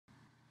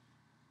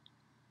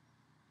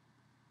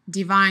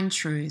Divine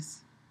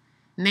Truth.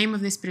 Name of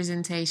this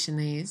presentation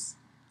is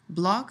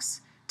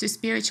Blocks to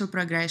Spiritual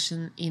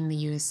Progression in the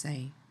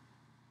USA,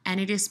 and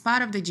it is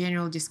part of the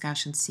General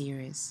Discussion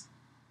series.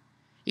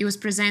 It was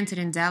presented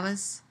in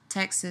Dallas,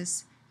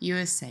 Texas,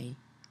 USA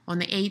on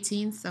the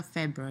 18th of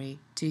February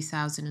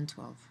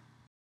 2012.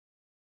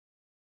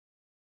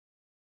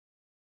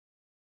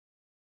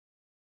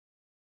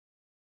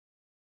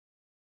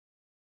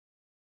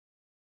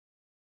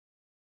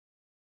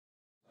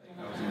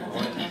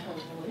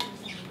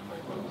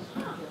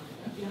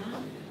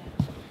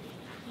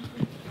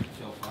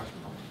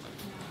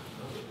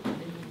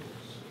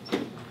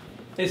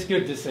 It's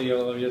good to see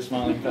all of your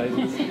smiling faces.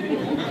 We're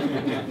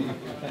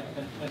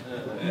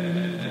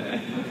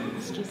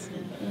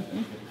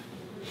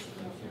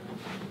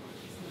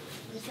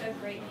so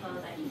grateful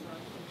that you're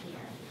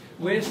here.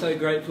 We're so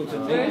grateful to be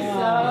We're here.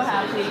 so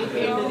happy to be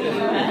in the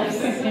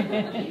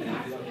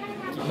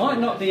US. Might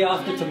not be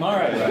after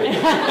tomorrow, right?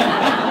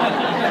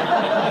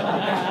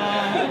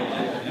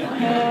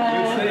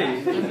 You'll see.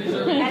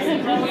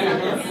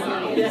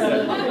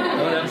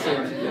 Oh, that's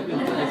it.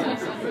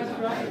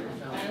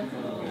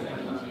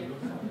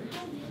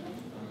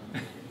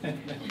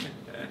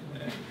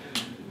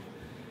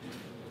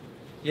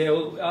 Yeah,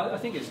 well, I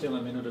think it's still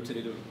a minute or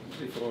two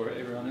before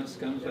everyone else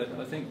comes, but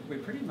I think we're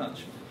pretty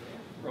much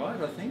right,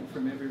 I think,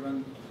 from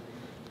everyone.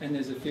 And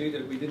there's a few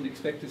that we didn't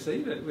expect to see,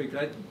 but we're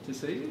glad to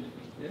see you.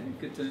 Yeah,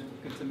 good to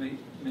meet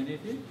many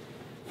of you.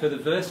 For the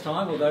first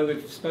time, although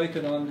we've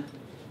spoken on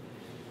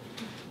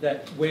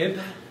that web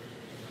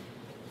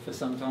for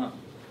some time.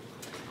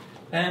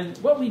 And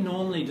what we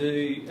normally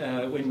do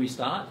when we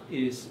start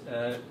is,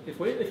 if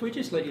we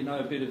just let you know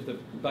a bit of the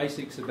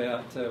basics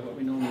about what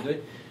we normally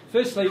do.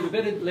 Firstly, we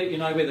better let you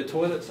know where the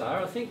toilets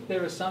are. I think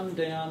there are some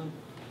down,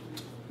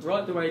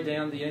 right the way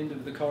down the end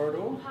of the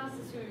corridor.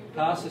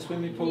 Past the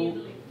swimming pool,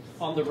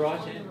 on the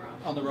right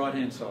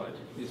hand side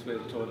is where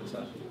the toilets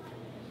are.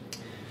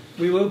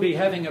 We will be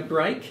having a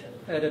break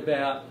at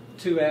about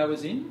 2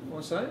 hours in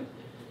or so,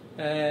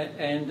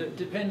 and it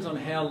depends on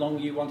how long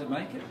you want to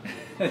make it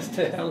as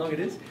to how long it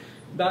is.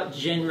 But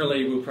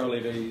generally, we'll probably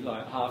be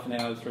like half an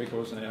hour,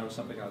 3/4 an hour, or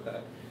something like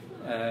that.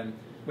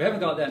 We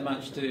haven't got that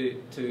much to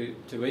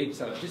eat,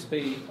 so it'll just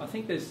be. I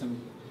think there's some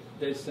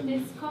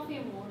coffee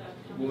and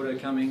water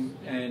coming,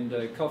 and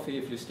coffee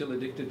if you're still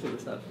addicted to the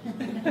stuff.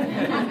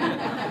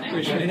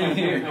 Which many of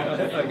you,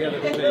 I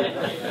gather, will be.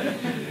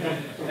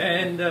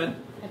 And I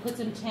put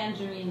some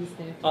tangerines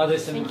there. Oh,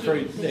 there's some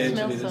fruit there to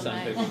Smells do the so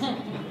same. nice.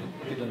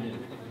 Good on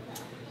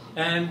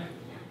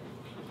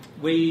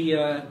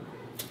you.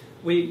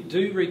 We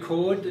do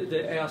record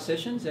our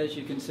sessions, as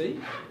you can see,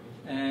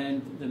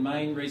 and the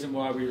main reason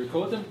why we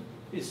record them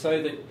is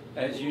so that,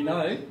 as you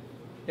know,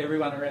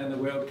 everyone around the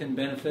world can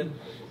benefit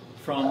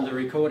from the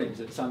recordings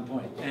at some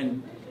point.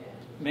 And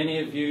many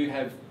of you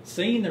have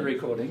seen the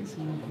recordings,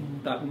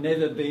 but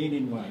never been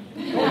in one.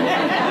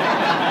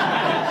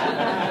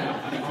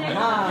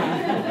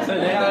 So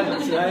now,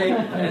 today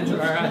and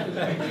tomorrow,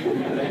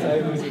 the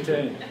tables are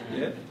turning.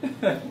 Yeah?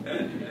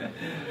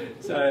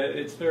 So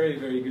it's very,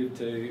 very good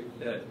to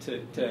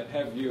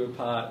have you a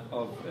part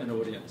of an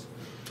audience.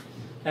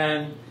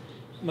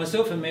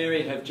 Myself and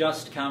Mary have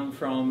just come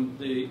from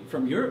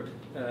Europe.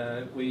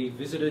 We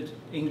visited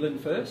England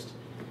first.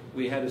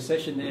 We had a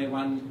session there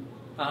one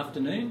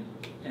afternoon,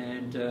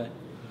 and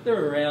there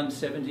were around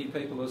 70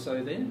 people or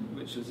so there,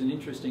 which was an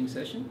interesting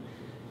session.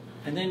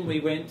 And then we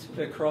went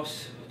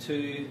across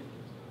to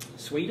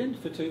Sweden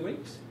for 2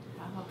 weeks,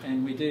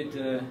 and we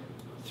did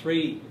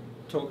 3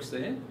 talks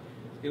there.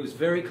 It was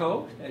very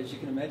cold, as you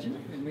can imagine,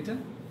 in winter.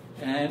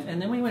 And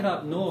then we went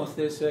up north.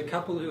 There's a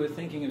couple who are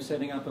thinking of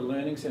setting up a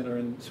learning centre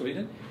in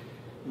Sweden,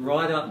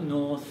 right up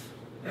north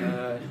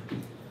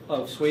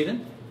of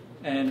Sweden,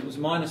 and it was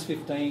minus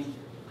 15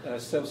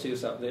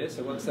 Celsius up there.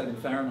 So what's that in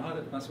Fahrenheit?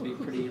 It must be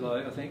pretty low,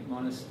 I think,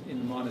 in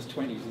the minus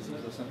 20s, isn't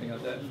it, or something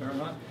like that in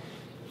Fahrenheit.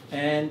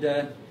 And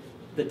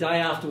the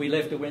day after we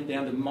left, it went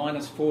down to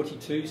minus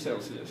 42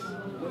 Celsius.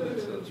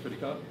 So it's pretty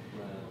cold.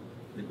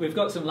 We've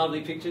got some lovely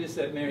pictures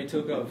that Mary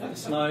took of the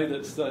snow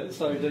that's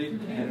so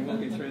deep, and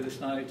walking through the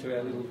snow to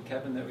our little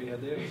cabin that we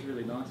had there. It was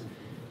really nice.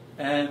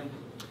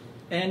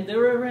 And there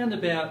were around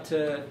about,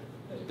 the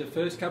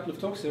first couple of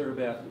talks, there were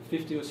about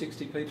 50 or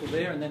 60 people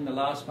there, and then the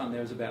last one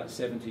there was about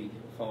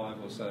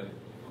 75 or so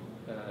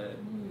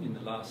in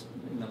the last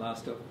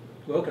talk.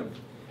 Welcome.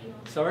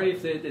 Sorry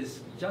if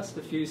there's just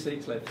a few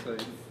seats left. So.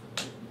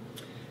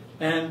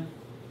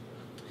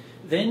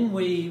 Then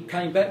we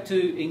came back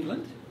to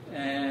England,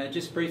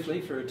 just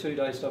briefly for a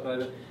 2-day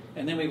stopover,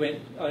 and then we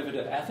went over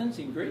to Athens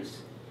in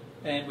Greece,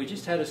 and we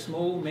just had a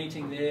small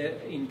meeting there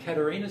in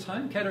Katerina's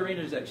home.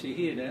 Katerina's actually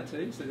here now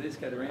too, so there's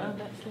Katerina. Oh,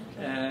 that's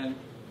okay.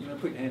 You want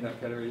to put your hand up,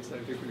 Katerina, so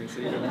people can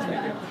see you.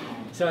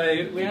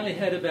 So we only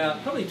had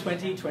about probably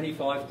 20,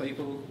 25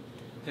 people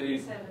who...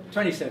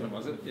 27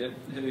 was it? Yeah,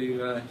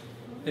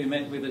 who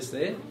met with us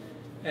there.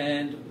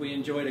 And we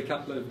enjoyed a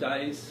couple of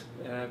days,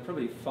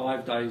 probably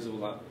 5 days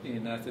all up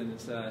in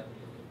Athens.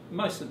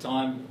 Most of the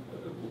time,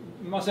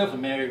 myself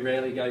and Mary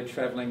rarely go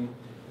travelling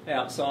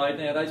outside.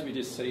 Nowadays we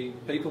just see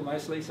people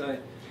mostly, so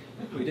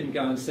we didn't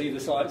go and see the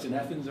sites in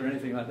Athens or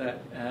anything like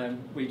that.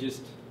 We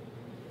just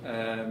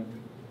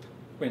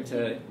went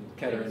to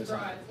Katerina.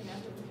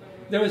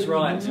 There was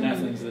riots in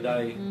Athens the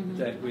day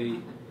that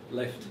we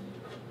left,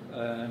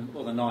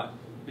 or the night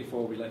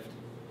before we left.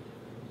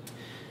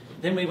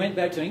 Then we went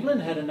back to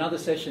England, had another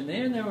session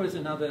there, and there was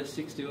another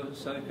 60 or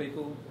so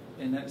people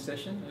in that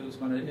session. It was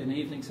an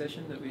evening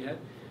session that we had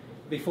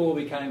before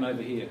we came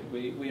over here.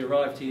 We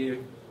arrived here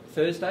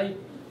Thursday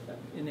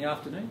in the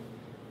afternoon,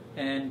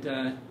 and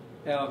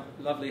our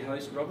lovely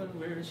host Robin,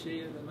 where is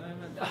she at the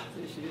moment? Ah,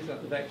 there she is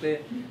up the back there,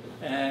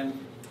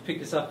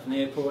 picked us up from the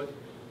airport,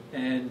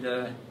 and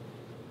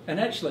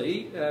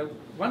actually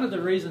one of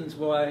the reasons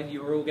why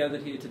you were all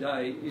gathered here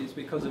today is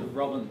because of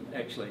Robin,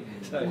 actually.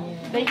 So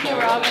thank you,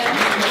 Robin,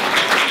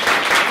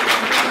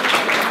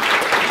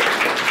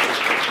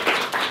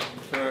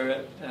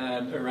 for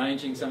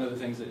arranging some of the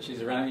things that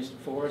she's arranged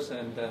for us,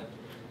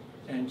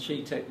 and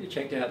she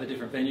checked out the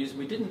different venues.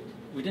 We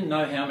didn't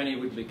know how many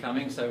would be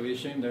coming, so we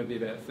assumed there would be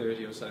about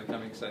 30 or so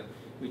coming. So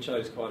we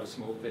chose quite a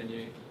small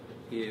venue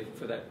here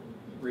for that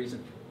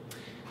reason.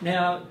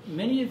 Now,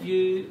 many of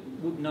you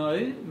would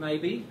know,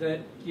 maybe, that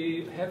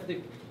you have the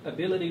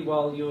ability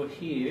while you're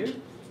here,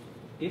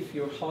 if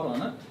you're hot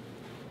on it,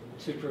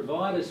 to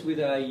provide us with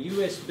a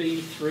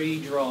USB 3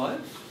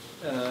 drive.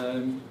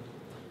 And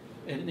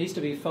it needs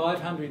to be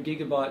 500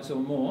 gigabytes or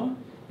more,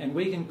 and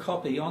we can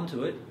copy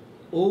onto it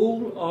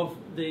all of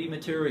the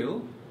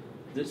material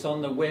that's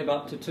on the web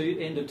up to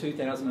end of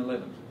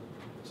 2011.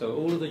 So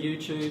all of the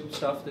YouTube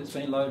stuff that's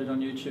been loaded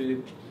on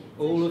YouTube,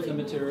 all of the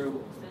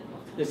material.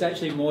 There's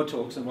actually more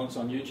talks than what's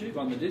on YouTube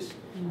on the disc.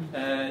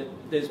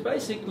 There's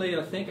basically,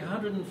 I think,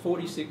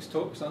 146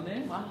 talks on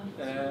there. Wow.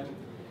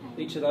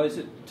 Each of those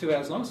are 2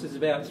 hours long, so there's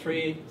about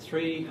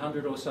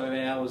 300 or so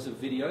hours of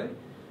video,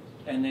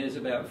 and there's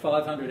about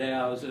 500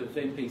 hours of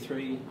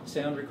MP3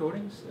 sound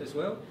recordings as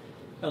well,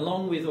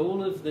 along with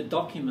all of the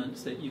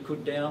documents that you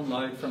could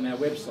download from our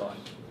website.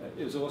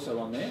 It was also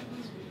on there.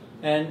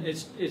 And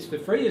it's for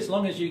free. As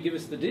long as you give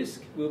us the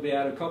disc, we'll be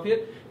able to copy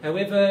it.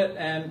 However,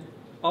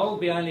 I'll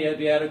only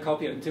be able to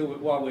copy it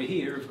while we're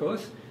here, of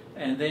course.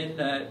 And then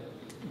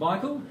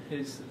Michael,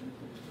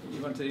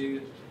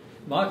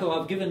 Michael,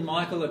 I've given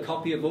Michael a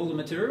copy of all the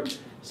material,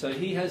 so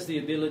he has the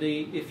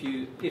ability, if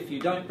you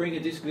don't bring a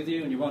disc with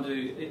you and you want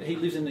to, he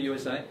lives in the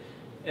USA,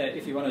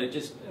 if you want to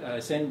just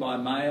send by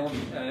mail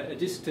a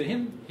disc to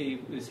him, he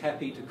is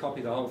happy to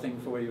copy the whole thing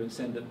for you and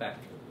send it back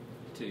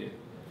to you.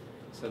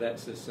 So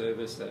that's a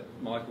service that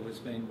Michael has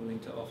been willing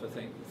to offer.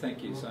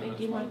 Thank you so much. thank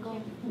you,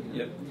 Michael.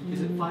 Yep.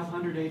 Is it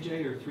 500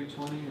 AJ or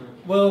 320? Or?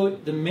 Well,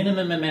 the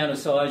minimum amount of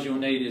size you'll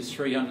need is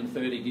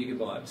 330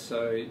 gigabytes.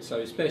 So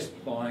it's best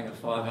buying a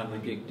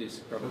 500 gig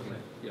disc probably. Okay.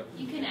 Yep.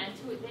 You can add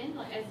to it then,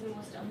 like as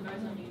more stuff goes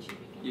on YouTube.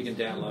 You can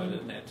download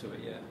it and add to it.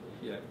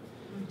 Yeah.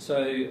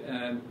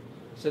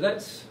 So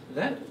that's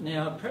that.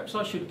 Now, perhaps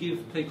I should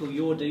give people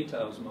your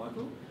details,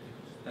 Michael.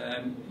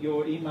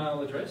 Your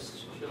email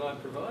address, should I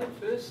provide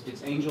first?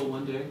 It's Angel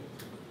One Day.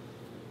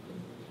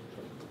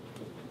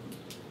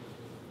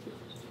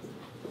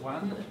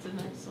 One. That's a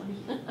nice one.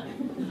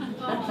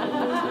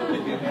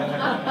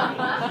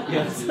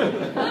 Yes.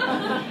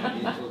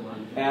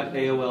 At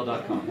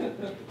AOL.com.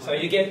 So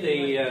you get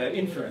the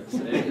inference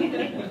there. Just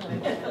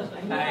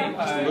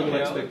a little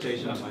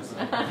expectation on my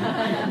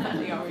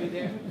side. You're already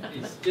there.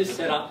 He's just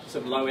set up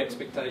some low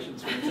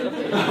expectations for himself.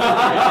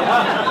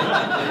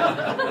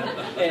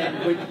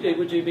 And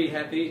would you be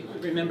happy?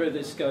 Remember,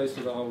 this goes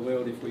to the whole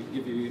world. If we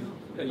give you,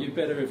 are you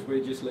better if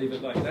we just leave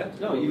it like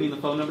that? No, you mean the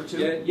phone number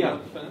too? Yeah.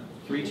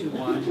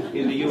 321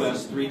 in the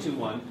US.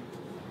 321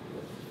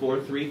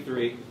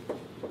 433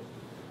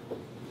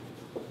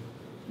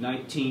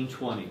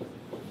 1920.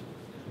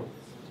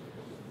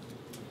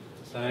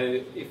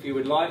 So if you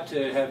would like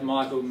to have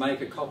Michael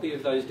make a copy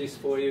of those discs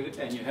for you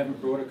and you haven't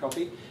brought a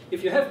copy,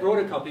 if you have brought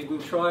a copy, we'll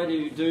try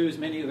to do as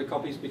many of the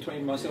copies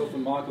between myself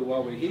and Michael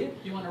while we're here.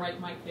 Do you want to write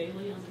Mike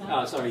Bailey on top?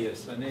 Oh, sorry,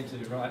 yes, I need to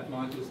write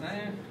Michael's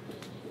name.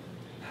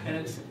 And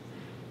it's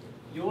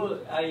your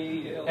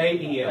AEL.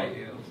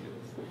 AEL.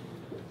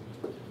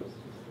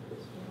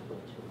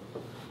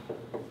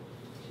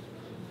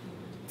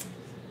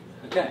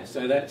 Okay,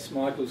 so that's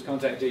Michael's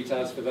contact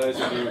details for those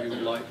of you who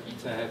would like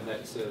to have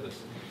that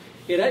service.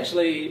 It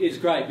actually is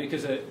great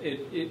because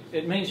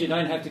it means you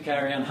don't have to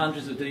carry on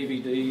hundreds of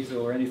DVDs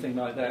or anything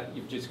like that.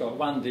 You've just got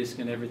one disc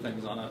and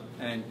everything's on it.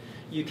 And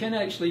you can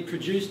actually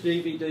produce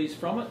DVDs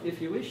from it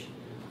if you wish.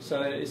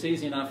 So it's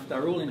easy enough.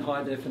 They're all in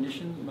high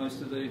definition, most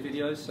of the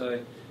videos. So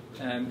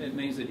it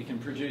means that you can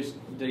produce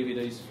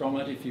DVDs from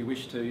it if you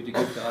wish to give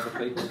to other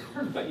people.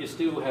 But you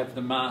still have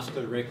the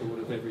master record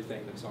of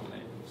everything that's on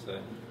there. So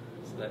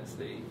that's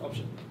the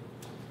option.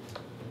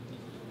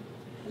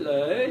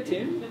 Hello,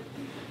 Tim.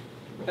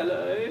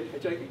 Hello,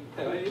 Jackie.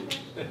 How are you?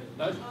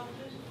 No? There's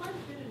quite a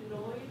bit of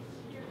noise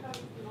here coming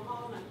from the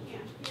hall, and I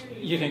can't hear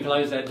you. You can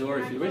close that door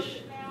if you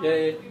wish. Can I close it now?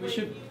 Yeah, Can we wait a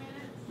few minutes?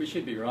 we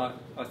should be right.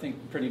 I think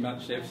pretty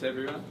much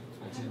everyone.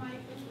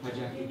 Hi,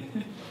 Jackie.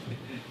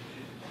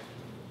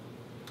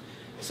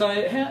 So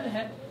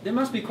there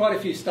must be quite a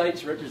few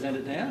states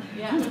represented now.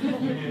 Yeah.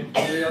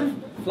 We got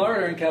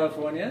Florida and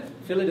California,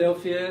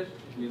 Philadelphia,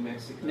 New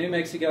Mexico. New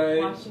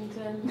Mexico,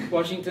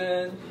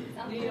 Washington.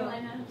 South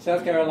Carolina.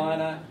 South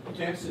Carolina,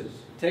 Texas.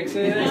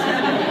 Texas,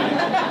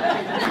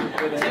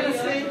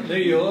 Tennessee. New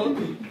York,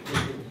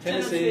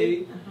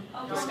 Tennessee,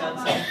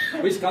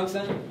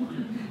 Wisconsin,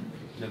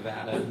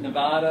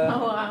 Nevada,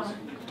 Oh, wow.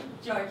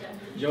 Georgia.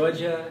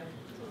 Georgia.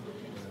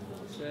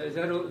 So is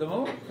that all, them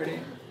all? Pretty.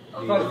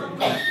 Quite a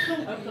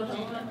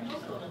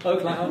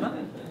Oklahoma.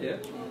 Yeah.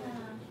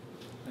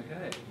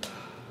 Okay.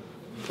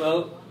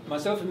 Well,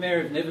 myself and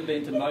Mary have never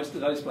been to most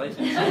of those places.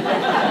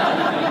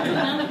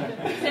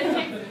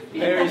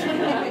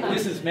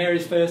 This is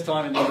Mary's first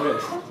time in the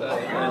US. So,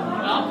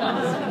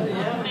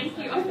 Thank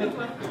you.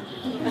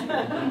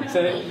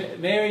 so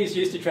Mary's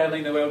used to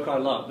travelling the world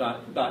quite a lot,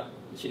 but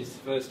she's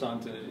first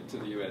time to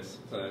the US.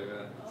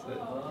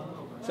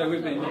 So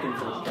we've been looking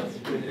for.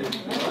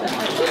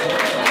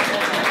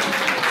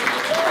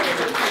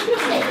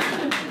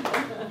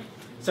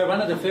 So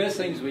one of the first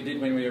things we did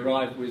when we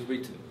arrived was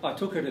I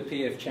took her to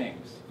P.F.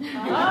 Chang's.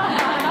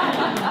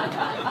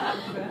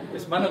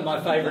 It's one of my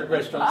favourite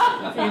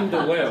restaurants in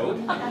the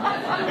world.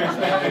 I've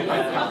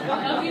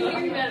been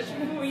hearing about it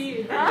for 4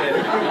 years.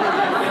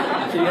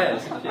 Yeah. She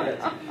has.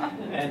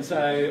 And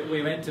so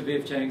we went to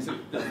P.F. Chang's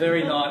the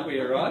very night we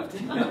arrived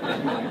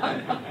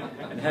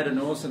and had an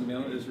awesome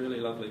meal. It was really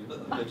lovely,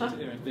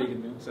 vegetarian,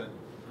 vegan meal. So.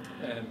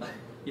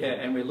 Yeah,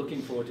 and we're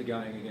looking forward to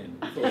going again.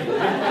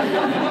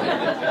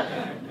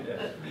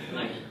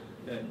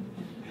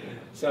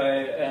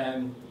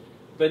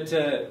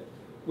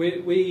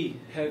 We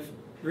have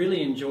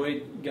really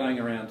enjoyed going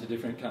around to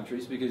different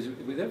countries because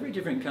with every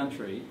different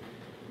country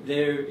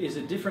there is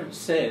a different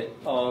set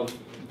of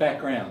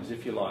backgrounds,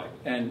 if you like,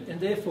 and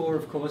therefore,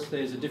 of course,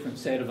 there's a different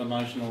set of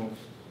emotional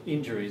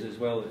injuries as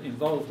well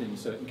involved in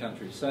certain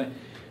countries.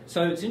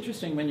 So it's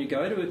interesting when you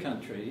go to a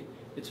country.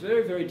 It's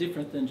very, very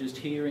different than just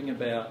hearing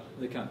about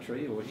the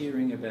country or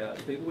hearing about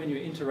people. When you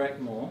interact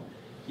more,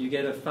 you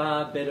get a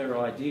far better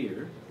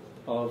idea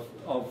of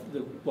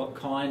what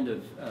kind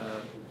of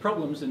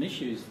problems and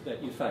issues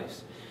that you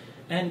face.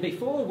 And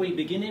before we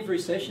begin every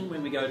session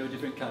when we go to a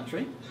different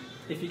country,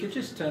 if you could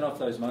just turn off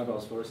those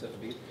mobiles for us, that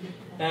would be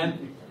good.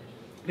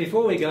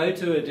 Before we go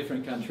to a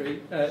different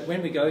country,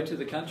 when we go to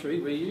the country,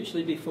 we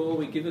usually, before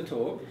we give a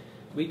talk,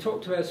 we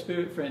talk to our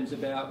spirit friends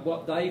about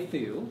what they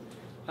feel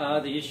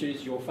are the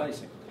issues you're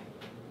facing.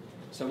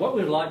 So what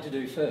we'd like to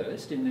do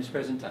first in this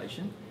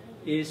presentation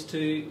is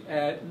to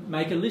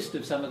make a list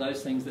of some of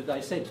those things that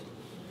they said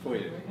for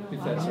you, if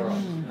that's all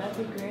right.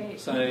 That'd be great.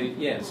 So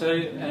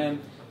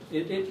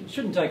it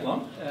shouldn't take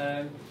long,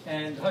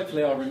 and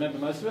hopefully I'll remember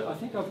most of it. I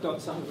think I've got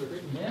some of it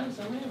written down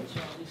somewhere, which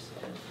I'll just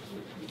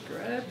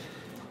grab.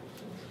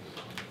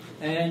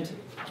 And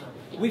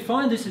we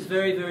find this is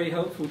very, very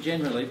helpful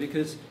generally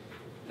because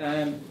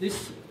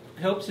this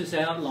helps us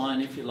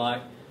outline, if you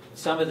like,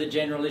 some of the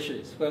general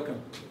issues.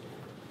 Welcome,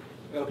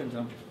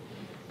 Tom.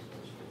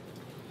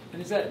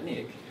 And is that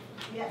Nick?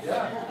 Yes.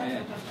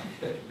 Yeah.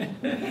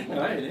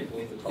 Right, Nick.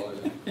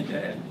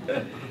 Yeah.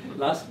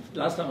 Last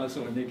time I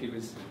saw Nick, he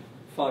was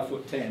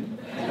 5'10",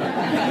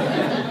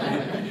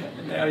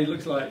 and now he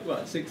looks like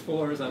 6'4"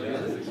 or something.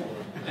 Yeah,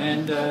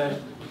 6'4".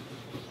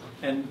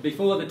 And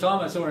before the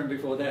time I saw him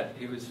before that,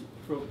 he was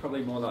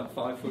probably more like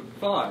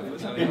 5'5" or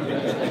something.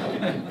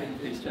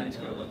 He's changed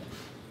quite a lot.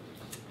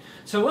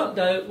 So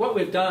what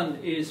we've done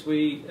is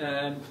we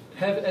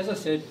have, as I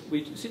said,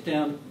 we sit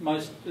down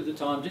most of the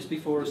time just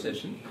before a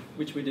session,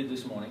 which we did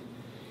this morning,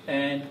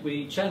 and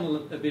we channel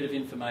a bit of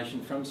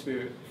information from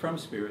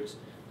spirits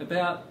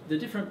about the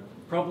different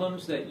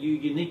problems that you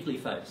uniquely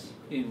face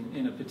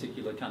in a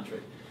particular country.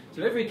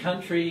 So every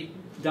country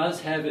does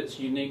have its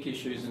unique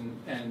issues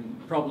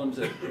and problems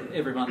that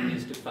everyone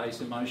needs to face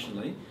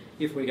emotionally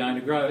if we're going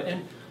to grow.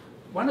 And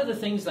one of the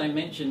things they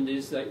mentioned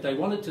is that they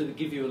wanted to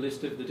give you a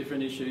list of the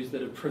different issues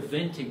that are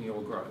preventing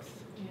your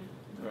growth,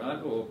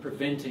 right, or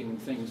preventing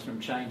things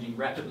from changing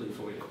rapidly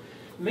for you.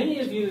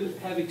 Many of you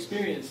have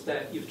experienced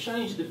that you've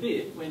changed a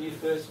bit when you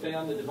first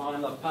found the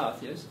Divine Love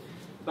Path, yes?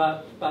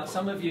 But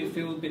some of you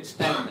feel a bit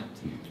stagnant.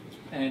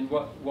 And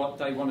what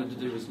they wanted to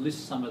do was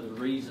list some of the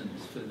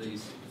reasons for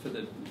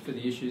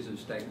the issues of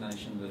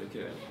stagnation that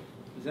occur.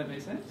 Does that make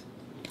sense?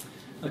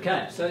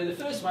 Okay, so the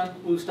first one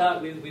we'll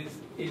start with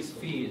is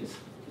fears.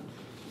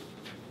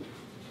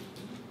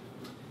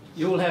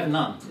 You all have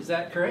none. Is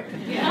that correct?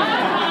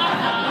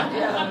 Yeah.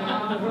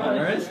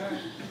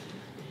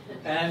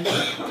 And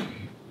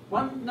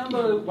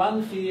number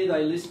one fear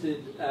they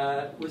listed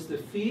was the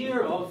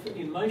fear of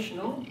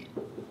emotional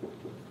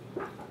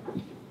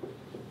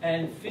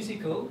and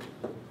physical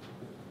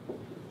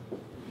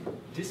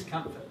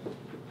discomfort.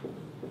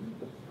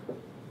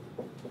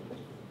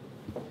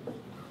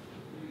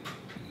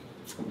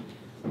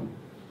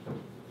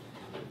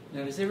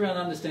 Now, does everyone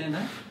understand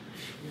that?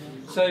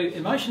 So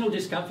emotional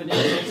discomfort in the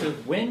sense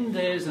of when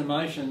there's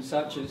emotions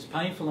such as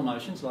painful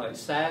emotions like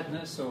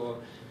sadness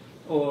or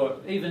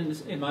even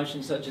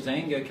emotions such as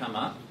anger come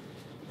up,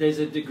 there's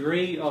a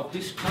degree of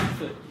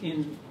discomfort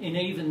in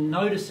even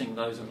noticing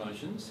those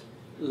emotions,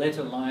 let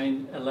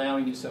alone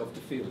allowing yourself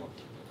to feel them.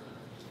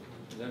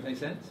 Does that make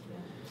sense?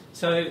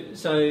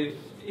 So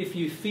if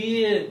you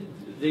fear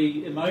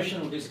the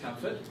emotional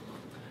discomfort,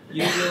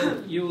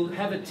 you will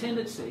have a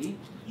tendency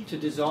to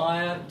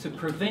desire to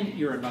prevent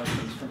your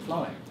emotions from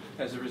flowing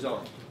as a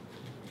result.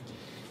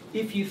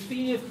 If you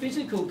fear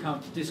physical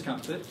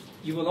discomfort,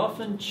 you will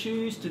often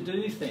choose to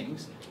do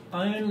things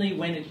only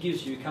when it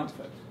gives you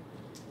comfort.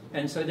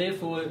 And so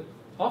therefore,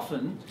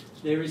 often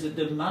there is a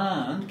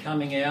demand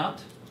coming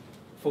out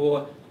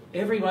for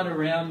everyone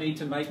around me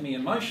to make me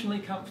emotionally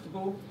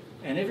comfortable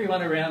and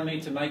everyone around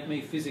me to make me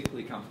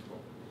physically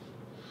comfortable.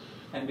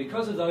 And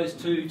because of those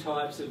two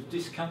types of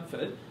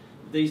discomfort,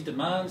 these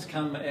demands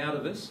come out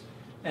of us,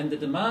 and the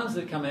demands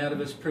that come out of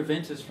us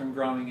prevent us from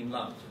growing in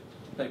love.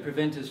 They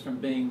prevent us from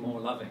being more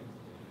loving.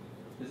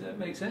 Does that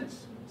make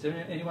sense? Does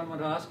anyone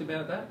want to ask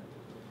about that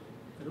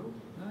at all?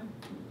 No?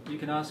 You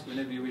can ask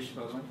whenever you wish,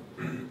 by the way.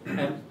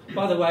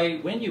 By the way,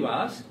 when you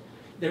ask,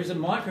 there's a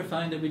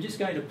microphone that we're just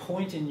going to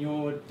point in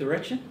your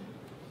direction.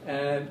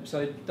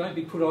 So don't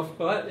be put off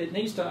by it. It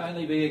needs to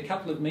only be a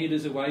couple of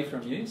metres away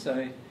from you,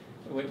 so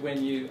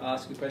when you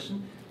ask a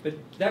question. But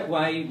that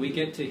way we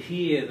get to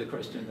hear the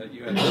question that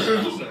you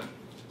ask.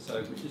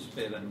 So just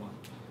bear that in mind.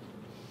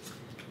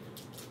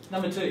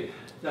 Number 2,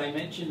 they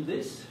mentioned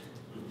this,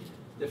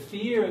 the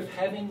fear of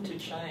having to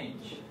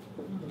change.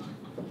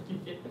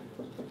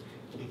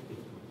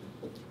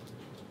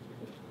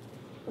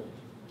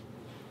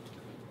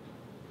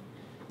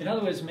 In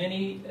other words,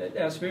 many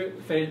our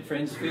spirit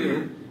friends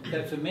feel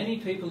that for many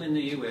people in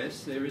the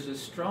US, there is a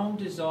strong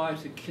desire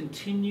to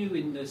continue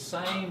in the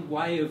same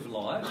way of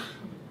life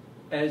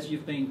as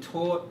you've been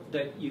taught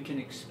that you can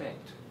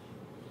expect.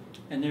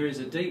 And there is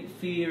a deep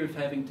fear of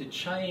having to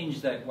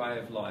change that way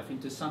of life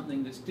into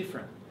something that's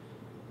different.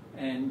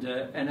 And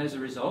as a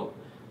result,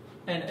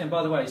 and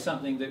by the way,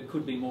 something that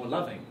could be more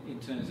loving in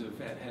terms of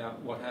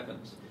what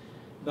happens.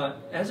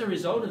 But as a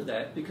result of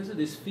that, because of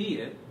this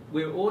fear,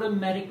 we're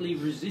automatically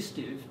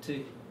resistive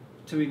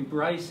to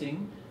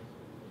embracing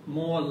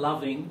more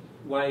loving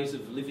ways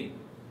of living.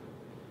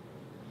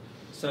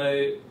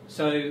 So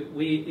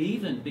we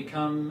even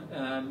become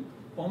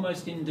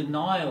almost in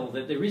denial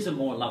that there is a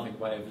more loving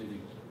way of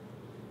living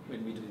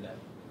when we do that.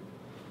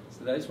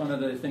 So that's one of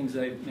the things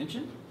they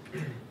mentioned.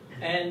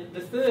 And the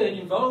third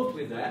involved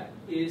with that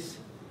is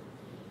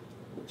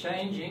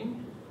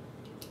changing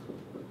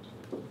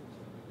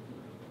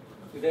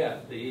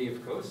without the E,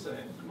 of course. So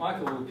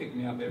Michael will pick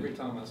me up every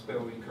time I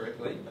spell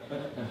incorrectly,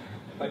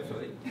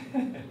 hopefully.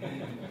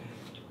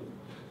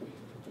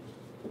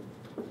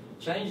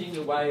 Changing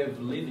the way of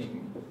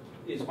living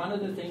is one of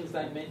the things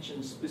they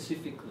mention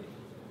specifically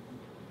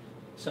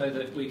so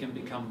that we can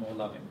become more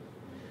loving.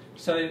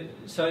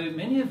 So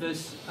many of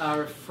us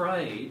are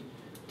afraid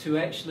to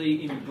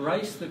actually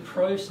embrace the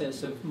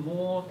process of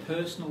more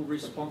personal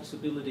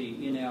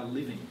responsibility in our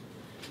living.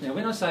 Now,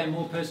 when I say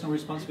more personal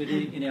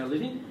responsibility in our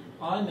living,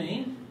 I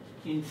mean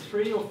in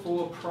 3 or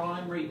 4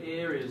 primary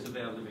areas of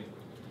our living.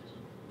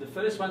 The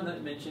first one that I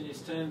mentioned is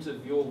in terms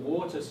of your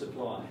water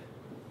supply.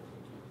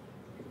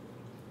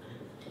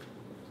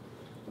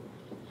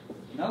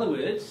 In other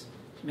words,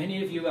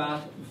 many of you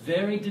are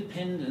very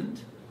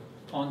dependent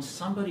on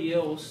somebody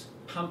else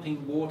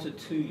pumping water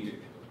to you,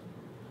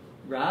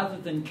 rather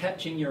than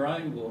catching your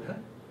own water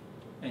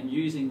and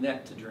using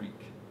that to drink.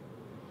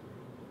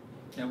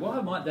 Now,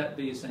 why might that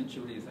be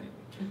essential, do you think?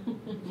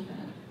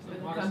 The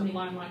water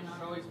supply might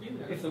not always be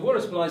there. If the water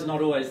supply is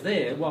not always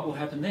there, what will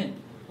happen then?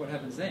 What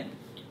happens then?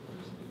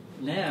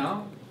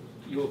 Now,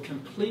 you're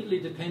completely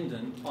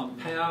dependent on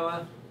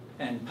power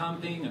and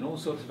pumping and all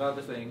sorts of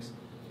other things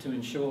to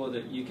ensure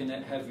that you can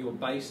have your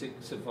basic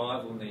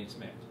survival needs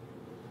met.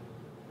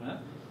 Right?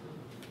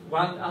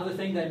 One other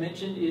thing they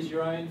mentioned is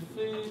your own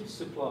food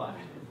supply.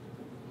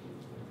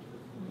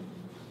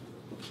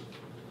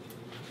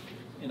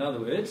 In other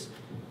words,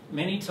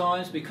 many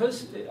times,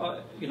 because,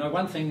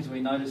 one thing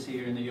we notice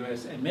here in the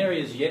US, and Mary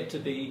is yet to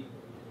be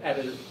at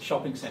a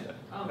shopping centre.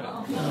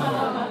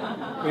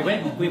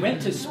 We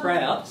went to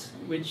Sprouts,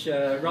 which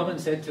Robin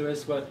said to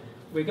us, well,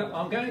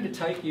 I'm going to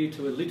take you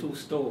to a little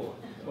store,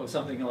 or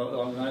something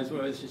along those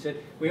words. She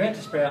said, we went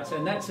to Sprouts,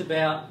 and that's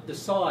about the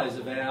size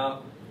of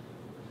our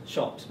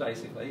shops,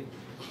 basically.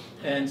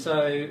 And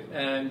so,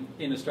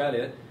 in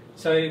Australia,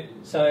 so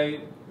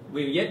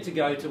we're yet to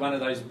go to one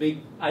of those big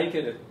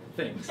acre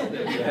things that we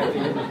have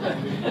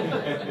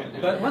here.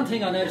 But one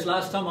thing I noticed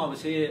last time I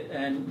was here,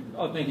 and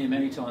I've been here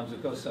many times,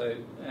 of course, so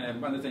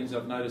one of the things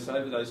I've noticed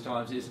over those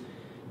times is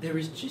there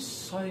is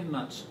just so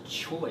much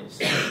choice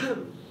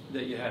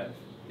that you have,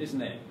 isn't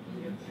there?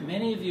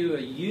 Many of you are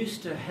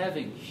used to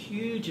having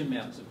huge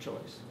amounts of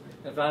choice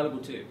available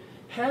to you.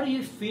 How do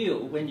you feel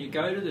when you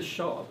go to the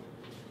shop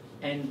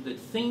and the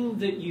thing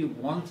that you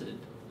wanted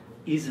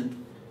isn't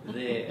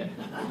there?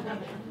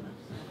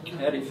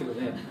 How do you feel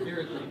then?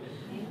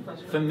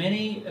 For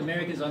many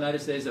Americans, I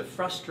notice there's a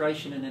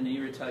frustration and an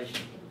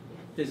irritation.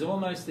 There's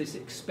almost this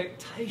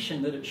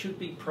expectation that it should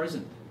be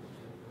present.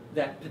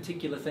 that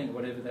particular thing,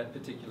 whatever that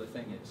particular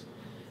thing is.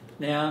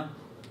 Now,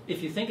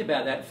 if you think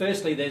about that,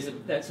 firstly,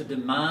 that's a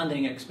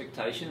demanding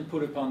expectation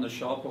put upon the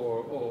shop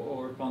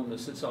or upon the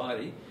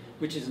society,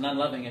 which is an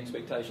unloving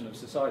expectation of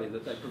society,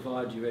 that they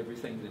provide you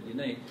everything that you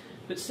need.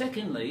 But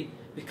secondly,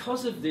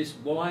 because of this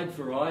wide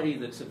variety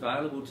that's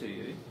available to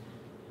you,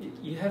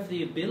 you have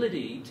the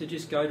ability to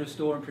just go to a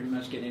store and pretty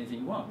much get anything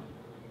you want.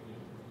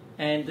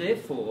 And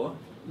therefore,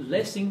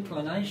 less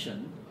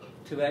inclination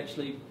to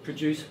actually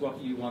produce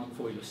what you want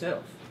for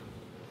yourself.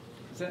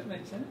 Does that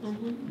make sense?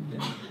 Mm-hmm.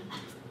 Yeah.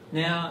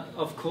 Now,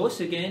 of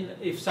course, again,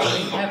 if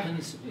something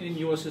happens in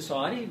your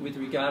society with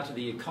regard to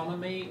the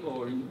economy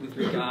or with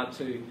regard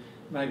to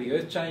maybe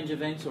earth change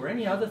events or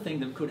any other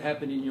thing that could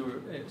happen in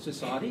your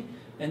society,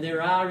 and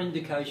there are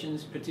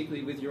indications,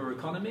 particularly with your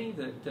economy,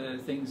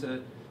 that things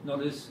are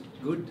not as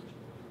good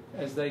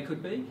as they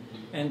could be,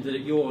 and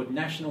that your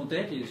national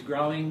debt is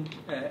growing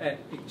at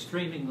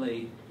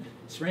extremely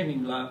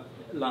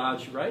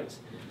large rates,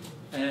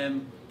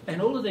 and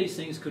all of these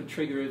things could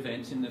trigger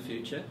events in the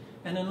future.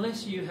 And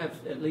unless you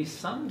have at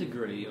least some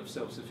degree of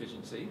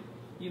self-sufficiency,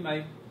 you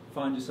may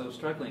find yourself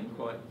struggling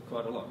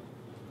quite a lot.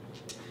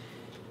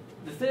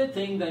 The third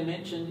thing they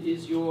mentioned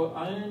is your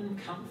own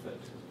comfort.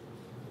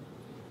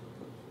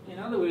 In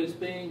other words,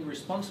 being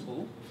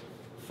responsible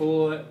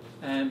for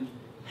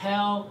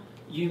how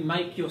you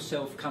make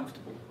yourself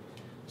comfortable.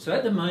 So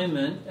at the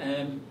moment,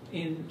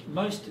 in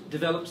most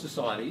developed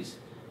societies,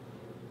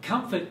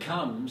 comfort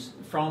comes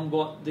from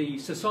what the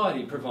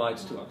society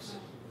provides to us.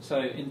 So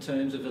in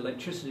terms of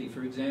electricity,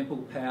 for example,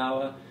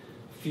 power,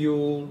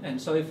 fuel, and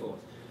so forth.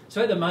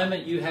 So at the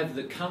moment, you have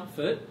the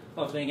comfort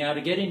of being able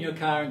to get in your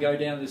car and go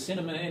down to the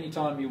cinema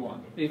anytime you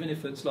want, even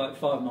if it's like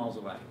 5 miles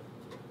away.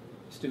 You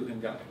still can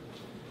go.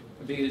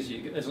 Because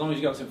as long as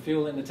you've got some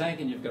fuel in the tank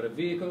and you've got a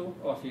vehicle,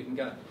 off you can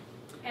go.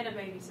 And a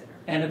babysitter.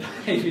 And a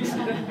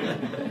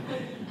babysitter.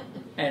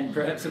 And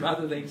perhaps some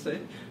other things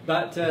too.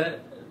 But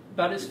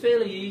it's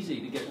fairly easy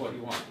to get what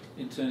you want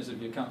in terms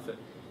of your comfort.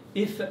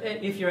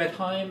 If you're at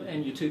home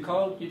and you're too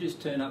cold, you just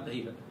turn up the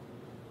heater.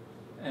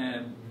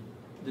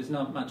 There's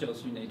not much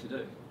else you need to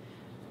do.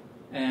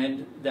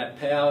 And that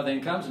power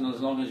then comes, and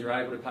as long as you're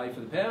able to pay for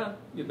the power,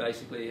 you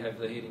basically have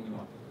the heating you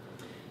want.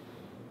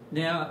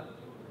 Now,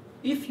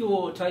 if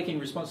you're taking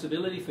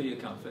responsibility for your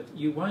comfort,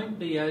 you won't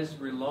be as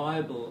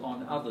reliable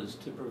on others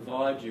to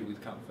provide you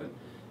with comfort,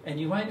 and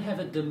you won't have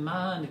a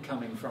demand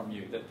coming from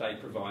you that they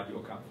provide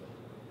your comfort.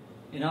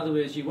 In other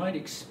words, you won't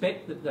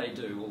expect that they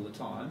do all the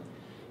time.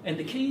 And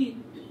the key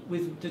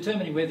with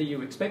determining whether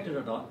you expect it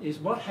or not is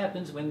what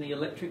happens when the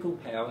electrical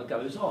power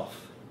goes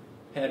off.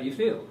 How do you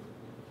feel?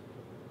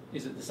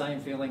 Is it the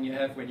same feeling you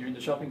have when you're in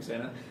the shopping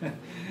centre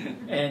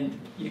and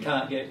you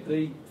can't get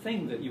the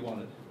thing that you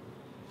wanted?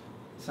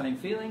 Same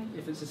feeling?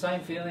 If it's the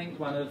same feeling,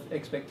 one of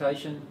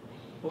expectation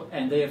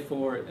and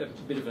therefore a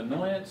bit of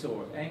annoyance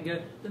or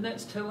anger, then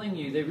that's telling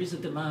you there is a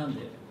demand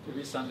there. There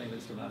is something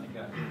that's demanding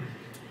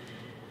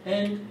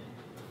going.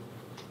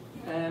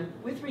 And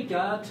with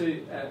regard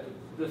to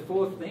the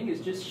fourth thing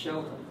is just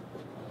shelter.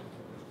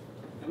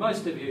 And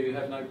most of you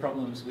have no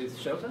problems with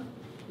shelter.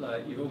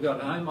 Like, you've all got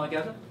a home, I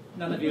gather.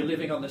 None of you are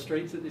living on the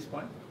streets at this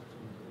point.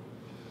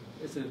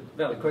 It's a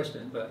valid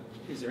question, but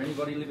is there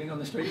anybody living on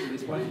the streets at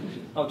this point?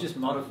 I'll just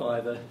modify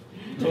the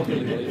talk a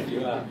little if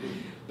you are.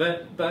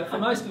 But for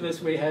most of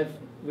us, we have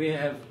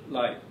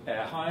like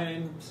our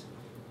homes,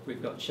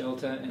 we've got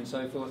shelter and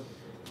so forth,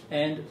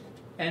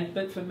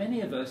 but for many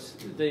of us,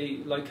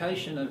 the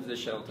location of the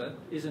shelter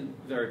isn't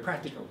very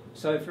practical.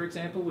 So, for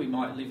example, we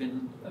might live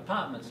in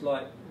apartments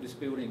like this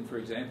building, for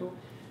example,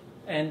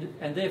 and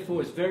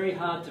therefore it's very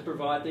hard to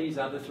provide these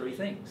other three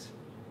things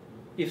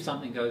if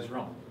something goes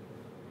wrong.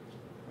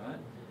 Right?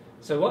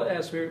 So what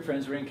our spirit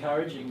friends are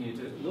encouraging you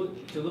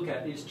to look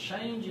at is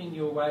changing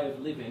your way of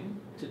living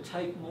to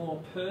take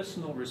more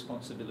personal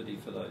responsibility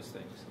for those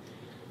things.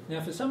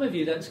 Now, for some of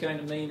you, that's going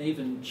to mean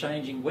even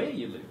changing where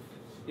you live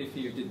if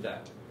you did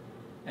that.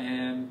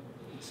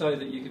 So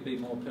that you could be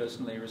more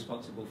personally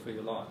responsible for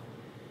your life.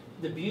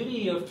 The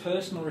beauty of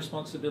personal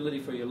responsibility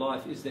for your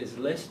life is there's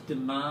less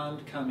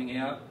demand coming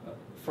out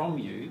from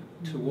you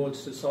towards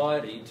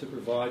society to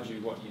provide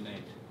you what you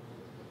need.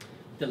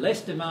 The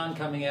less demand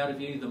coming out of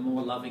you, the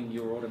more loving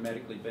you're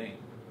automatically being.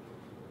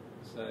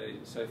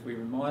 So if we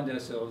remind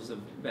ourselves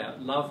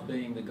about love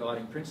being the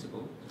guiding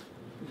principle,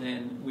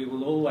 then we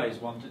will always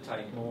want to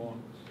take more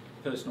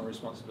personal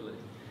responsibility.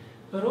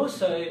 But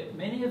also,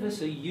 many of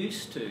us are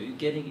used to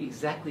getting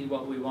exactly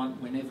what we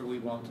want whenever we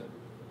want it.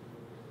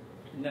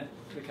 Isn't that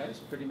the case,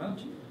 pretty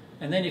much?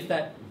 And then if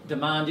that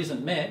demand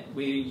isn't met,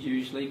 we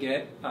usually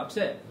get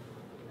upset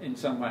in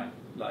some way,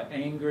 like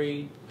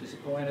angry,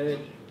 disappointed,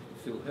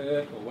 feel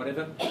hurt or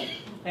whatever.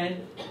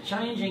 And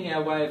changing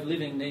our way of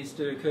living needs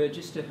to occur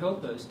just to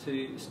help us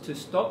to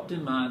stop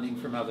demanding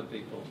from other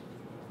people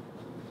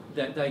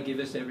that they give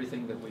us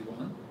everything that we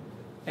want,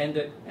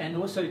 and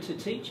also to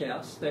teach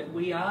us that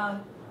we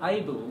are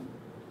able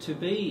to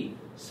be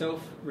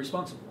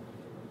self-responsible,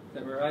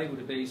 that we're able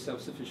to be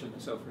self-sufficient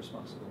and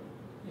self-responsible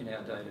in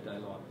our day-to-day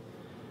life.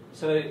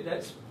 So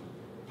that's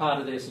part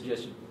of their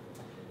suggestion.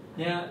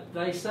 Now,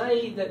 they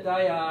say that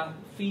they are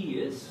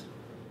fears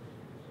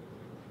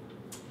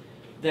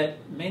that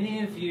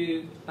many of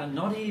you are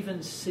not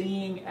even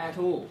seeing at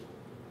all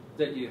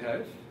that you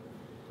have.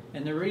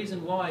 And the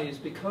reason why is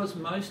because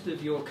most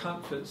of your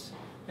comforts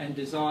and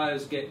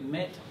desires get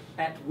met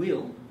at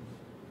will,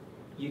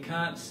 you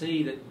can't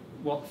see that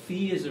what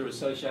fears are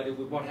associated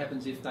with what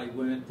happens if they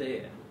weren't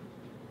there.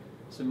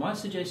 So my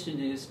suggestion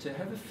is to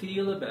have a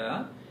feel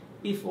about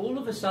if all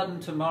of a sudden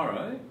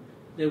tomorrow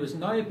there was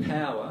no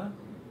power,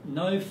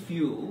 no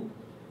fuel,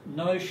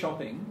 no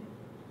shopping,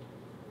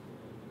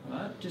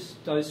 right?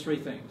 Just those three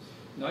things.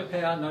 No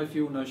power, no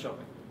fuel, no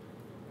shopping.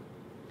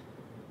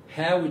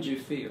 How would you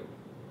feel?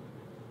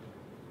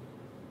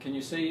 Can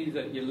you see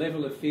that your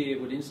level of fear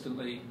would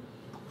instantly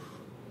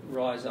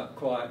rise up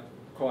quite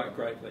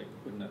greatly,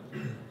 wouldn't it?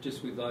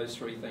 Just with those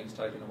three things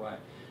taken away.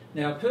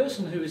 Now, a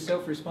person who is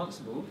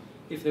self-responsible,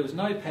 if there was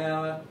no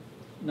power,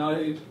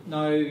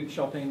 no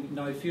shopping,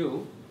 no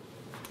fuel,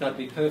 they'd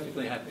be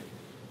perfectly happy.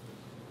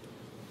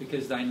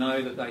 Because they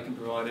know that they can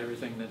provide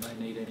everything that they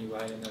need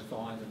anyway, and they're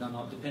fine, and they're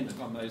not dependent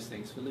on those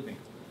things for living.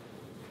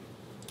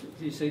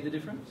 Do you see the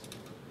difference?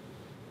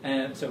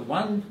 And so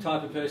one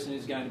type of person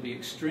is going to be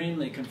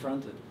extremely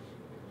confronted.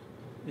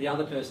 The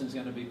other person is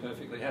going to be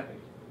perfectly happy.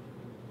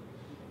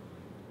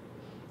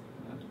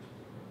 Right?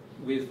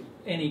 With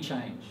any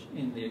change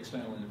in the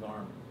external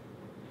environment.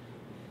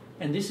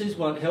 And this is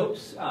what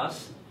helps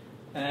us.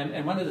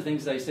 And one of the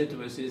things they said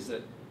to us is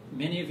that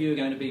many of you are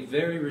going to be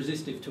very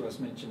resistive to us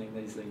mentioning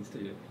these things to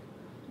you.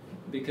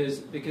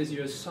 Because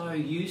you're so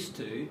used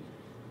to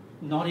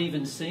not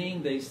even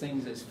seeing these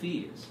things as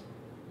fears.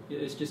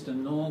 It's just a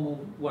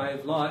normal way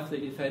of life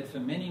that you've had for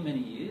many,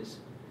 many years.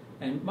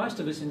 And most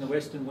of us in the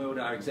Western world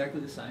are exactly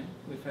the same.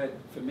 We've had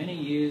for many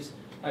years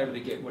able to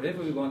get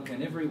whatever we want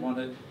whenever we want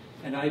it,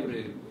 and able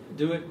to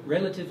do it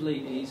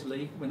relatively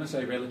easily. When I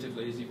say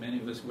relatively easy, many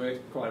of us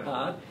work quite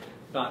hard,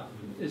 but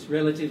it's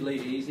relatively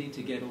easy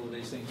to get all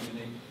these things we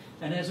need.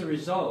 And as a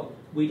result,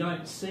 we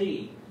don't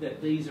see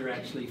that these are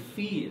actually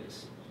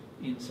fears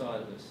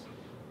inside of us.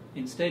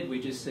 Instead, we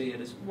just see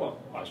it as, well,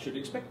 I should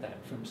expect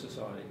that from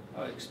society.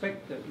 I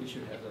expect that we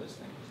should have those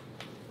things.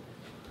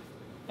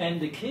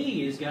 And the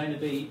key is going to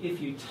be if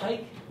you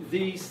take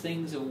these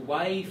things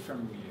away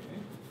from you,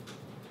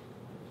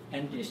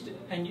 and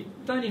you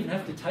don't even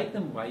have to take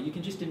them away, you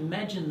can just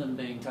imagine them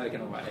being taken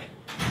away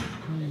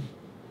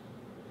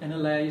and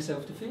allow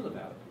yourself to feel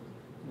about it.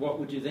 What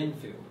would you then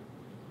feel?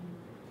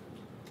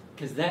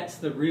 Because that's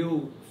the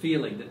real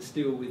feeling that's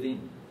still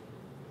within.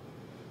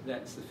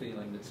 That's the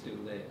feeling that's still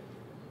there.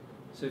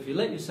 So if you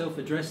let yourself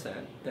address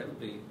that, that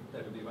would be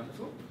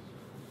wonderful.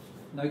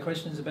 No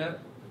questions about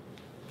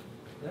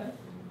that?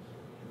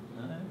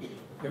 No?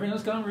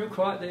 Everyone's gone real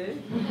quiet there.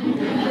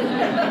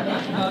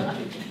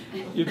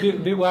 You're a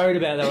bit worried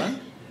about that one?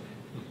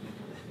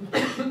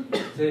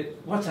 So,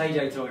 what's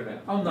AJ talking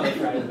about? I'm not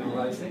afraid of all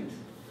those things.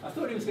 I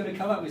thought he was going to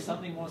come up with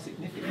something more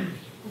significant.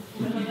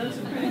 No, that's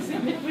pretty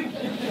significant.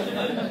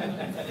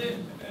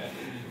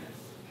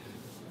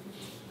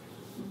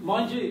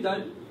 Mind you,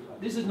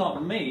 this is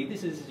not me,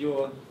 this is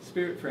your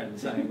spirit friend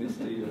saying this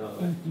to you.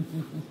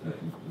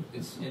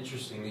 It's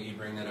interesting that you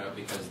bring that up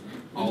because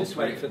I'll just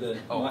wait for the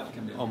mic to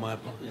come down. Oh, my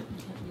apologies.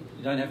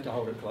 You don't have to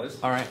hold it close.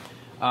 All right.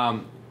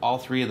 All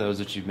three of those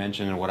that you've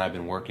mentioned are what I've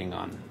been working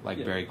on,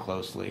 very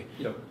closely.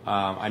 Yep.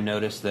 I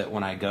noticed that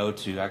when I go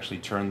to actually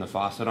turn the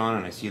faucet on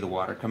and I see the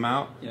water come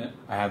out,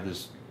 I have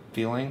this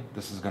feeling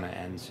this is going to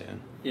end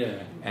soon.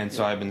 Yeah. And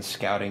so I've been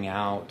scouting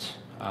out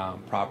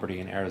property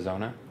in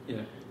Arizona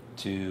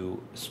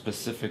to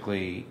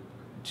specifically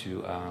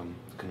to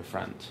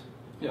confront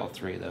all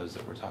three of those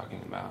that we're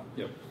talking about.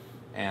 Yep.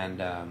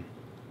 And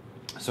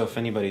so if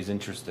anybody's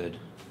interested,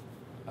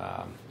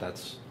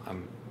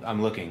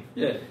 I'm looking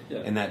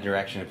in that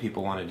direction if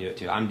people want to do it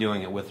too. I'm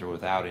doing it with or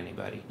without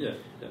anybody.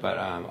 But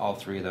all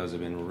three of those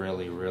have been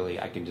really, really,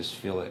 I can just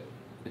feel it.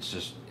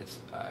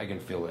 I can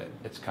feel it.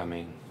 It's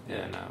coming.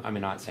 And I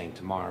mean, not saying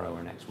tomorrow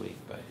or next week,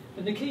 but.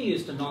 And the key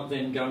is to not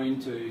then go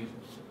into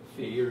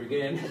fear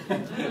again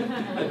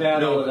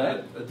about all of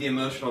that. The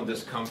emotional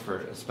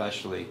discomfort,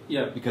 especially.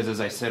 Yeah. Because as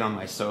I sit on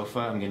my sofa,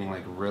 I'm getting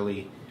like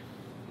really,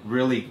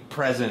 really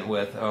present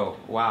with, oh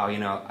wow,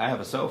 I have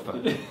a sofa.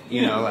 Like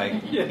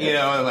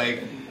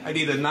I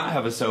need to not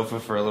have a sofa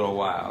for a little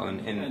while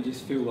and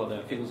just feel what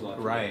that feels like.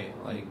 Right.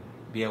 Like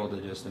be able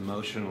to just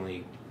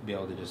emotionally be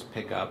able to just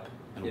pick up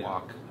and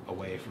walk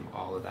away from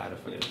all of that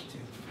if I need to.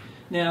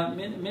 Now,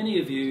 many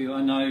of you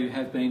I know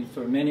have been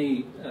for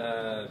many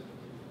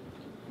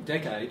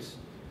decades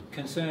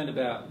concerned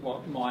about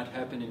what might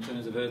happen in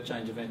terms of earth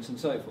change events and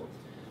so forth.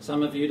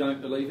 Some of you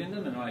don't believe in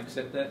them, and I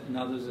accept that, and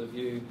others of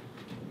you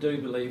do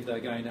believe they're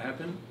going to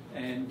happen,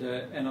 and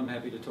I'm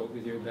happy to talk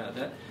with you about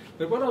that.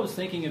 But what I was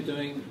thinking of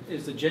doing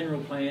is the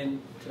general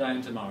plan today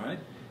and tomorrow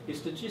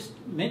is to just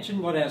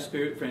mention what our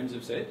spirit friends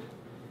have said,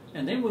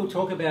 and then we'll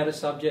talk about a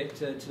subject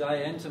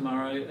today and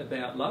tomorrow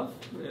about love,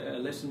 a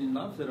lesson in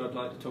love that I'd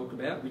like to talk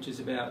about, which is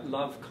about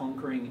love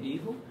conquering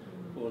evil,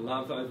 or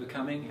love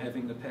overcoming,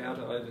 having the power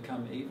to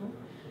overcome evil.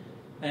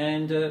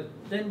 And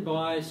then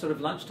by sort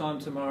of lunchtime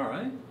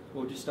tomorrow,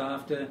 or just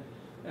after,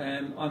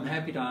 I'm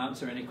happy to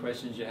answer any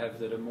questions you have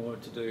that are more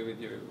to do with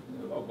your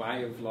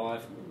way of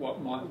life,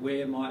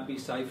 where might be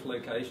safe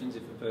locations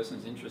if a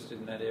person's interested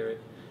in that area,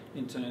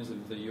 in terms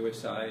of the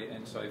USA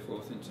and so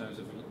forth, in terms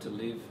of to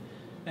live,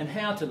 and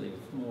how to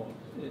live more,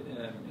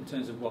 in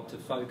terms of what to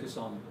focus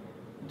on,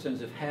 in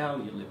terms of how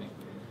you're living.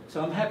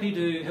 So I'm happy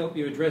to help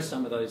you address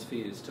some of those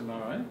fears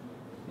tomorrow,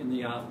 in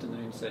the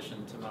afternoon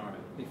session tomorrow,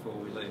 before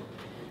we leave.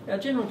 Our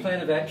general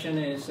plan of action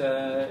is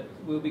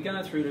we'll be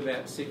going through to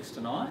about 6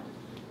 tonight,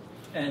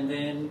 and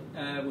then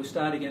we'll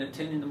start again at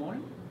 10 in the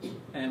morning,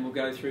 and we'll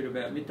go through to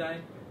about midday,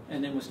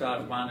 and then we'll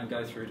start at 1 and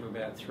go through to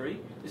about 3.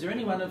 Is there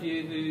any one of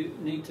you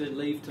who need to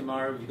leave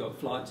tomorrow? Have you got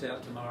flights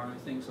out tomorrow,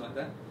 things like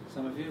that?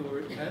 Some of you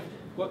already have.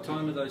 What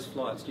time are those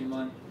flights? Do you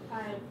mind?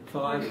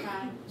 5.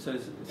 So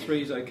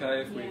 3 is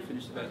okay if we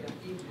finish about.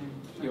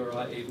 You're all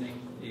right. Evening.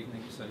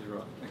 So you're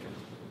right.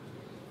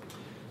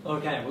 Okay.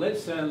 Okay. Well,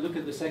 let's look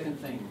at the second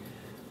thing.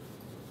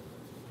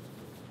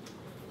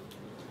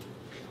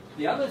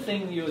 The other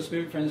thing your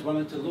spirit friends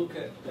wanted to look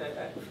at,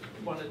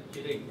 wanted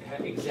you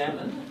to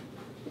examine,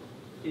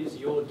 is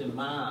your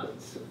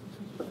demands.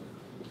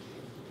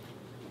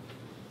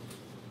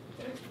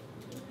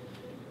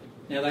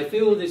 Now, they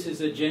feel this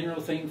is a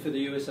general thing for the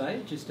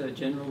USA, just a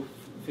general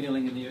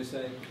feeling in the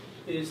USA.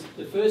 Is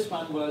the first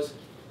one was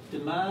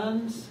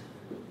demands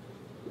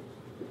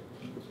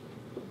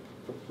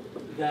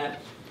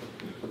that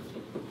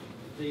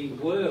the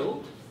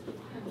world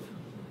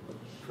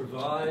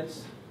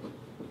provides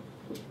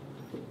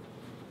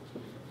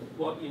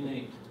what you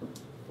need.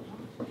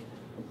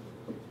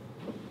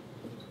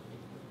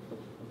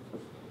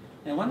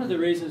 Now, one of the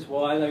reasons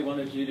why they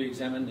wanted you to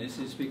examine this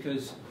is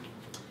because,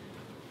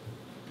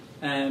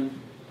 and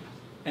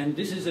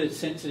this is a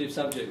sensitive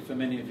subject for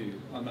many of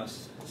you, I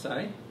must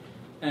say,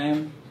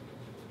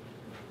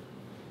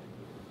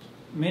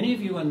 many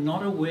of you are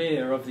not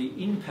aware of the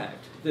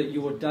impact that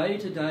your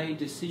day-to-day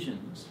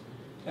decisions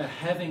are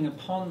having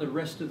upon the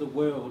rest of the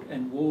world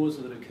and wars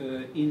that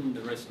occur in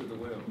the rest of the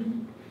world.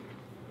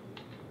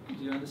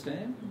 Do you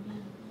understand?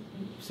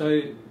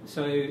 So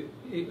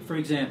for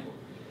example,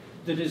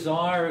 the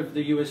desire of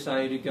the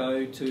USA to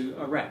go to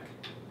Iraq.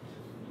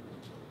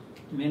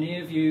 Many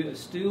of you are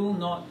still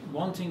not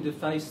wanting to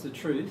face the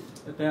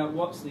truth about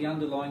what's the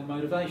underlying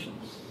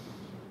motivations.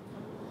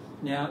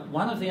 Now,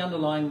 one of the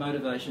underlying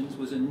motivations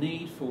was a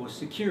need for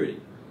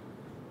security,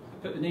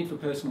 a need for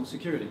personal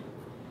security.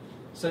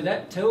 So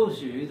that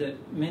tells you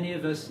that many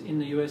of us in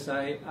the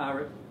USA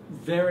are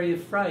very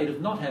afraid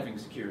of not having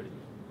security.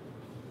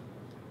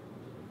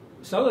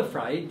 So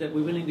afraid that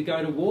we're willing to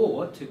go to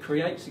war to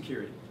create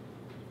security.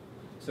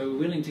 So we're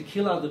willing to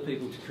kill other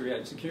people to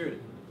create security.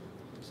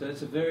 So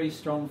it's a very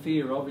strong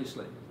fear,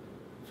 obviously,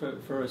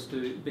 for us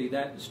to be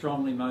that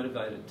strongly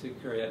motivated to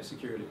create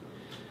security.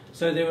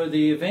 So there were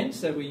the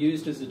events that were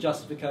used as a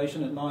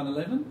justification at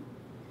 9/11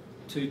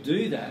 to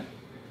do that.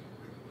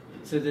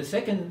 So the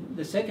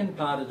second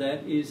part of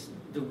that is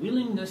the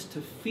willingness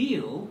to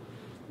feel,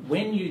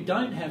 when you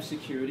don't have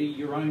security,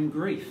 your own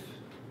grief.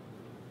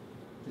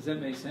 Does that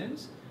make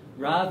sense?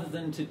 Rather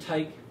than to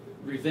take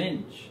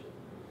revenge,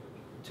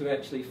 to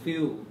actually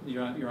feel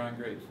your own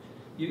grief.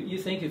 You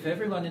think if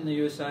everyone in the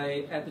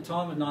USA at the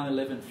time of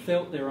 9/11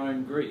 felt their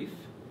own grief,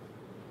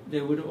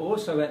 there would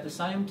also at the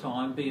same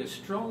time be a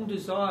strong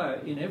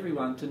desire in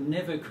everyone to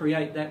never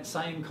create that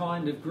same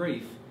kind of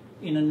grief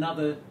in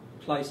another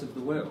place of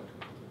the world.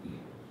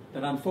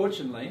 But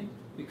unfortunately,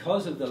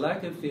 because of the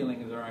lack of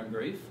feeling of their own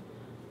grief,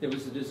 there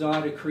was a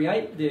desire to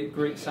create the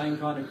same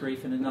kind of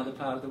grief in another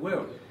part of the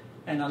world.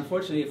 And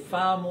unfortunately,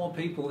 far more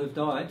people have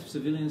died,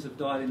 civilians have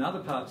died in other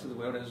parts of the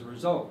world as a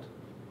result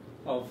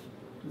of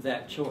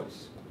that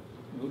choice.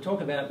 We'll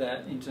talk about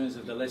that in terms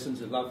of the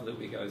lessons of love that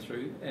we go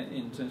through, and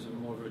in terms of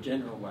more of a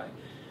general way.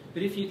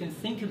 But if you can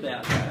think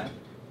about that,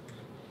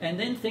 and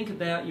then think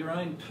about your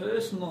own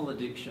personal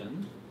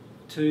addiction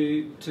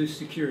to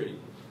security,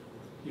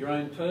 your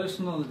own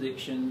personal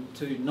addiction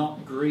to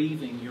not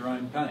grieving your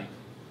own pain,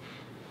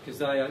 because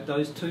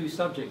those two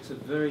subjects are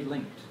very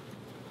linked.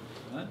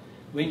 Right?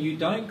 When you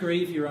don't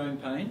grieve your own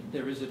pain,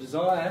 there is a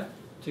desire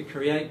to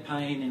create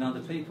pain in other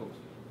people.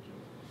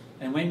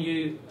 And when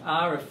you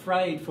are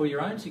afraid for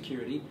your own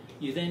security,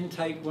 you then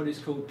take what is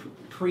called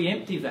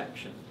preemptive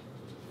action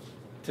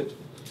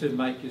to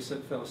make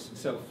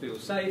yourself feel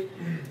safe,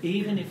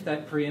 even if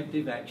that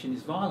preemptive action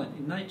is violent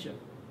in nature.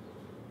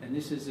 And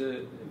this is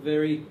a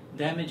very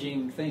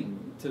damaging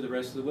thing to the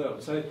rest of the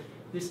world. So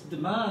this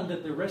demand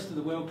that the rest of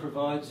the world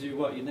provides you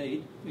what you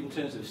need in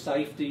terms of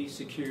safety,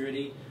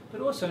 security,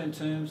 but also in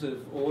terms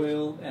of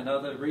oil and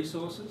other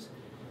resources,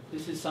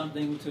 this is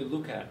something to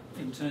look at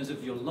in terms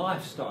of your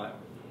lifestyle.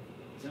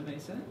 Does that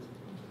make sense?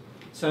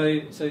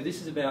 So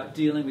this is about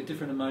dealing with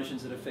different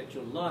emotions that affect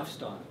your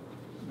lifestyle.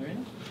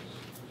 Marina?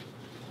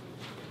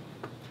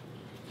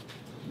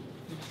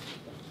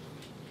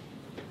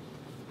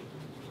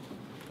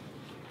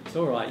 It's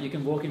all right. You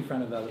can walk in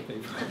front of other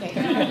people.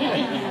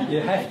 Okay.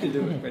 You have to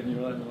do it when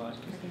you're on the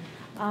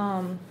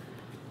line.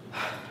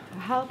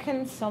 how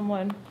can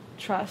someone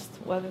trust,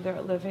 whether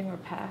they're living or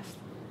past,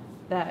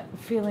 that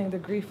feeling the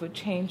grief would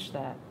change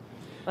that?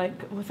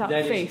 Like, without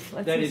faith.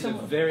 That is a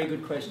very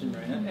good question,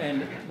 Marina.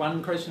 And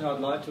one question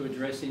I'd like to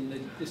address in the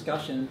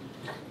discussion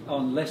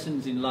on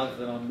lessons in love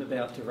that I'm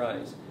about to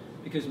raise.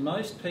 Because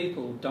most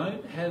people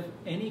don't have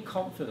any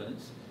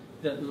confidence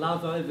that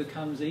love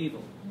overcomes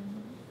evil.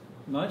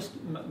 Most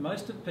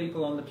of the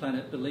people on the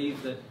planet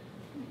believe that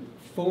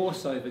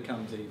force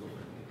overcomes evil,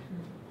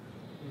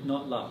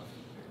 not love.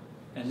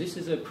 And this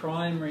is a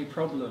primary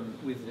problem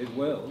with the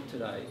world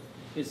today,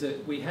 is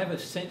that we have a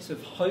sense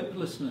of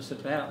hopelessness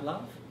about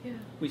love. Yeah.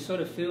 We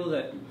sort of feel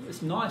that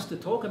it's nice to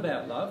talk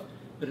about love,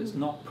 but it's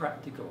not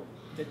practical.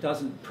 It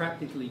doesn't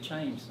practically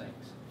change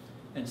things.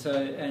 And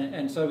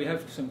so we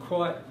have some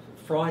quite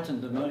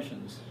frightened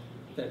emotions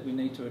that we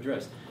need to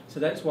address. So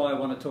that's why I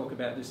want to talk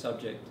about this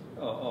subject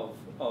of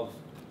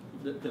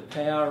the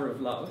power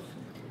of love,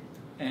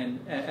 and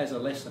as a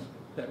lesson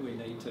that we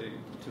need to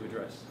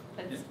address.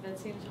 That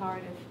seems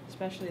hard,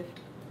 especially if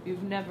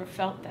you've never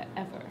felt that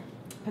ever,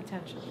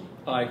 potentially.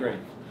 I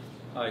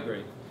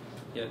agree.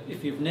 Yeah.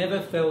 If you've never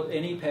felt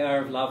any power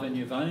of love and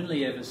you've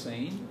only ever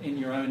seen in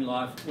your own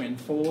life when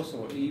force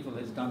or evil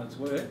has done its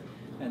work,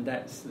 and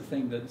that's the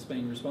thing that's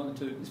been responded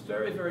to, it's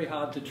very, very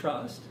hard to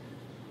trust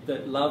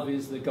that love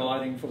is the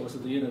guiding force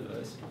of the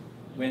universe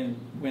when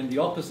the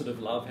opposite of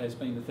love has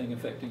been the thing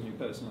affecting you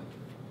personally.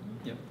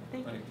 Yep,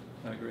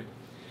 I agree.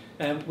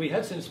 We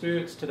had some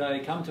spirits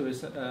today come to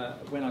us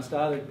when I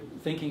started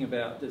thinking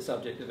about the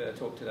subject of our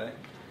talk today,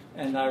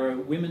 and they were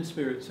women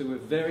spirits who were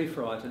very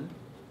frightened,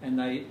 and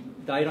they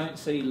don't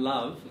see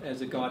love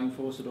as a guiding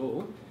force at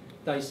all.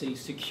 They see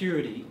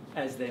security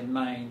as their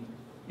main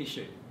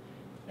issue.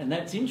 And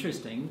that's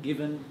interesting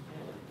given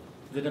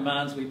the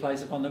demands we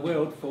place upon the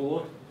world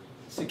for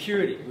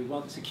security. We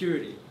want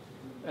security.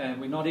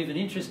 And we're not even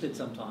interested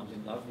sometimes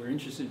in love. We're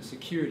interested in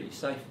security,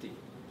 safety.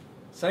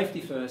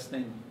 Safety first,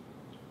 then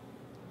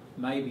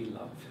maybe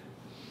love.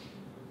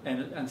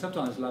 And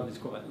sometimes love is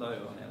quite low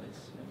on our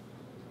list.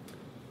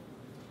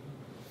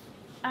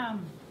 Yeah.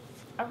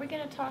 Are we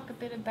going to talk a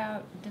bit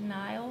about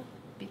denial?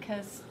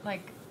 Because,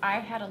 I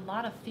had a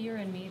lot of fear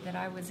in me that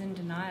I was in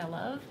denial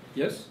of.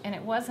 Yes. And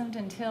it wasn't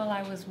until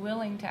I was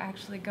willing to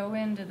actually go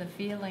into the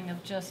feeling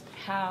of just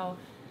how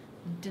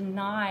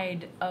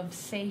denied of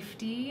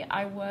safety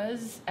I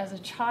was as a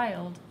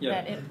child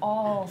that it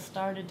all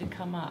started to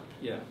come up.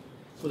 Yeah.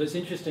 Well, it's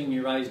interesting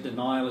you raised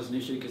denial as an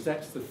issue, because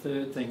that's the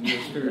third thing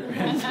your spirit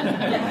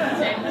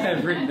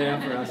have written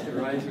down for us to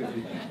raise with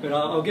you. But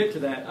I'll get to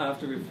that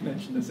after we've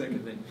mentioned the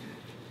second thing.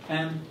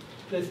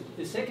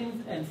 The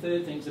second and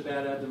third things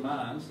about our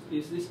demands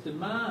is this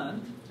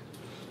demand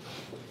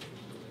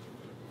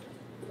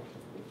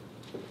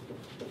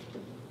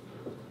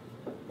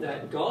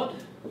that God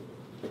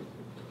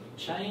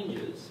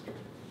changes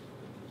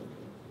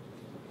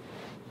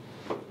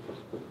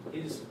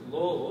His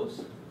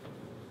laws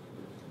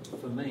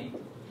for me.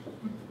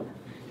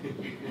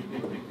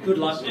 Good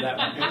luck with that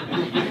one.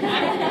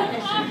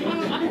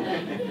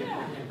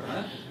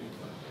 Right?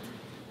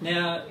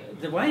 Now,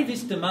 the way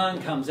this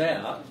demand comes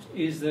out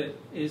is that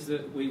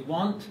we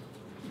want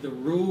the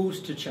rules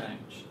to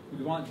change.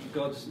 We want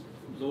God's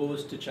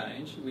laws to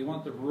change. We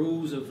want the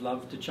rules of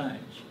love to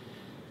change.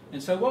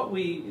 And so what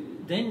we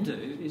then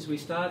do is we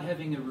start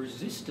having a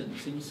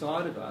resistance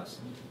inside of us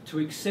to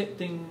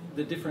accepting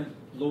the different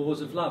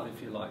laws of love,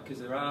 if you like, because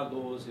there are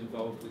laws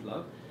involved with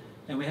love,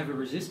 and we have a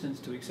resistance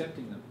to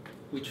accepting them.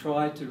 We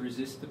try to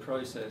resist the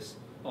process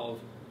of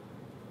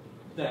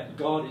that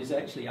God is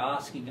actually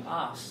asking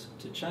us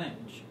to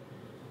change.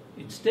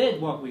 Instead,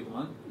 what we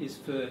want is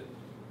for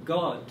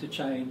God to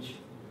change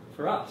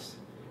for us.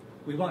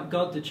 We want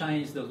God to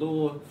change the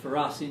law for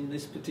us in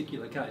this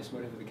particular case,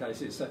 whatever the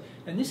case is.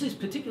 And this is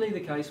particularly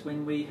the case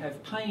when we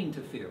have pain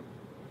to feel.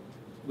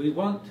 We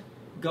want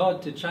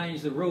God to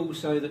change the rules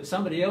so that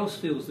somebody else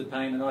feels the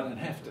pain and I don't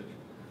have to.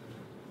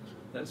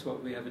 That's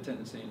what we have a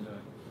tendency in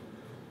doing.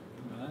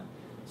 Right?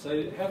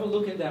 So have a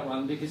look at that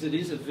one, because it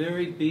is a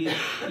very big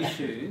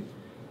issue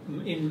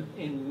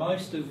in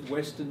most of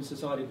Western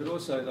society, but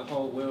also the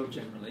whole world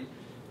generally.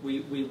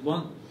 We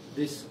want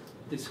this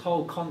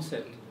whole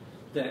concept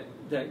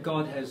that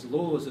God has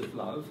laws of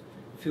love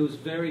feels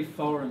very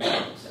foreign to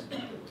us.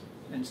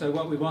 And so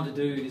what we want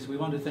to do is we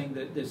want to think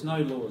that there's no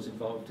laws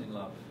involved in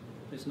love.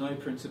 There's no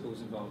principles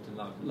involved in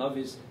love. Love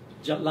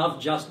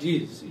just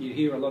is. You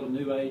hear a lot of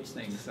New Age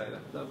things say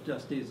that. Love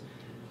just is.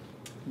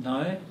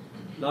 No,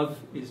 love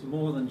is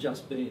more than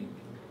just being.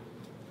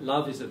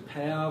 Love is a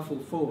powerful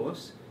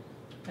force.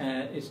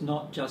 It's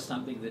not just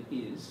something that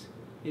is.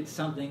 It's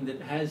something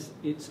that has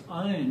its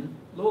own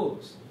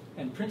laws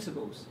and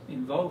principles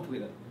involved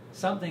with it.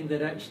 Something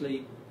that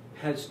actually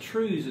has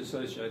truths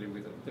associated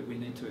with it that we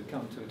need to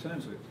come to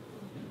terms with.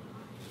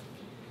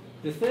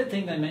 The third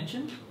thing they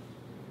mentioned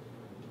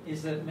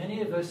is that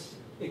many of us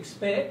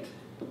expect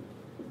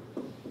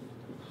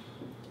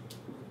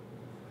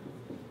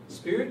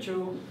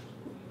spiritual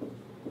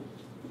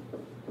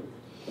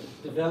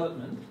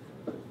development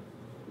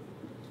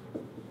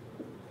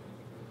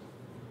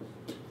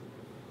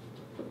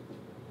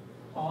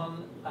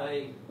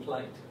a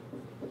plate.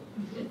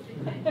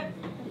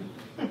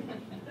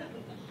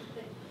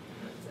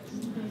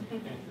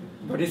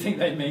 What do you think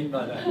they mean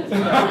by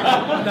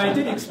that? They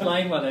did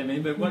explain what they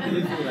mean, but what do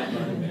you think they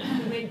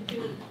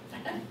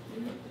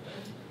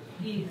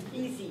mean?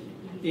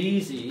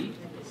 Easy,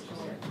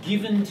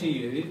 given to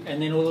you,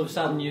 and then all of a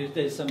sudden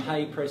there's some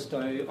hey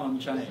presto, I'm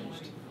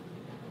changed.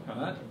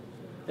 Right?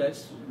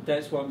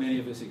 That's what many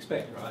of us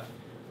expect, right?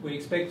 We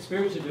expect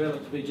spiritual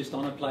development to be just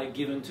on a plate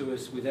given to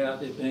us without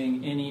there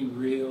being any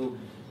real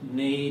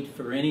need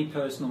for any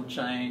personal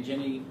change,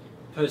 any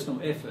personal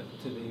effort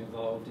to be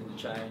involved in the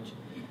change.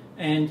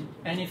 And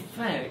in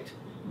fact,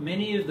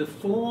 many of the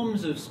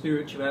forms of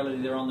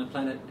spirituality that are on the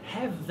planet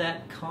have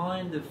that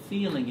kind of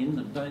feeling in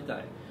them, don't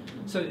they?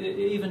 So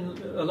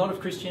even a lot of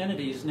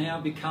Christianity has now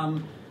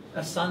become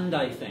a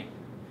Sunday thing,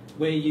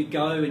 where you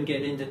go and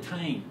get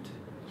entertained.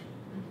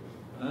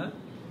 Right?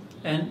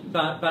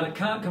 But it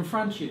can't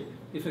confront you.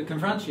 If it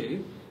confronts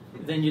you,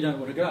 then you don't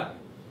want to go.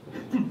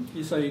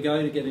 So you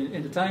go to get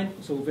entertained,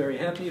 it's all very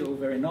happy, all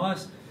very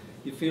nice.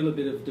 You feel a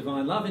bit of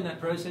divine love in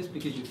that process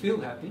because you feel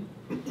happy.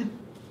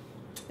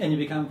 And you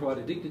become quite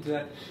addicted to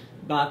that.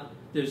 But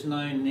there's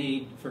no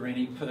need for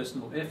any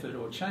personal effort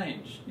or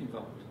change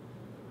involved.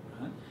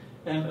 Right?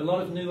 And a lot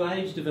of New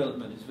Age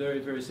development is very,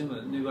 very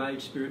similar. New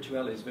Age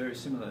spirituality is very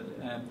similar.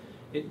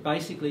 It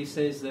basically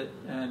says that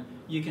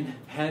you can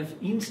have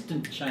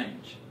instant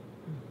change.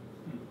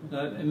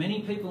 And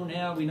many people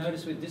now, we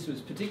notice this was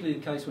particularly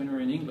the case when we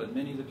were in England,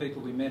 many of the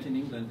people we met in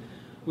England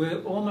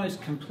were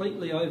almost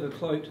completely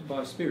overcloaked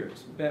by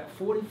spirits. About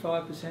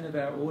 45% of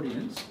our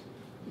audience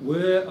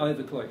were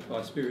overcloaked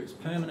by spirits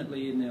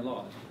permanently in their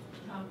life.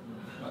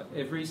 Right?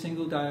 Every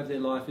single day of their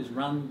life is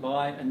run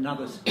by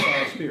another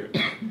spirit.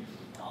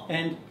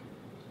 And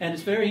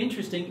it's very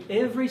interesting,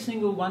 every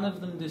single one of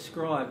them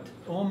described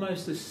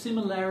almost the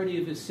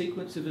similarity of a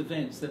sequence of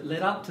events that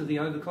led up to the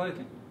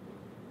overcloaking.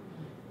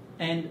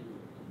 And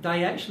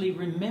they actually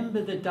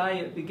remember the day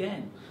it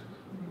began.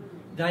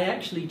 They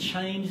actually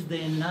changed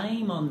their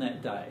name on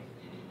that day,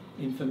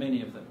 for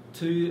many of them,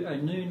 to a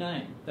new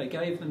name. They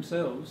gave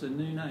themselves a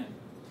new name.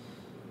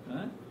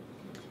 Right?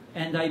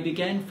 And they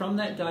began from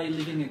that day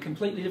living a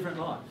completely different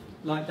life,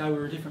 like they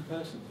were a different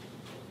person.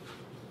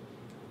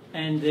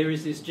 And there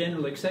is this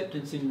general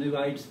acceptance in New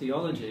Age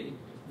theology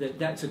that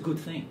that's a good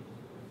thing.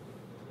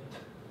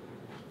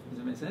 Does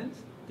that make sense?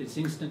 This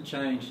instant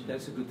change,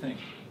 that's a good thing.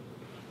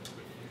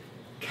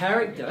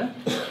 Character,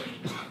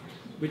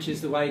 which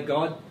is the way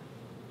God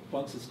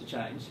wants us to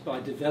change, by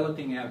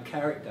developing our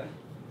character,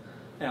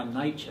 our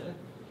nature,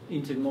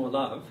 into more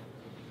love,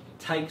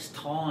 takes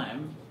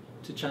time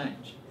to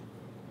change.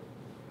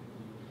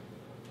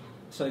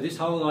 So this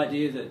whole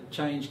idea that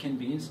change can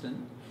be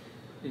instant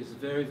is a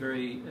very,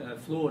 very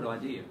flawed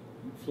idea,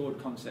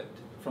 flawed concept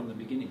from the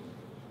beginning.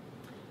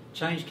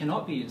 Change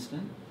cannot be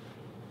instant.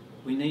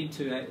 We need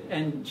to,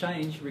 and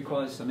change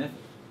requires some effort.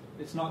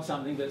 It's not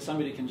something that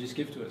somebody can just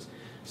give to us.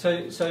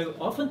 So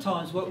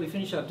oftentimes what we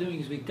finish up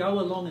doing is we go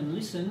along and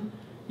listen.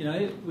 You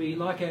know, we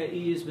like our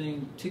ears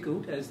being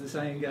tickled, as the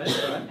saying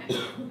goes,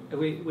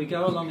 right? We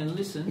go along and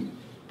listen,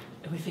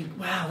 and we think,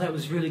 wow, that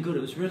was really good.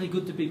 It was really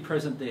good to be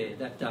present there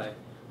that day.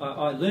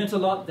 I learnt a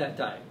lot that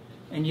day.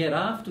 And yet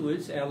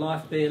afterwards, our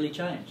life barely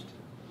changed.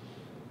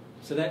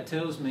 So that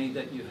tells me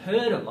that you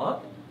heard a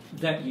lot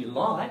that you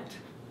liked,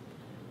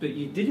 but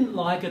you didn't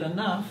like it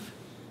enough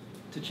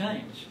to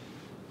change.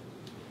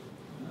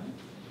 Right?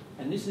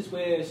 And this is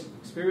where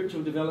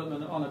spiritual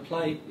development on a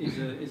plate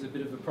is a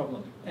bit of a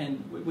problem.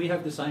 And we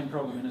have the same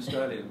problem in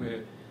Australia,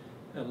 where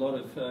a lot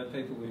of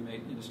people we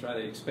meet in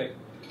Australia expect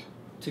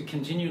to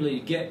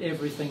continually get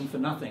everything for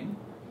nothing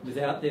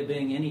without there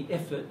being any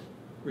effort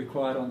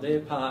required on their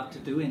part to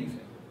do anything.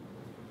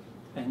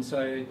 And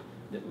so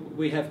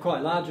we have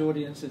quite large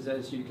audiences,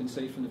 as you can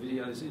see from the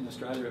videos in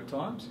Australia at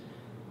times,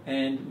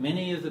 and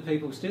many of the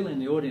people still in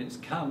the audience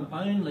come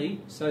only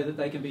so that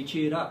they can be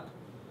cheered up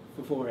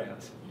for 4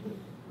 hours.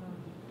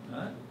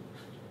 Right?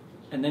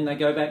 And then they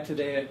go back to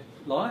their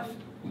life,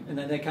 and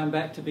then they come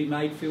back to be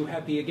made feel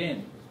happy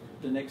again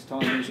the next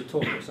time there's a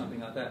talk or something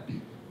like that.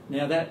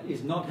 Now that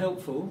is not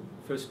helpful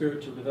for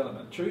spiritual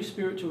development. True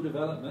spiritual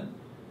development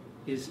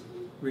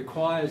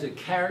requires a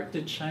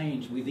character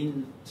change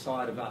within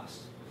inside of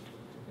us.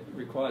 It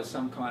requires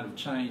some kind of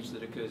change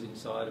that occurs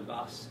inside of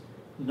us,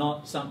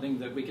 not something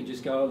that we can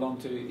just go along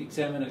to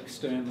examine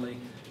externally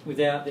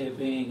without there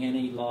being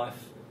any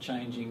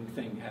life-changing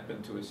thing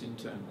happen to us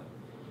internally.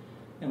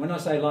 And when I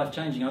say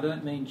life-changing, I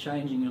don't mean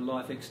changing your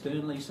life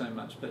externally so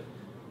much, but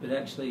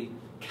actually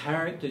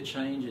character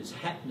changes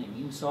happening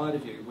inside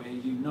of you where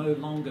you no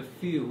longer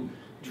feel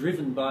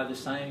driven by the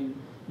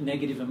same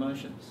negative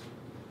emotions,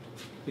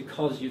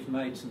 because you've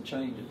made some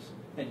changes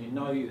and you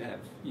know you have,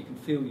 you can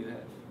feel you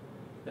have,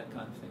 that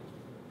kind of thing.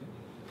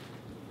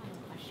 I have a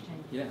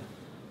question. Yeah.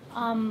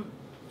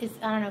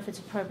 I don't know if it's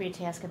appropriate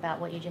to ask about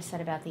what you just said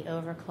about the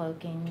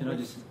overcloaking.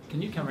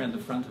 Can you come around the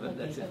front of it?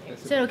 That's it.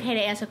 Is it okay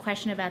to ask a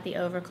question about the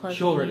overcloaking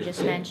sure, you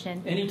just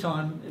mentioned?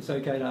 Anytime it's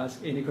okay to ask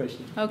any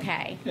question.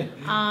 Okay.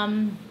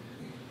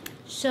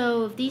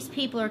 So if these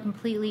people are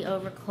completely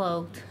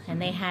overcloaked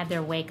and they had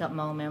their wake-up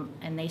moment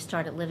and they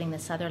started living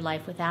this other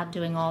life without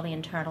doing all the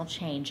internal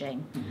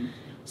changing,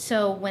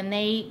 so when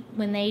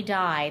they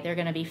die, they're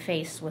going to be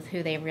faced with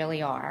who they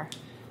really are.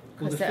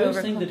 Well, the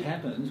first thing that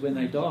happens when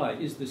they die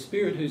is the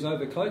spirit who's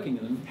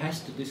overcloaking them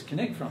has to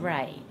disconnect from them.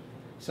 Right.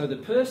 So the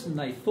person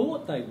they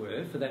thought they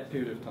were for that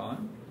period of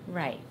time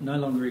no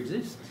longer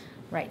exists.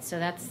 Right, so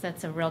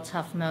that's a real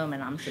tough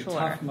moment, I'm sure. It's a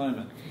tough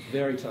moment,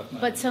 very tough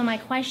moment. But so my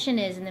question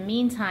is, in the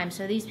meantime,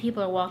 so these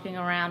people are walking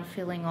around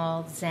feeling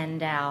all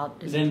zenned out,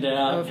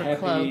 overcloaked,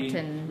 happy,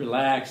 and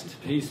relaxed,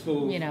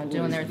 peaceful,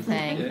 doing their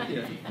thing.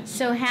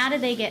 So how do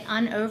they get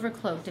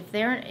unovercloaked? If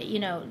they're,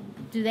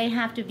 do they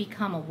have to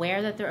become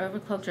aware that they're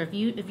overcloaked, or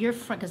if you're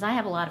because I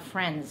have a lot of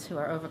friends who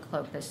are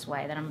overcloaked this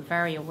way that I'm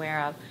very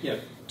aware of. Yeah.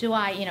 Do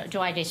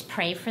I just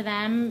pray for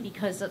them?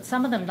 Because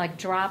some of them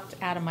dropped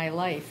out of my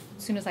life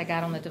as soon as I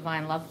got on the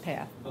divine love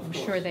path. I'm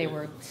sure they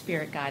were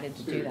spirit guided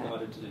to do that. Spirit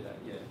guided to do that,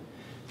 yeah.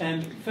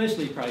 And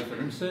firstly, pray for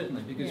them,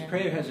 certainly, because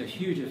prayer has a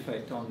huge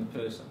effect on the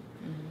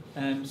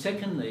person.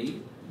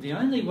 Secondly, the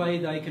only way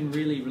they can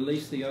really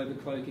release the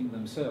overcloaking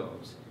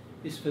themselves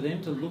is for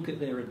them to look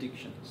at their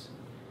addictions.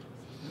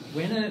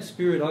 When a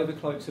spirit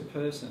overcloaks a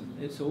person,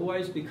 it's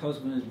always because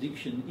of an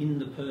addiction in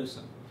the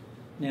person.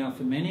 Now,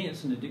 for many,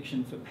 it's an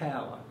addiction for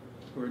power,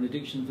 or an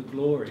addiction for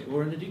glory,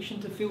 or an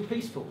addiction to feel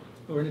peaceful,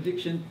 or an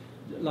addiction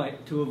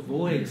to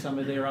avoid some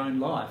of their own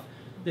life.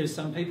 There's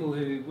some people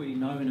who we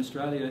know in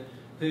Australia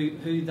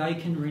who they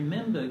can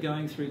remember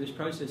going through this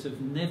process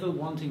of never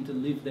wanting to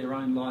live their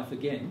own life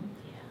again,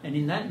 and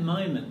in that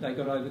moment they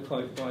got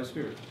overcloaked by a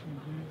spirit.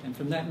 And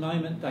from that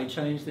moment they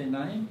changed their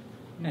name,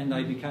 and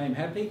they became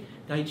happy.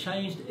 They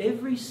changed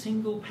every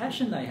single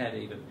passion they had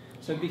even.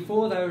 So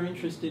before they were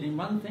interested in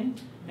one thing,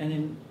 and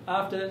then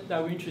after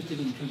they were interested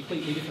in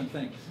completely different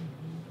things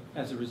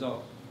as a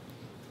result.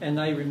 And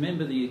they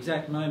remember the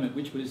exact moment,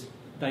 which was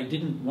they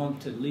didn't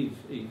want to live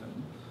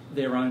even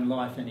their own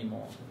life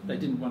anymore. They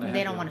didn't want to.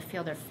 They don't want to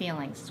feel their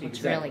feelings. Is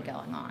what's really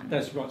going on.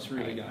 That's what's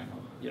really going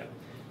on. Yeah.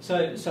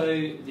 So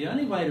the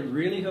only way to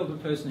really help a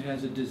person who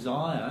has a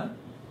desire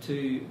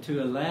to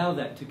allow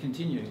that to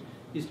continue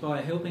is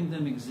by helping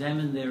them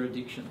examine their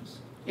addictions.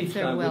 If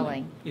they're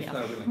willing. If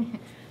they're willing.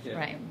 Yeah.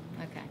 Right.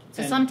 Okay.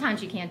 So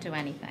sometimes you can't do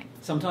anything.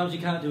 Sometimes you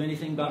can't do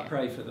anything but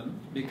pray for them,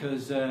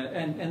 because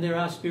and there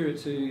are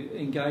spirits who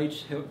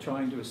engage,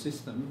 trying to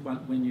assist them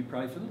when you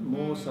pray for them,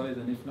 more so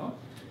than if not.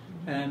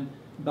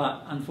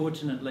 But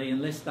unfortunately,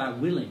 unless they're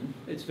willing,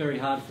 it's very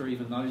hard for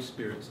even those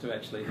spirits to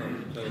actually help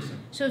the person.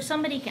 So if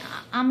somebody,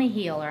 I'm a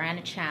healer and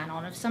a channel,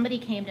 and if somebody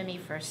came to me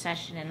for a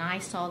session and I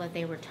saw that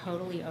they were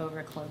totally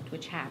overcloaked,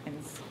 which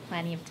happens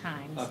plenty of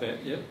times. I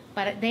bet, yeah.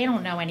 But they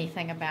don't know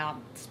anything about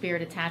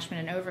spirit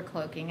attachment and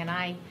overcloaking, and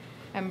I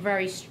am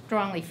very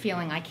strongly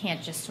feeling I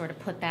can't just sort of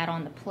put that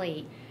on the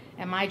plate.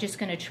 Am I just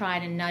going to try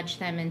to nudge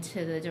them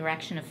into the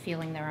direction of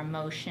feeling their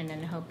emotion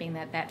and hoping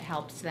that that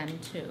helps them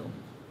too?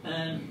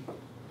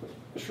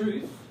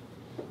 Truth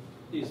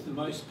is the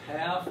most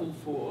powerful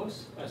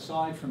force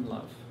aside from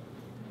love.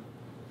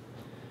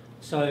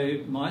 So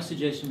my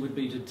suggestion would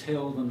be to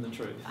tell them the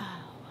truth.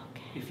 Oh,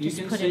 okay. If you just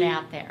can put it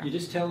out there. You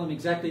just tell them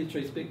exactly the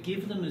truth, but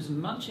give them as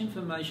much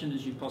information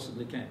as you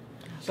possibly can.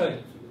 Okay. So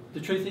the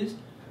truth is,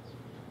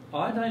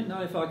 I don't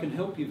know if I can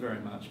help you very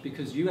much,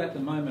 because you at the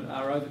moment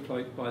are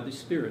overcloaked by this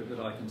spirit that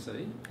I can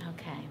see.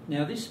 Okay.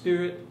 Now this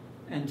spirit,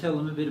 and tell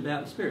them a bit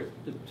about the spirit,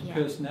 the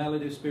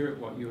personality of spirit,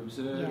 what you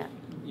observe,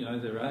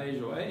 their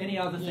age, or any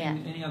other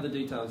thing, any other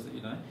details that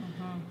you know.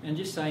 And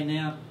just say,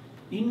 now,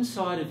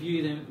 inside of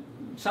you, then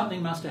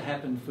something must have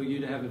happened for you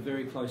to have a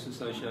very close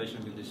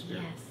association with this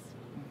spirit. Yes.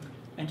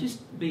 And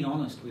just be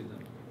honest with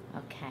them.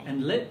 Okay.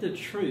 And let the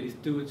truth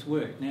do its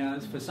work. Now,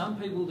 for some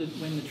people,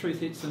 when the truth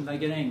hits them, they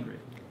get angry.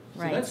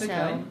 So right, that's okay.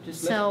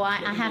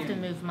 I have to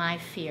move my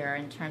fear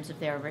in terms of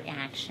their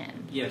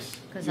reaction. Yes,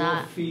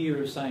 your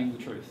fear of saying the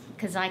truth.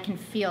 Because I can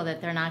feel that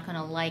they're not going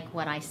to like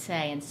what I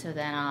say, and so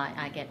then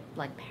I get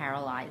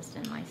paralyzed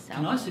in myself.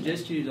 Can I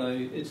suggest to you,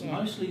 though, it's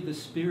mostly the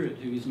spirit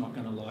who is not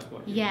going to like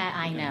what you're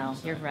I know.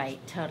 You're right.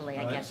 Totally,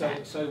 I get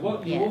that. So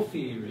what your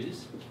fear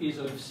is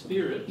of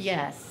spirits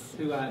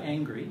who are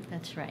angry.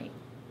 That's right.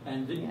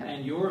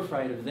 And you're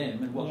afraid of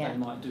them and what they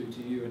might do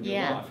to you in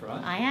your life,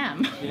 right? I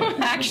am.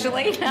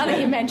 Actually, now that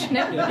you mention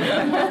it.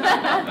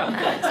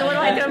 So what do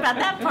I do about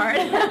that part?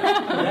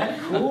 That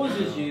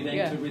causes you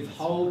then to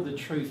withhold the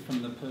truth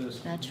from the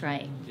person. That's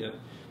right. Yeah.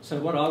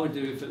 So what I would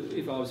do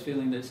if I was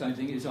feeling that same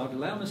thing is I'd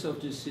allow myself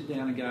to just sit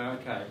down and go,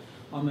 okay,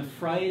 I'm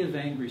afraid of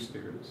angry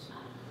spirits.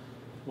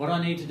 What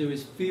I need to do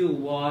is feel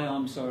why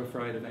I'm so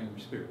afraid of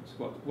angry spirits.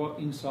 What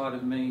inside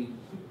of me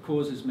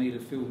causes me to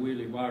feel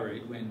really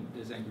worried when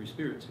there's angry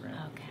spirits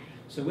around. Okay.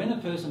 So when a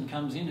person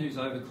comes in who's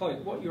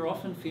overcloaked, what you're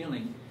often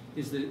feeling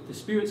is that the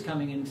spirits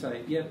coming in and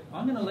say, yep,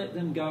 I'm going to let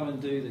them go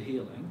and do the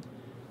healing,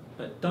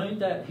 but don't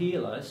that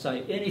healer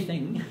say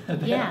anything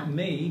about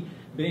me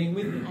being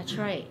with them. That's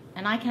right.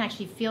 And I can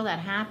actually feel that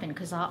happen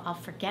because I'll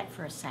forget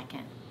for a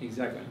second.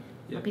 Exactly.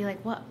 Yep. I'll be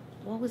like, what?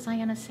 what was I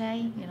going to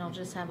say? I'll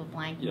just have a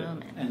blank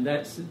moment. And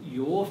that's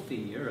your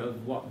fear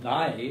of what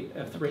they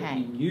are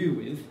threatening you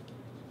with.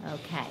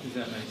 Okay. Does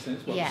that make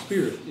sense? What the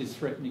Spirit is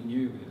threatening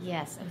you with.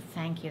 Yes. Oh,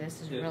 thank you. This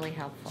is really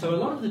helpful. So a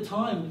lot of the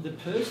time, the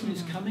person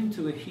is coming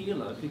to a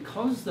healer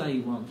because they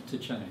want to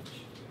change.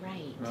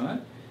 Right.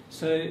 Right?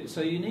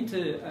 So you need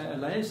to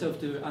allow yourself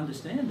to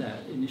understand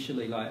that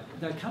initially. Like,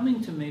 they're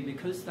coming to me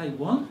because they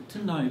want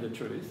to know the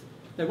truth.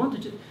 They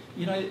want to,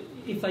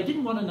 if they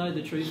didn't want to know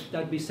the truth,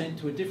 they'd be sent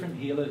to a different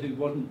healer who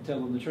wouldn't tell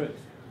them the truth.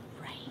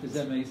 Right. Does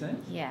that make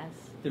sense? Yes.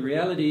 The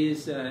reality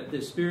is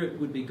the Spirit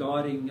would be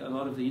guiding a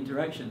lot of the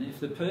interaction. If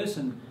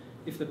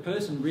the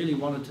person really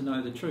wanted to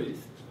know the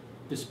truth,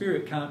 the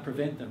Spirit can't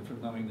prevent them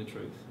from knowing the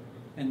truth.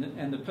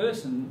 And the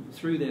person,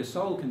 through their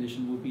soul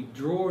condition, will be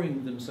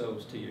drawing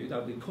themselves to you.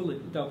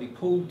 They'll be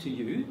pulled to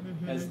you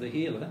as the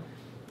healer.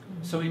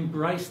 So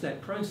embrace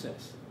that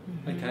process.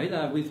 Okay,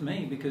 they're with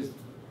me because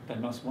they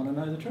must want to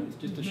know the truth.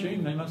 Just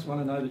assume they must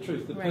want to know the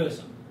truth, the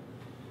person.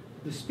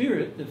 The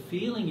Spirit, the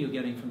feeling you're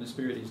getting from the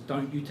Spirit is,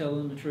 don't you tell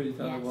them the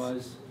truth,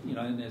 otherwise,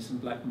 and there's some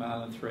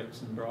blackmail and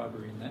threats and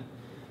bribery in that.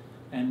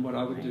 And what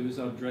I would do is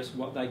I'd address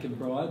what they can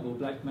bribe or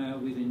blackmail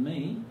within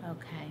me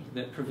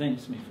that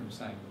prevents me from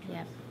saying the truth.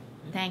 Yep.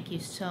 Thank you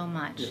so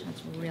much.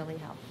 That's really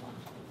helpful.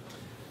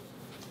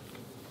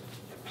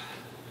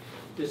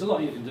 There's a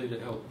lot you can do to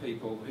help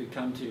people who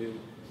come to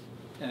you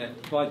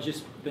by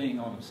just being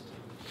honest.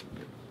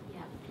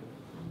 Yeah,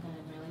 I'm going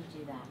to really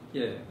do that.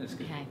 Yeah, that's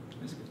good. Okay.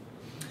 That's good.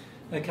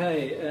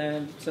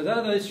 Okay, so there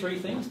are those three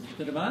things,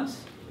 the demands.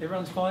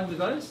 Everyone's fine with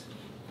those?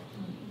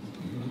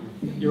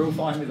 You're all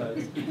fine with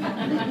those?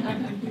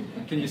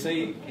 Can you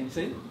see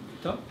it?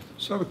 Tom?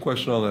 So I have a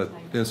question on that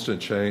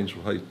instant change,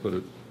 how you put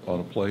it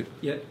on a plate.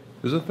 Yeah.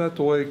 Isn't that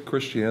the way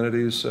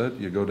Christianity is said?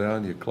 You go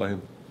down, you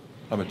claim,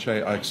 I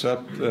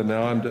accept, and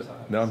now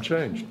I'm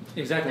changed.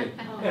 Exactly.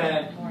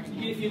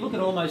 If you look at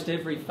almost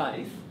every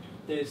faith,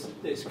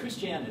 there's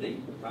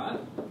Christianity, right?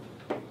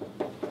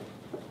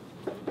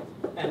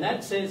 And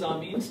that says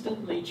I'm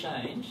instantly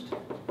changed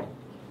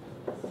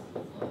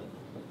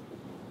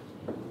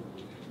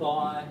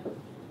by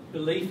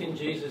belief in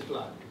Jesus'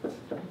 blood.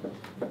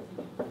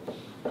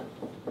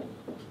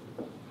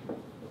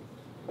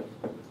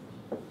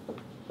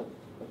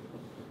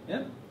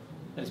 Yeah,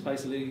 that's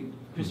basically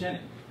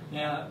Christianity.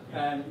 Now,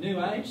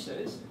 New Age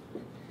says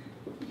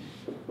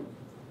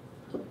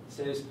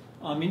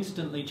I'm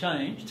instantly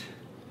changed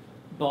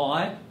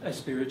by a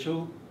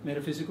spiritual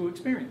metaphysical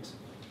experience.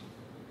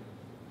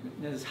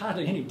 There's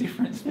hardly any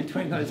difference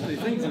between those two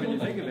things when you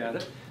think about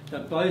it. They're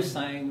both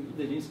saying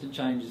that instant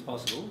change is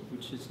possible,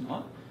 which it's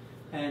not,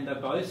 and they're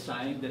both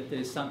saying that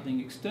there's something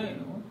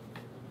external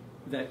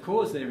that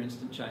caused their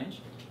instant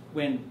change,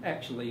 when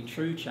actually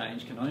true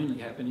change can only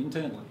happen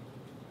internally.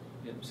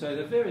 Yep. So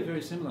they're very,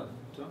 very similar.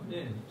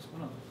 Yeah,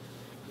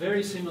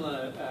 very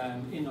similar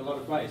in a lot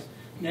of ways.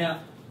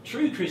 Now,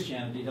 true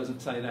Christianity doesn't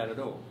say that at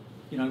all.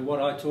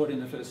 What I taught in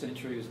the first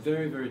century is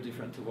very, very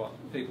different to what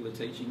people are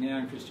teaching now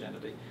in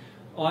Christianity.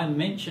 I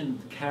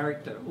mentioned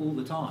character all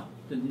the time,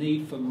 the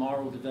need for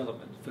moral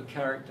development, for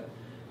character,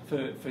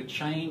 for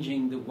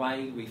changing the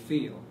way we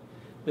feel.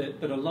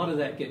 But a lot of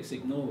that gets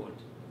ignored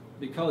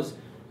because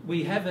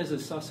we have as a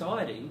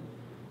society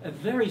a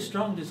very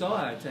strong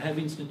desire to have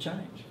instant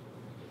change.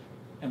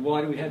 And why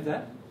do we have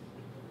that?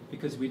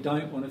 Because we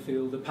don't want to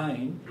feel the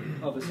pain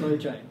of a slow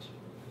change.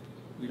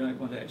 We don't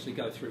want to actually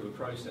go through a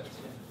process.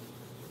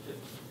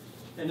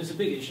 And it's a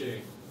big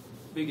issue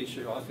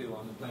I feel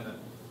on the planet.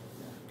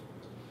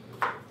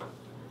 I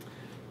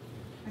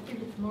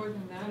think it's more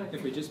than that.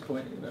 If we just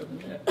point, you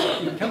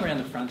can come around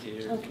the front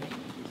here. Okay.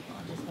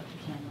 Just got the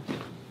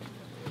camera.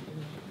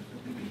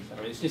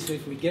 Sorry, it's just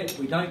if we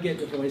don't get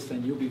the voice,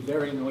 then you'll be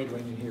very annoyed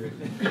when you hear it.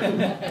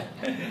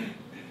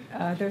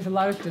 There's a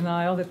lot of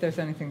denial that there's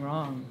anything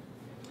wrong.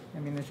 I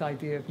mean, this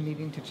idea of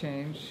needing to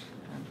change,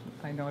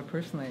 I know it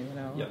personally,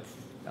 Yep.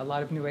 A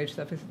lot of New Age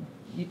stuff is,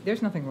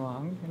 there's nothing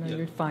wrong, Yep.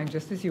 You're fine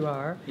just as you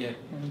are,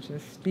 and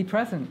just be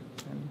present.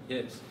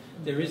 Yes.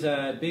 There is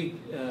a big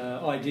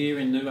idea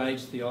in New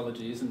Age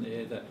theology, isn't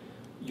there, that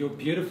you're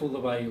beautiful the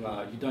way you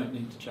are, you don't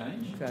need to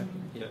change.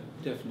 Exactly. Yeah,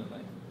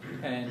 definitely.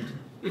 And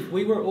if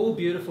we were all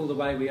beautiful the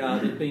way we are,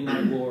 there'd be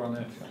no war on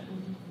earth.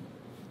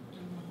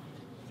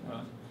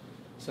 Right.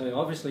 So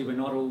obviously we're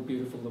not all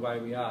beautiful the way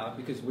we are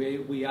because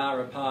we are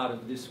a part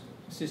of this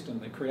system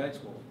that creates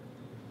war.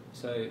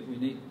 So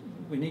we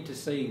need to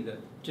see that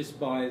just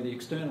by the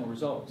external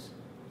results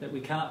that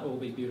we can't all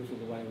be beautiful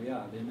the way we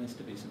are. There needs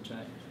to be some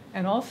change.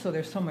 And also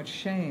there's so much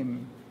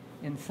shame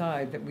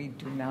inside that we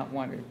do not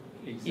want to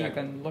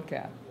even look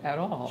at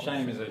all.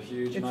 Shame is a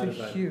huge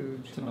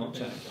motivator to not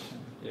change.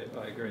 Yeah,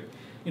 I agree.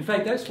 In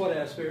fact, that's what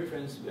our spirit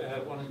friends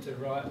wanted to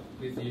write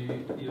with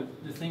you,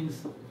 the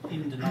things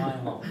in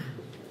denial of.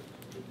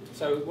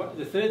 So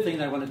the third thing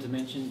they wanted to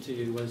mention to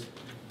you was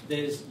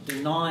there's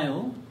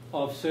denial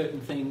of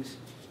certain things,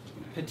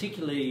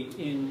 particularly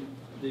in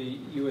the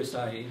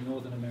USA, in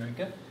Northern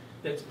America,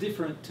 that's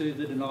different to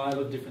the denial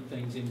of different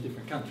things in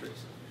different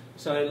countries.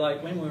 So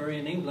like when we were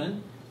in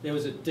England, there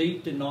was a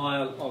deep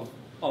denial of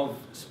of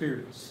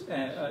spirits,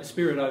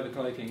 spirit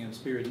overcloaking and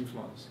spirit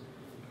influence.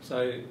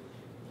 So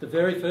the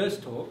very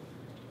first talk,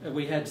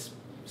 we had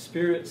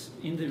spirits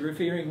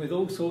interfering with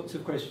all sorts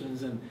of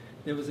questions, and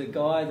there was a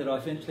guy that I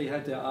eventually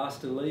had to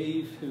ask to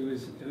leave who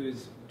was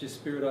just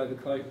spirit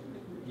overcloaked,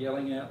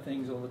 yelling out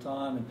things all the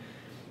time, and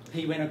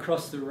he went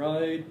across the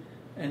road,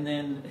 and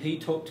then he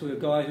talked to a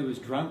guy who was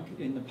drunk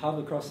in the pub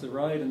across the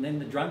road, and then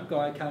the drunk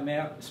guy came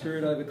out,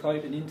 spirit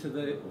overcloaked, and into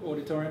the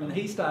auditorium, and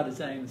he started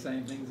saying the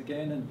same things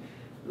again, and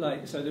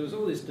so there was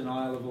all this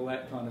denial of all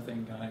that kind of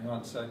thing going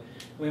on. So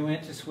when we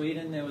went to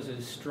Sweden, there was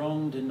a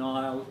strong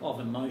denial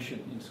of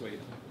emotion in Sweden.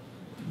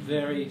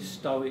 Very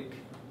stoic,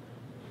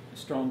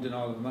 strong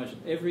denial of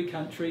emotion. Every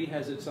country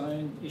has its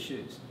own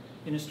issues.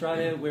 In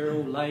Australia, we're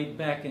all laid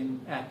back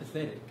and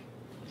apathetic.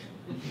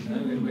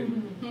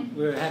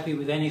 We're happy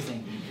with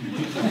anything.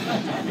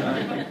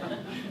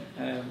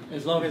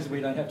 As long as we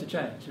don't have to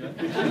change.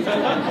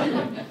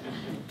 Right?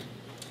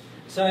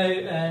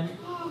 So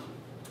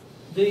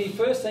the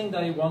first thing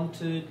they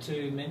wanted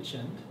to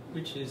mention,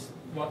 which is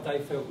what they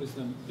felt was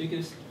the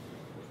biggest,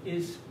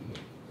 is,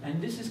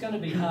 and this is going to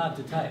be hard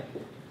to take,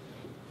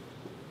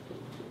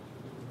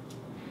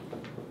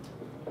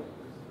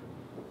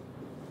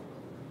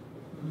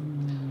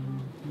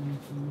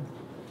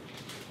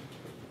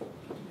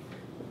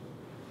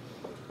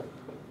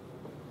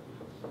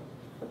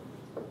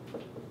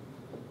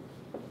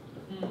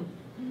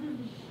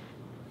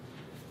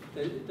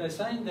 they're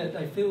saying that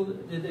they feel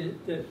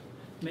that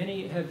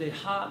many have their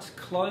hearts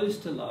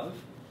closed to love,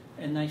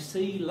 and they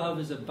see love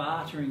as a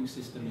bartering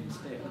system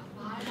instead.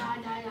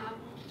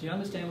 Do you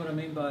understand what I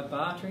mean by a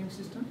bartering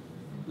system?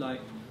 Like,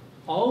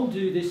 I'll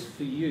do this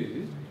for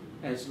you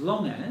as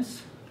long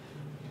as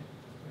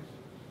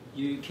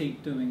you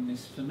keep doing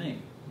this for me.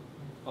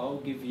 I'll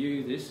give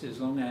you this as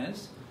long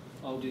as,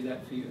 I'll do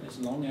that for you as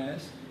long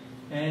as.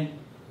 And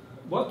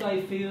what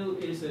they feel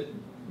is that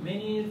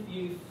many of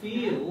you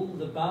feel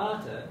the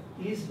barter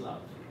is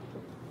love.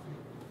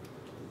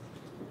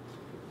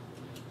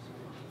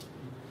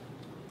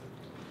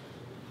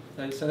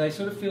 So they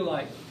sort of feel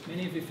like,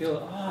 many of you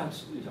feel,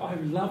 I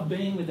love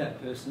being with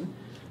that person,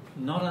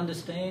 not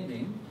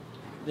understanding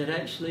that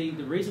actually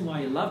the reason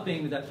why you love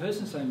being with that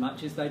person so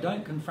much is they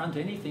don't confront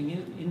anything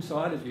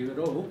inside of you at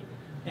all,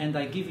 and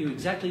they give you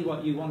exactly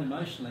what you want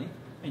emotionally,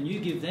 and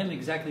you give them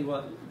exactly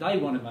what they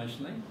want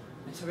emotionally,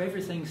 and so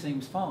everything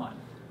seems fine.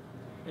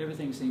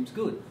 Everything seems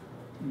good,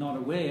 not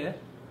aware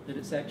that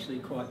it's actually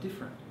quite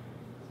different.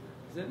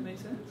 Does that make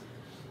sense?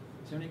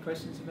 Is there any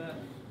questions about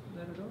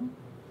that at all?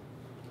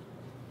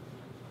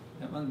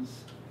 That one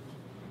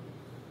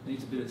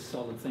needs a bit of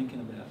solid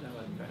thinking about that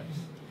one, perhaps.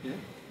 Yeah?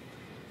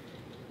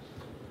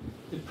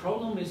 The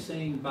problem is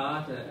seeing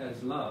barter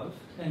as love,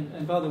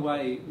 and by the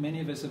way, many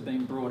of us have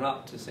been brought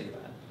up to see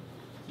that.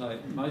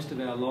 Like, most of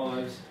our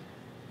lives,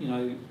 you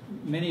know,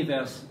 many of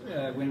us,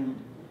 when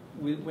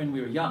we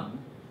were young,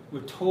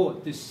 were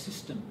taught this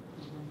system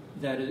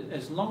that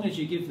as long as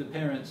you give the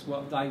parents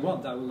what they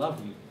want, they will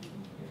love you.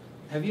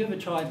 Have you ever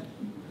tried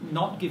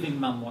not giving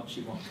mum what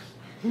she wants?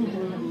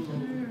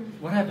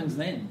 What happens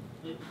then?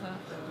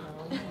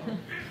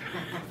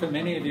 For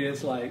many of you,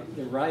 it's like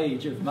the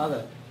rage of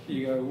mother.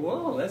 You go,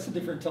 whoa, that's a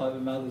different type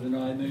of mother than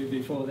I knew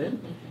before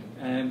then.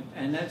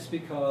 And that's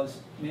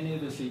because many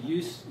of us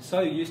are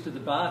so used to the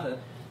barter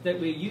that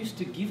we're used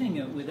to giving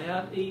it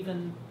without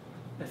even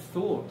a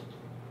thought.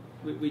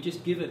 We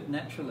just give it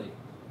naturally.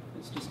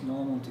 It's just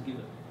normal to give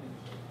it.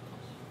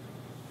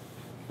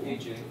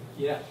 AJ?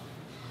 Yeah.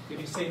 Could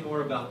you say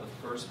more about the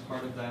first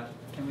part of that?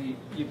 If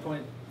you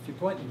point the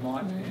mic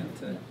down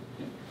to...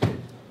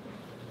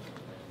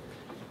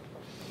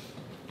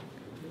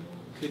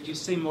 Could you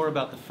say more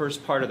about the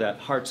first part of that,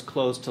 hearts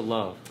closed to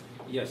love?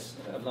 Yes,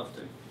 I'd love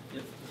to.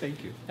 Yep.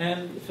 Thank you.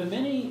 And for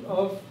many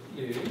of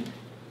you,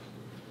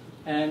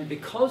 and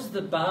because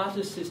the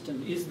barter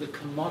system is the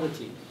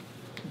commodity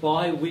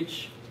by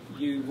which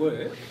you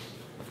work,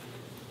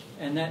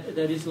 and that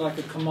is like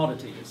a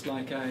commodity. It's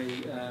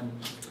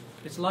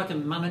like a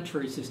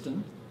monetary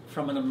system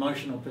from an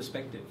emotional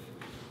perspective.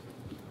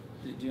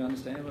 Do you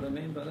understand what I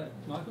mean by that,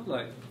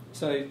 Michael?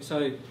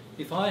 So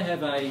if I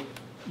have a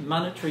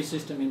monetary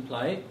system in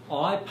play,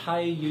 I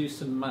pay you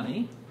some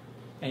money,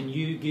 and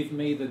you give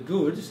me the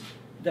goods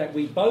that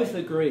we both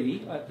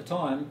agree at the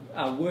time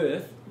are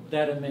worth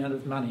that amount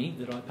of money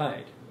that I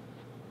paid.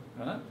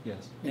 Right?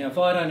 Yes. Now, if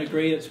I don't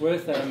agree it's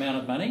worth that amount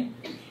of money,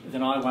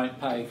 then I won't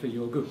pay for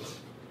your goods.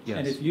 Yes.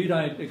 And if you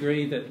don't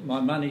agree that my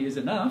money is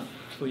enough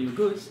for your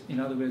goods, in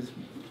other words,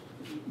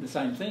 the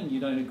same thing, you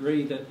don't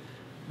agree that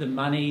the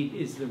money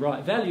is the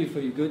right value for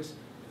your goods,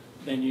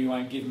 then you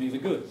won't give me the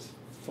goods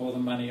for the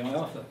money I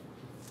offer.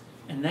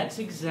 And that's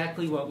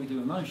exactly what we do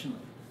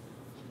emotionally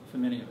for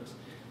many of us.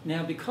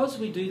 Now, because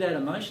we do that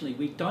emotionally,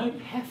 we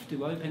don't have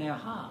to open our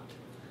heart.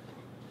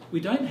 We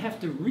don't have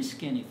to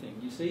risk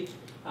anything. You see,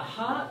 a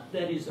heart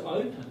that is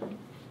open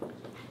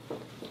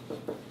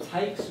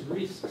takes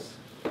risks.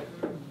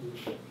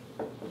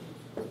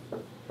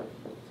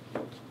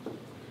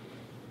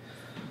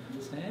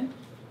 Understand?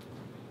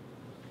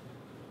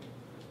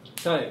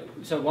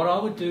 So what I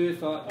would do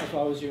if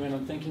I was you and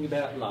I'm thinking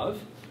about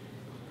love,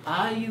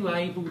 are you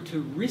able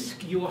to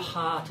risk your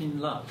heart in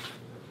love?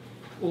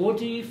 Or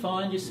do you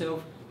find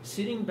yourself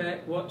sitting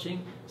back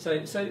watching?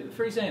 So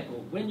for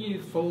example, when you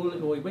fall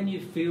or when you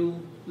feel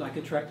like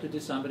attracted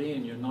to somebody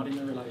and you're not in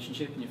a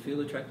relationship and you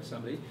feel attracted to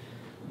somebody,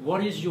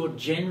 what is your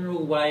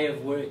general way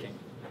of working?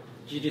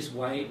 Do you just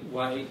wait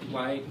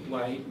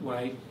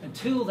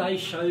until they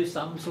show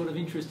some sort of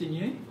interest in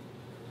you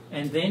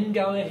and then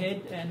go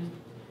ahead and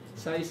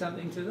say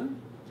something to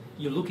them?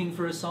 You're looking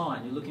for a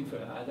sign. You're looking for,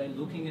 are they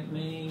looking at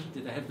me?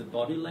 Do they have the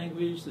body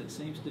language that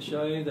seems to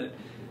show that,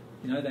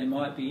 you know, they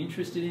might be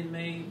interested in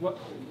me? What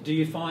do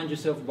you find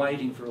yourself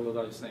waiting for all of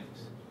those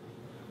things?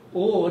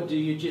 Or do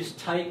you just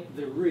take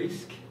the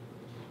risk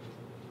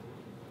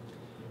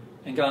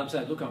and go up and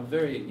say, look, I'm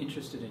very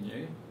interested in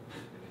you.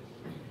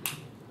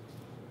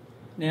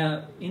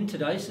 Now, in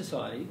today's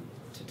society,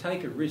 to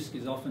take a risk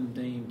is often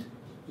deemed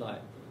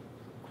like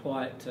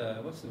quite,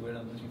 what's the word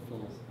I'm looking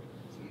for?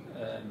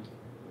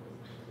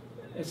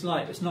 It's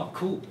not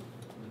cool.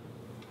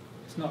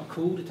 It's not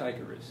cool to take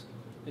a risk.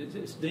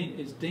 It's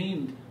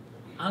deemed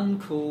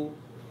uncool,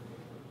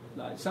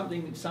 like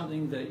something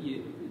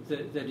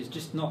that is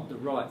just not the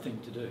right thing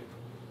to do.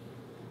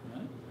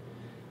 Right?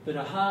 But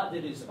a heart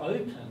that is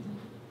open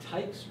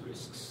takes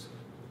risks.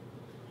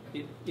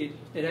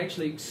 It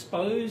actually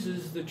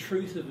exposes the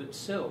truth of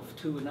itself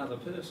to another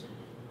person.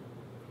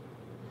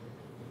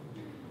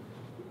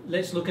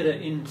 Let's look at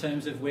it in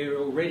terms of we're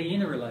already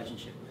in a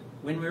relationship.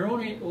 When we're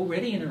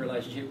already in a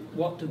relationship,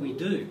 what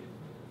do?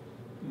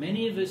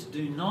 Many of us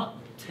do not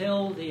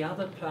tell the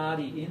other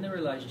party in the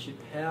relationship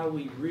how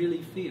we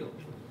really feel.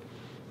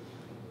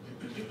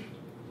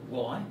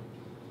 Why?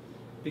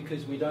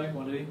 Because we don't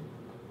want to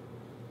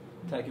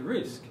take a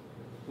risk.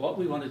 What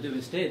we want to do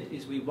instead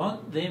is we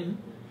want them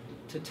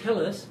to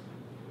tell us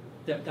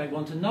that they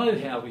want to know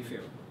how we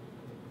feel.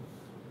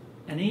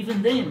 And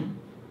even then,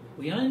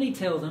 we only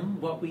tell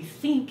them what we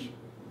think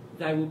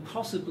they will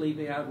possibly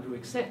be able to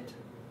accept.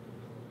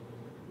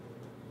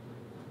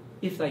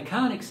 If they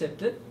can't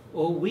accept it,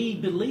 or we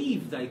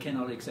believe they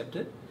cannot accept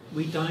it,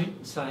 we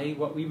don't say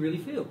what we really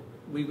feel.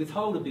 We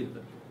withhold a bit of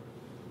it.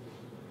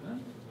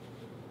 Right?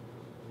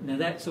 Now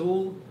that's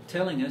all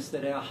telling us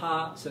that our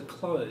hearts are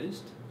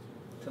closed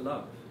to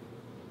love,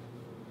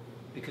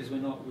 because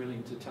we're not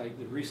willing to take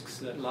the risks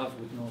that love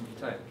would normally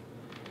take.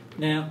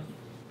 Now,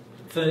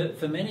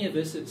 for many of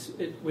us,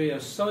 we are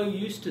so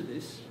used to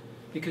this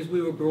because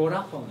we were brought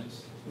up on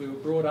this. We were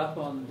brought up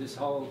on this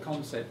whole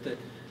concept that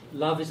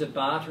love is a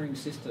bartering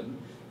system,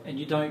 and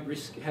you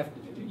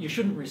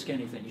shouldn't risk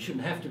anything. You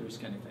shouldn't have to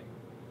risk anything,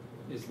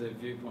 is the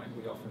viewpoint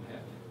we often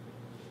have.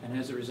 And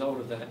as a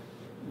result of that,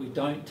 we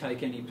don't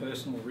take any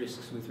personal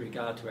risks with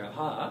regard to our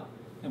heart,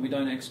 and we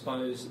don't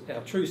expose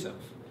our true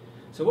self.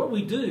 So what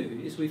we do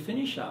is we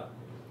finish up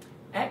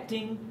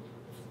acting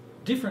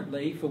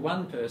differently for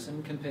one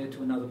person compared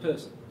to another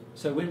person.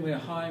 So when we're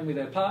home with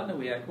our partner,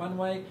 we act one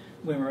way.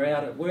 When we're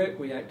out at work,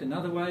 we act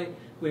another way.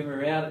 When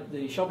we're out at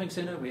the shopping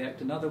centre, we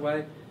act another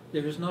way.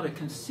 There is not a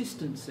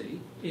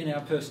consistency in our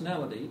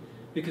personality,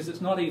 because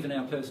it's not even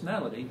our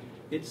personality.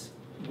 It's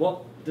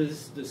what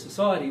does the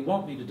society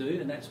want me to do,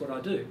 and that's what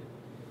I do.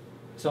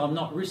 So I'm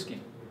not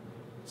risking.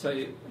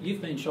 So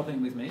you've been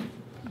shopping with me,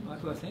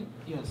 Michael, I think?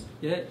 Yes.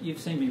 Yeah, you've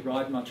seen me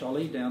ride my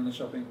trolley down the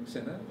shopping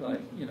centre,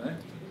 like, you know.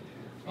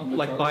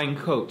 Like buying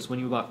coats, when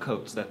you bought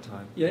coats that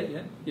time.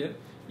 Yeah.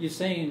 You've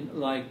seen,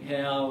 like,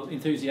 how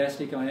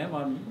enthusiastic I am.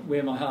 I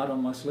wear my heart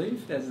on my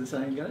sleeve, as the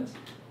saying goes,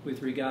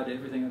 with regard to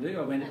everything I do.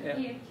 I went out...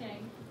 we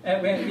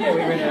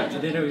went out to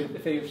dinner with the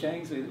Fee of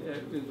Shangs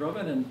with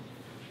Robin,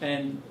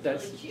 and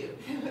that's... Really cute.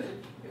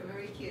 You're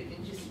very cute,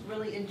 and just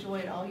really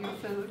enjoyed all your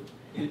food.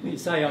 You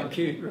say I'm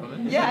cute,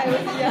 Robin. Yeah,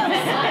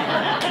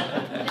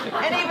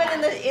 and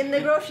even in the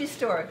grocery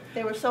store,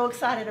 they were so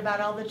excited about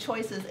all the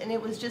choices, and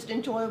it was just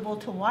enjoyable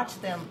to watch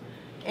them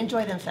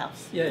enjoy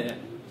themselves. Yeah.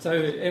 So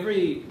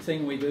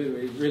everything we do,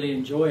 we really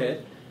enjoy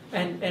it,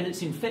 and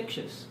it's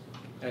infectious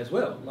as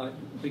well. Like,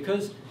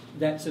 because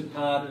that's a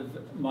part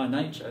of my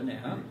nature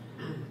now,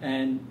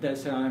 and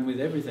that's how I'm with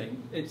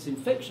everything. It's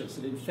infectious.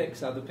 It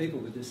infects other people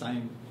with the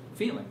same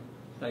feeling.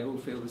 They all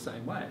feel the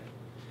same way.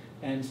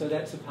 And so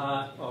that's a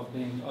part of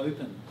being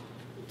open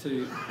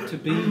to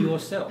be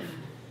yourself.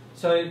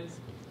 So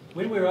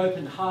when we're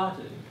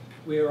open-hearted,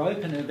 we're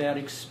open about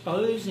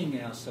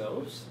exposing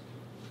ourselves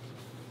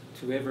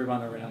to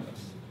everyone around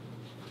us,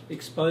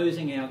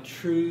 exposing our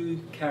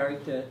true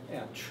character,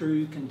 our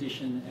true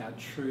condition, our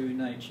true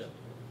nature.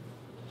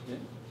 Yeah?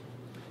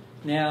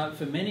 Now,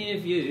 for many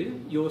of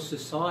you, your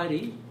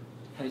society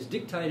has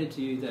dictated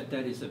to you that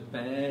that is a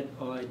bad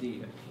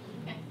idea,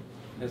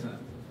 hasn't it?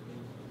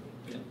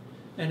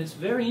 And it's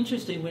very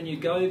interesting when you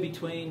go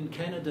between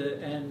Canada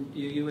and the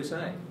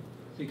USA,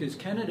 because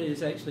Canada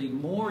is actually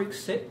more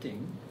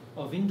accepting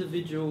of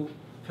individual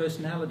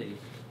personality.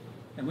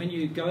 And when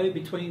you go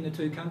between the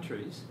two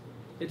countries,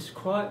 it's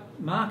quite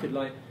marked.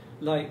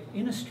 Like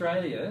in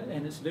Australia,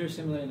 and it's very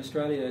similar in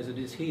Australia as it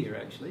is here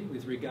actually,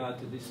 with regard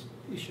to this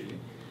issue.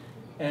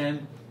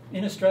 And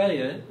in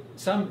Australia,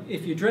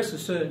 if you dress a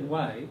certain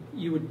way,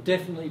 you would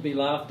definitely be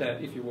laughed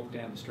at if you walk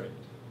down the street,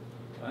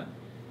 right?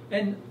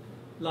 And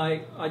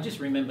like, I just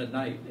remember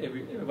Nate,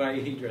 every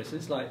way he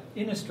dresses. Like,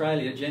 in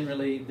Australia,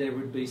 generally there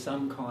would be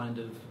some kind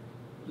of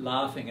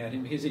laughing at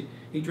him because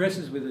he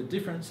dresses with a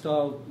different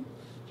style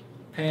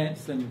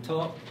pants than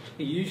top.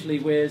 He usually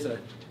wears a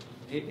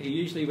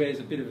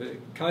bit of a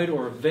coat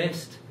or a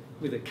vest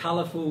with a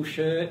colourful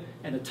shirt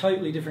and a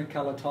totally different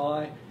colour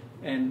tie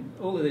and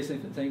all of these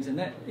different things. And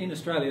that, in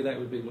Australia, that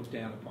would be looked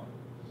down upon.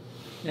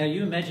 Now,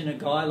 you imagine a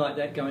guy like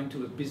that going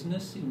to a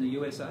business in the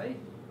USA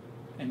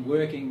and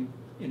working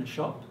in a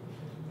shop.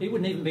 He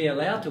wouldn't even be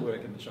allowed to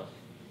work in the shop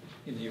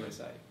in the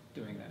USA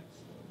doing that,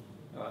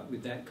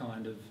 with that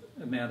kind of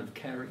amount of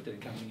character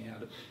coming out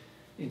of it.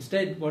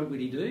 Instead, what would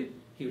he do?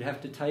 He would have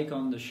to take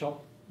on the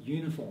shop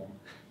uniform,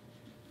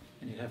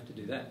 and he'd have to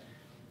do that.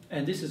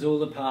 And this is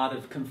all a part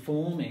of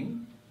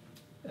conforming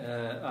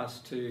us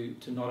to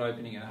not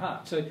opening our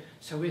heart. So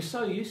we're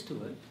so used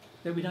to it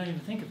that we don't even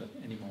think of it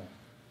anymore.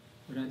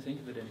 We don't think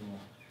of it anymore.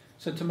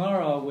 So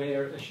tomorrow I'll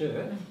wear a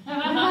shirt that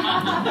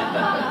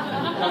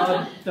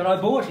I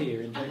bought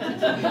here in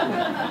Texas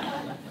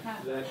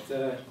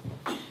that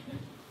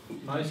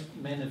most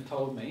men have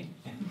told me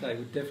they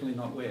would definitely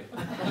not wear.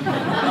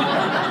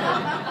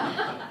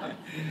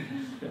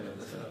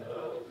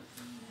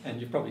 And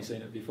you've probably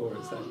seen it before.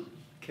 It's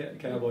that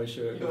cowboy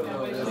shirt.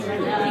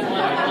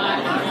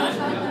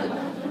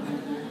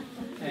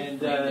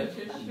 And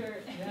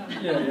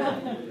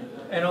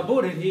and I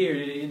bought it here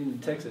in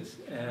Texas.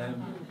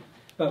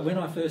 But when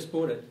I first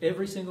bought it,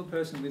 every single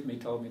person with me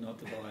told me not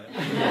to buy it.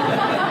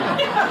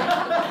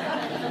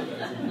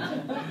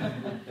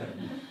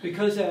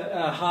 Because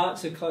our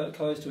hearts are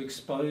closed to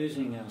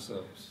exposing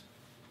ourselves,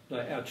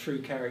 like our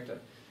true character.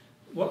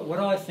 What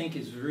I think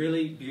is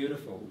really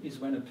beautiful is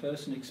when a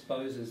person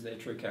exposes their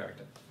true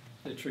character,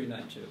 their true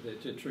nature,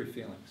 their true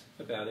feelings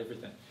about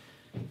everything.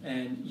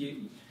 And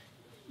you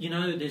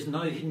know, there's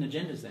no hidden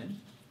agendas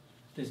then.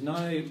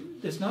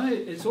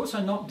 It's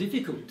also not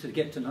difficult to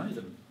get to know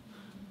them.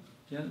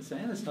 Do you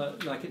understand? It's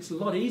not, like, it's a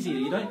lot easier.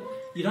 You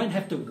don't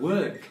have to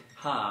work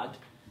hard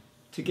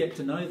to get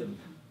to know them.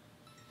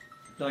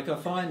 Like, I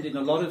find in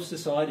a lot of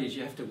societies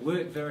you have to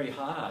work very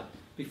hard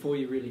before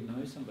you really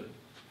know somebody.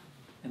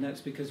 And that's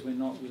because we're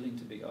not willing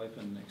to be open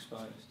and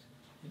exposed.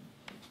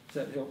 Does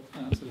that help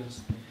answer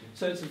this?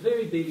 So it's a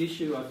very big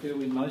issue, I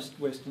feel, in most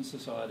Western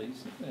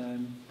societies.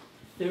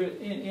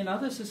 In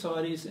other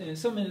societies,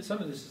 some of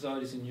the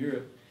societies in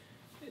Europe,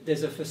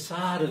 there's a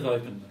facade of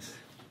openness.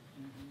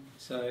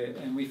 So,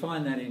 and we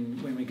find that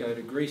when we go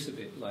to Greece a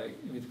bit. Like,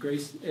 with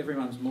Greece,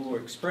 everyone's more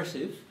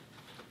expressive,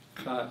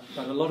 but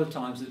a lot of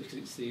times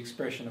it's the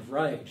expression of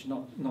rage,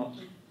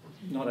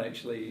 not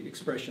actually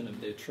expression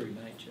of their true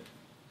nature.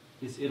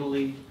 Is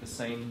Italy the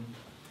same?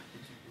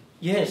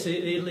 Yes,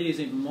 Italy is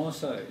even more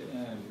so.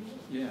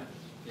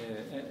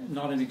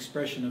 Not an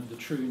expression of the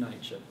true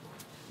nature.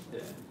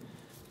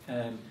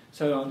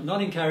 So I'm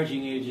not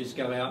encouraging you to just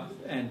go out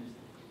and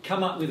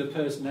come up with a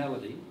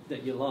personality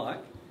that you like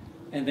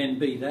and then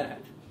be that,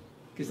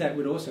 because that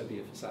would also be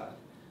a facade.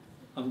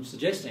 I'm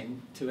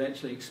suggesting to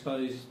actually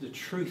expose the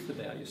truth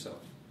about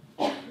yourself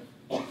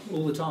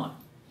all the time.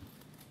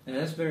 Now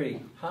that's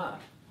very hard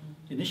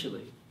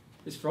initially.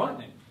 It's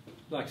frightening,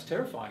 like it's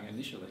terrifying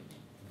initially.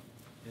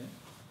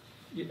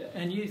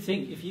 And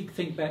if you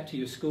think back to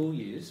your school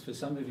years, for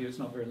some of you it's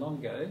not very long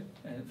ago,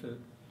 and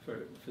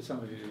for some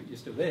of you you're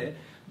still there,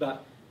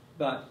 but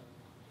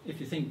if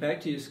you think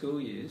back to your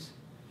school years,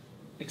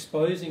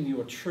 exposing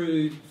your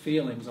true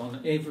feelings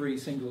on every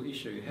single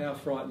issue, how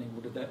frightening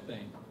would have that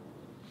been?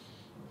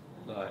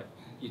 Like,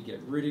 you'd get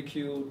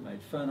ridiculed,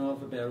 made fun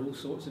of about all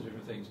sorts of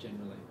different things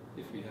generally,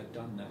 if you had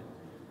done that.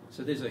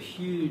 So there's a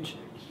huge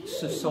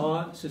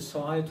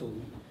societal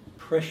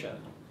pressure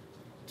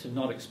to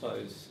not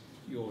expose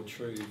your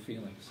true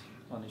feelings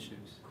on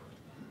issues.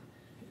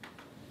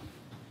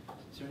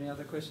 Is there any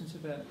other questions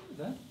about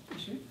that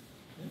issue?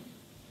 Yeah.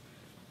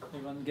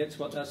 Everyone gets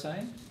what they're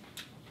saying?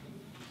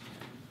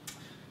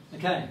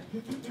 Okay.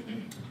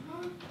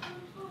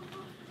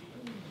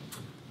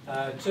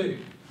 2.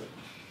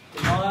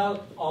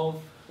 Denial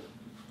of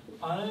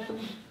own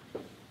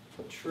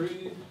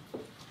true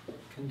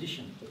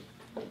condition.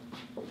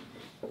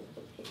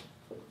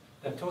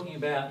 They're talking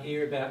about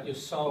here about your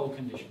soul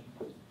condition.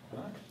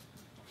 Right?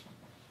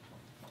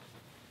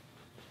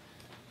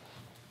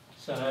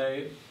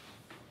 So,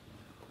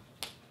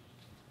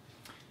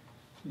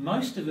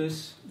 most of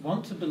us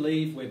want to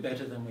believe we're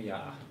better than we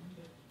are.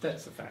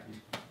 That's a fact.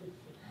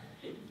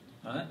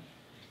 Right?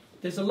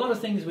 There's a lot of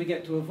things we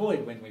get to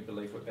avoid when we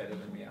believe we're better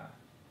than we are.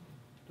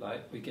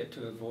 Like, we get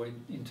to avoid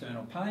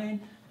internal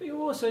pain, but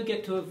you also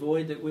get to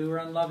avoid that we were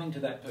unloving to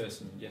that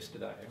person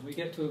yesterday. And we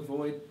get to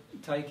avoid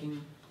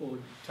taking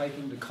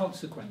the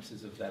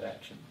consequences of that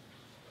action.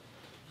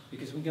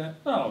 Because we go,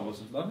 oh, I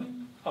wasn't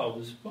loving, I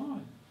was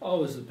fine, I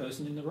was the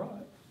person in the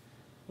right,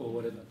 or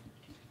whatever.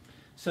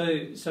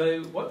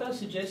 So what they're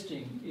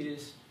suggesting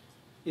is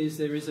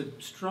there is a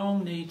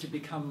strong need to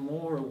become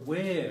more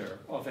aware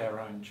of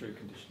our own true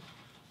condition.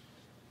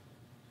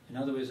 In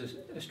other words,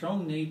 a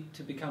strong need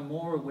to become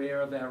more aware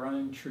of our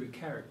own true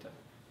character,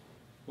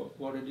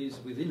 what it is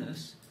within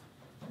us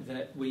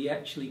that we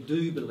actually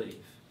do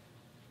believe.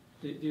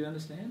 Do you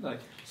understand?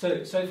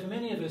 So for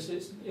many of us,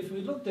 if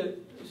we looked at,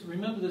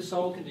 remember the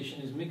soul condition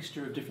is a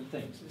mixture of different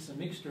things. It's a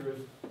mixture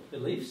of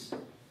beliefs,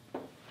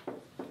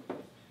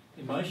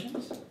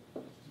 emotions.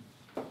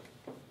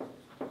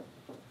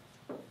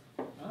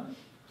 Right.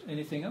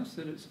 Anything else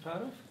that it's a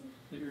part of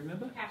that you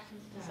remember?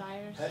 Passions,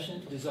 desires.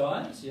 Passion,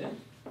 desires, yeah.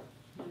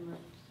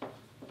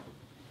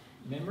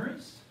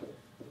 Memories.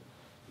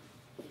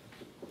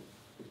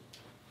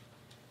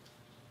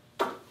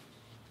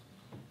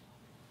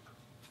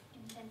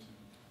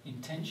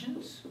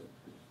 Intentions.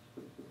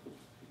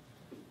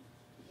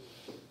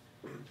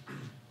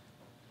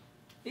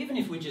 Even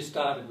if we just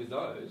started with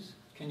those,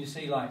 can you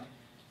see, like,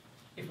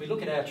 if we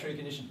look at our true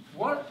condition,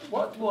 what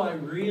do I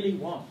really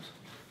want?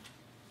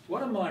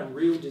 What are my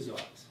real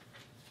desires?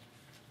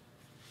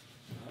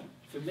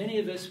 For many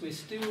of us, we're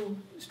still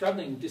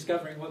struggling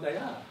discovering what they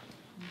are.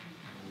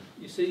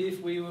 You see,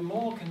 if we were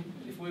more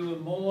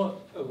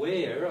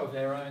aware of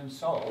our own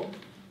soul,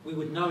 we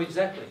would know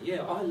exactly,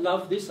 yeah, I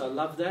love this, I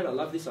love that, I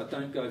love this, I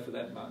don't go for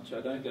that much, I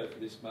don't go for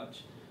this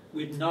much.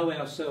 We'd know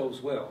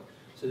ourselves well.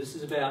 So this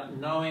is about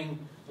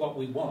knowing what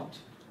we want,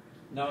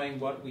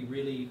 knowing what we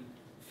really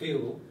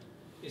feel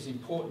is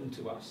important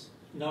to us,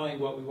 knowing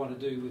what we want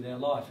to do with our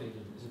life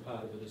even is a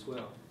part of it as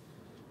well.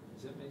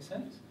 Does that make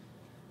sense?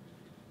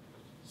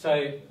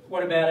 So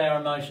what about our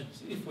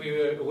emotions? If we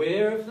were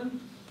aware of them,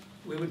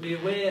 we would be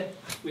aware.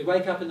 We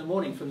wake up in the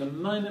morning. From the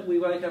moment we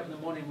wake up in the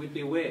morning, we'd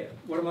be aware.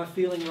 What am I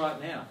feeling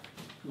right now?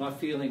 Am I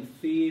feeling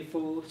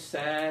fearful,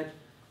 sad,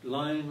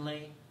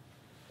 lonely?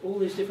 All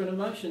these different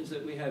emotions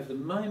that we have the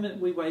moment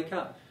we wake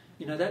up.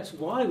 You know, that's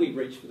why we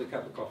reach for the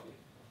cup of coffee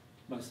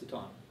most of the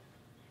time.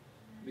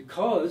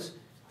 Because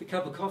the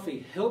cup of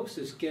coffee helps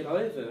us get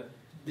over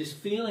this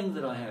feeling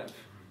that I have,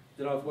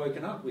 that I've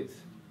woken up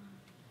with.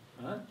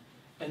 Right?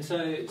 And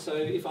so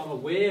if I'm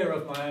aware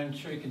of my own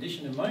true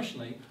condition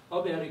emotionally,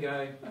 I'll be able to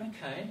go,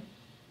 okay,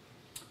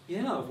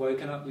 yeah, I've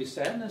woken up with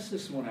sadness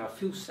this morning. I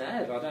feel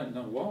sad. I don't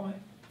know why,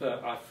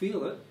 but I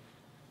feel it,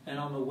 and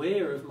I'm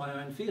aware of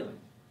my own feeling.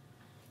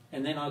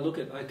 And then I look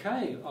at,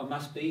 okay, I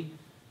must be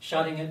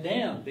shutting it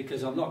down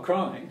because I'm not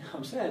crying.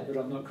 I'm sad, but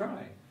I'm not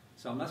crying.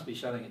 So I must be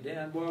shutting it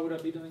down. Why would I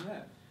be doing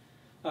that?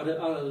 I'd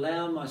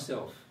allow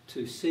myself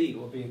to see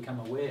or become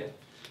aware.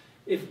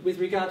 With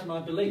regard to my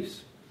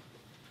beliefs,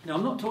 now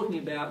I'm not talking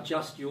about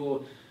just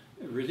your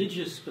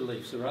religious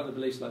beliefs or other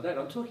beliefs like that.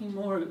 I'm talking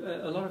more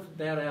a lot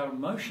about our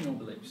emotional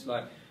beliefs.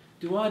 Like,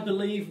 do I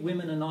believe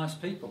women are nice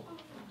people?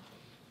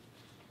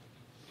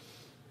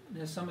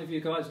 Now, some of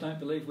you guys don't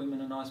believe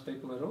women are nice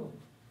people at all.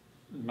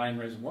 The main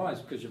reason why is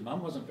because your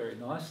mum wasn't very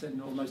nice,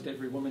 and almost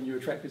every woman you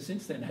attracted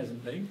since then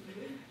hasn't been.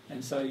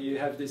 And so you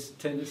have this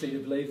tendency to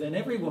believe then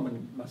every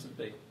woman mustn't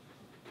be.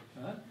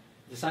 Right?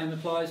 The same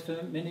applies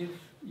for many of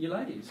you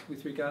ladies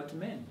with regard to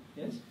men.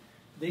 Yes?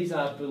 These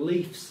are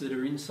beliefs that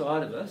are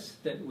inside of us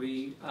that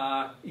we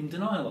are in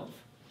denial of.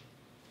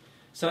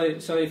 So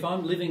if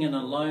I'm living an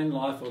alone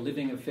life or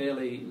living a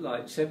fairly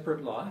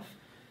separate life,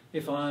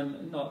 if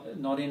I'm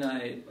not in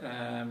a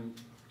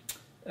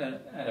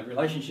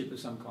relationship of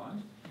some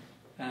kind,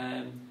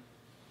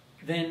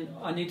 then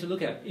I need to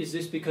look at, is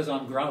this because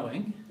I'm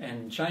growing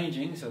and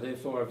changing, so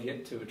therefore I've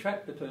yet to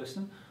attract the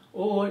person,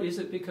 or is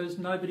it because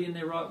nobody in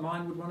their right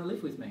mind would want to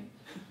live with me?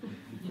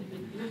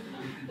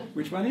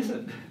 Which one is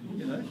it?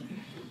 You know?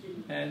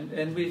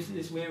 And this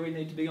is where we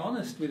need to be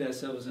honest with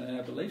ourselves and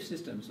our belief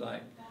systems.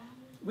 Like,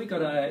 we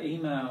got an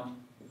email,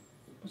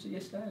 was it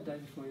yesterday or the day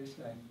before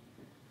yesterday?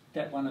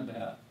 That one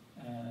about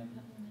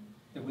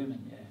the women,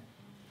 yeah.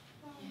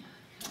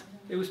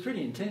 It was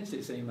pretty intense,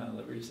 this email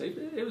that we received.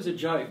 It was a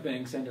joke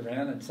being sent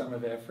around, and some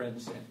of our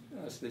friends sent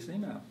us this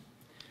email.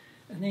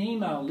 And the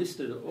email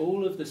listed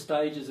all of the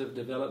stages of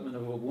development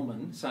of a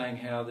woman, saying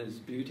how there's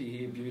beauty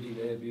here, beauty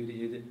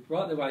there,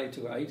 right the way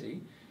to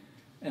 80.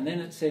 And then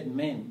it said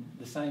men,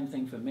 the same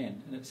thing for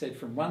men. And it said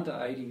from 1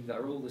 to 80,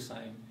 they're all the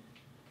same.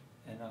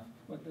 And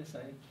what did they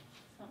say?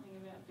 Something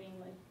about being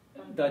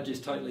led. They're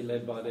just totally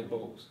led by their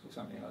balls, or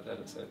something like that,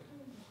 it said.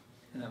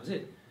 And that was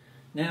it.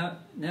 Now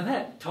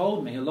that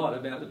told me a lot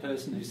about the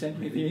person who sent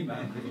me the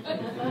email.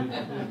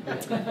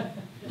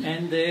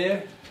 And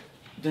their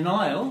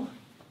denial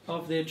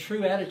of their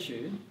true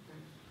attitude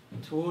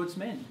towards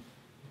men.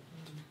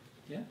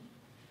 Yeah?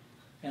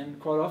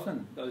 And quite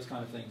often those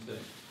kind of things do.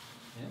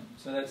 Yeah?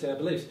 So that's our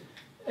beliefs.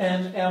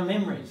 And our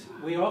memories.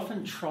 We're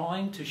often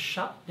trying to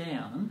shut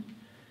down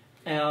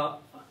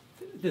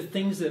the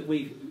things that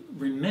we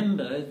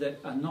remember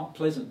that are not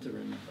pleasant to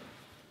remember.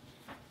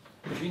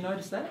 Have you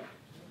noticed that?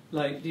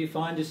 Like, do you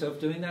find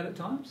yourself doing that at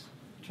times?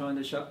 Trying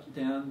to shut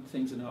down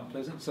things that are not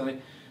pleasant? So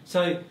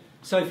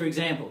for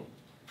example,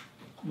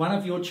 one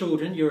of your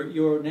children,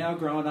 you're now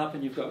grown up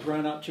and you've got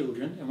grown-up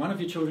children, and one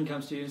of your children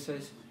comes to you and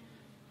says,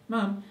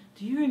 "Mum,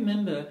 do you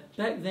remember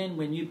back then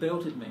when you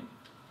belted me?"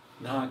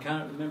 "No, I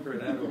can't remember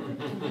it at all."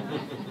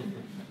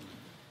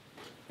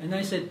 And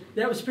they said,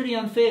 that was pretty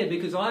unfair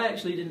because I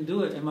actually didn't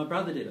do it and my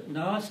brother did it.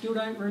 No, I still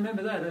don't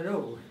remember that at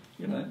all,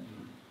 you know.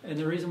 And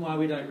the reason why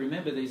we don't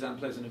remember these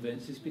unpleasant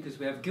events is because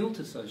we have guilt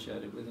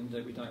associated with them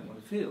that we don't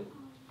want to feel.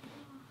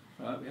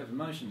 Right? We have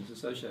emotions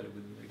associated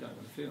with them that we don't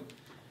want to feel.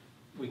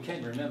 We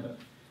can remember.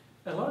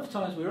 A lot of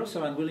times we're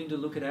also unwilling to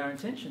look at our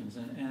intentions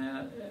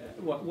and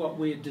what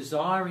we're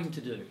desiring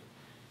to do.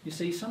 You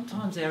see,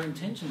 sometimes our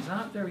intentions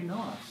aren't very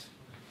nice.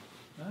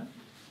 Right?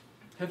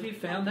 Have you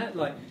found that?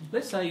 Like,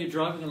 let's say you're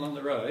driving along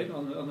the road,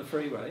 on the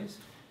freeways,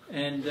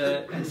 and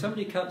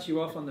somebody cuts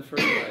you off on the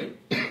freeway.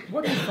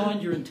 What do you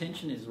find your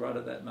intention is right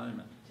at that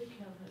moment? To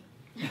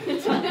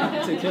kill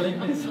him. To kill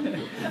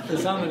him? For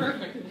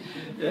someone,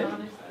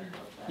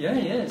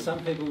 yeah.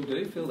 Some people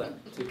do feel that,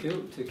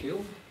 to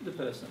kill the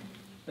person.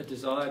 A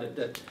desire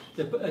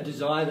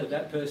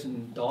that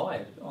person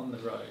died on the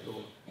road,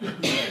 or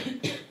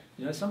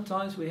you know,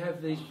 sometimes we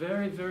have these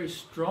very, very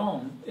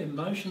strong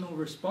emotional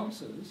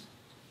responses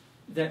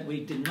that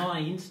we deny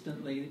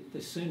instantly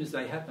as soon as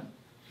they happen.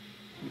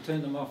 We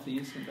turn them off the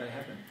instant they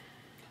happen.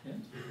 Yeah?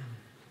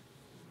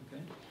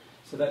 Okay.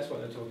 So that's what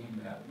they're talking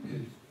about,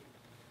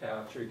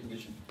 our true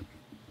condition.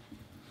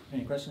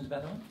 Any questions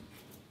about that one?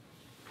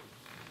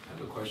 I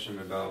have a question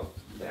about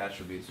the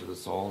attributes of the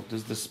soul.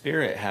 Does the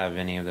spirit have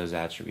any of those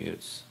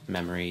attributes,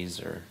 memories,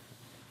 or?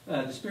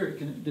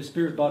 The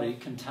spirit body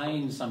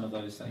contains some of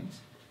those things,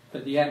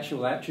 but the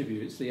actual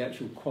attributes, the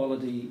actual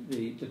quality,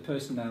 the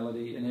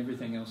personality, and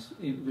everything else,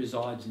 it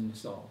resides in the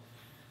soul.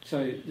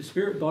 So the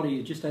spirit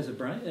body just has a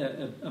brain,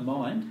 a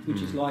mind,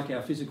 which is like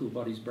our physical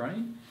body's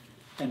brain,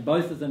 and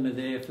both of them are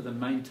there for the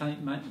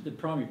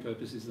primary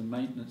purpose is the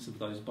maintenance of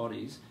those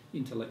bodies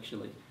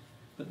intellectually.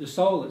 But the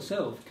soul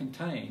itself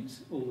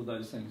contains all of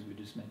those things we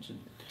just mentioned.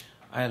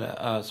 I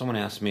had someone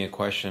asked me a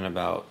question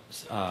about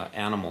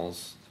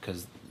animals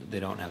because they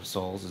don't have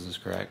souls. Is this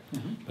correct?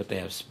 Mm-hmm. But they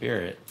have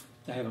spirit.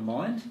 They have a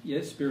mind,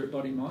 yes, spirit,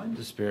 body, mind.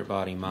 The spirit,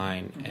 body,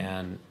 mind,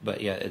 mm-hmm.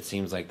 But yet it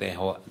seems like they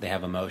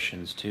have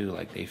emotions too.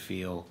 Like they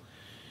feel.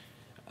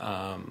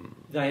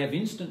 They have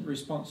instant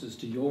responses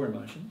to your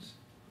emotions.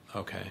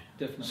 Okay.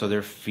 Definitely. So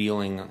they're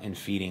feeling and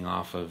feeding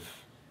off of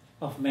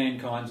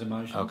mankind's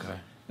emotions. Okay.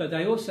 But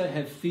they also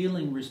have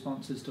feeling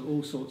responses to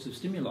all sorts of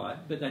stimuli,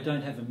 but they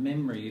don't have a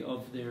memory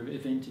of their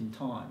event in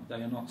time.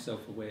 They are not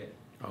self-aware.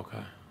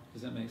 Okay.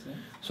 Does that make sense?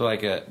 So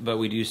but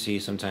we do see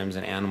sometimes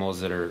in animals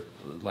that are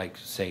like,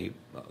 say,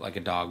 like a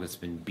dog that's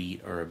been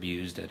beat or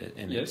abused at it,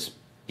 and yes.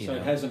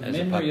 It has a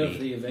memory of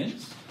the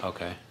events.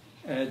 Okay.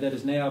 That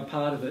is now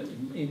part of it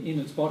in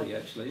its body.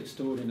 Actually, it's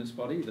stored in its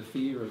body. The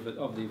fear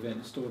of the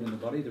event is stored in the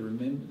body. The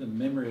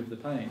memory of the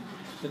pain,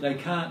 but they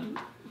can't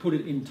put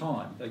it in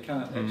time. They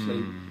can't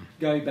actually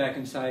go back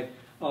and say,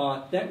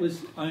 "Oh, that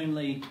was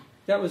only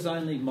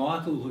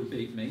Michael who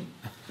beat me,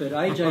 but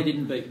AJ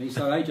didn't beat me,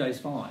 so AJ's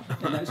fine."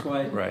 And that's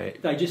why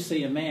they just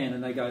see a man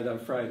and they're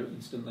afraid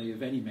instantly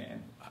of any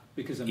man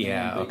because a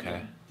man beat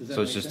them.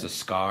 So it's just sense? A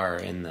scar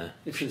in the.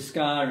 It's a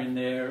scar in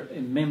their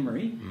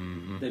memory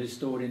that is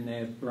stored in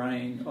their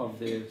brain of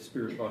their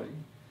spirit body,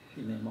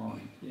 in their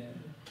mind. Yeah.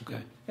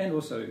 Okay. And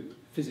also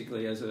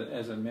physically as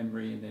a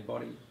memory in their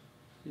body.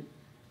 Yeah.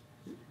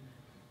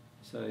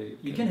 So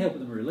you can help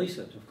them release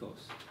it, of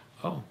course.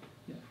 Oh.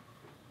 Yeah.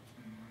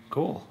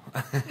 Cool.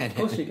 Of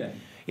course you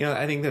can. You know,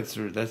 I think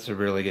that's a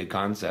really good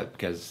concept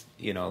because,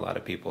 you know, a lot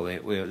of people,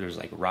 there's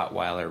like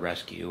Rottweiler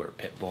rescue or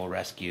Pit Bull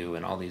rescue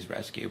and all these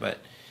rescue,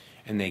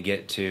 and they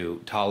get to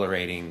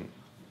tolerating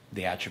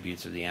the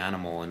attributes of the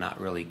animal and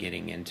not really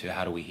getting into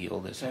how do we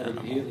heal this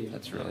animal.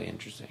 That's really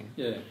interesting.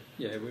 Yeah,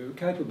 we're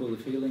capable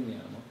of healing the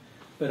animal,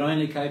 but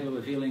only capable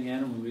of healing the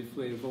animal if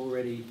we've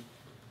already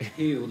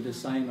healed the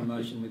same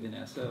emotion within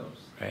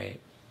ourselves. Right.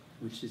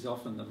 Which is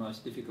often the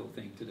most difficult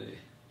thing to do.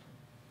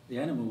 The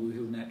animal will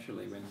heal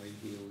naturally when we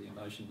heal the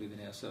emotion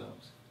within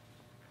ourselves.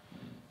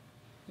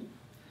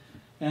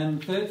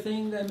 And third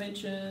thing they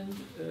mentioned,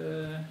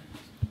 there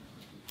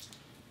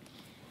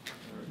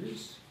it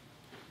is.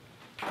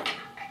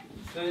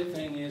 Third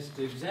thing is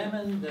to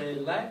examine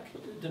the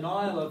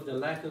denial of the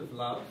lack of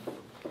love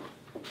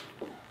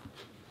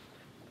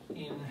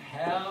in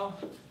how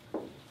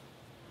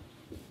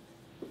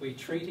we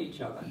treat each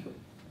other.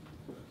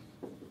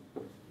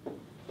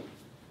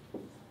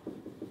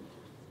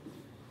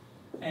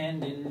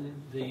 And in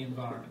the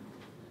environment.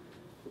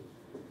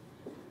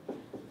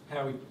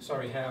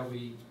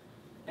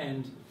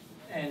 And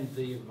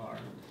the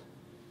environment.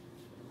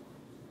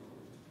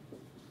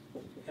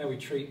 How we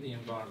treat the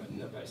environment,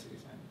 they're basically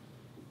saying.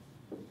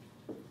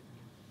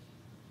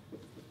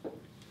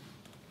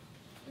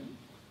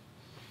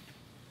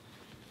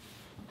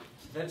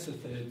 So that's the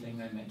third thing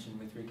they mentioned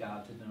with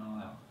regard to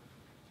denial.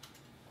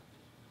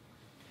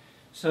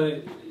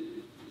 So,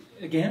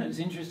 again, it's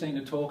interesting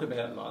to talk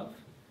about love.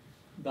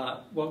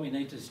 But what we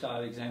need to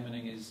start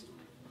examining is,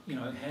 you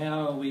know,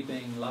 how are we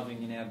being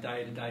loving in our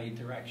day-to-day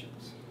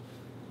interactions?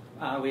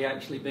 Are we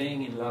actually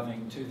being in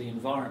loving to the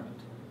environment?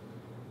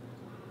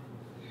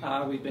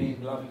 Are we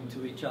being loving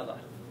to each other?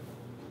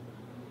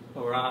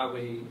 Or are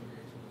we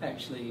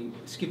actually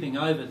skipping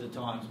over the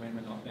times when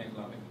we're not being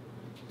loving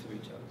to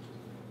each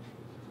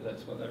other?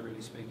 That's what they're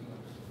really speaking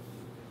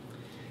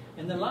of.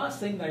 And the last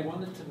thing they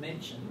wanted to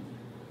mention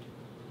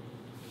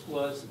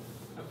was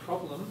a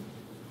problem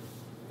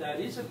that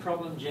is a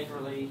problem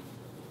generally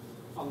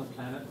on the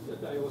planet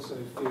that they also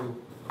feel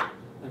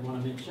they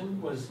want to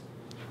mention, was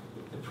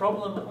the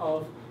problem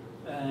of,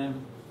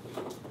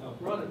 I'll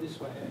write it this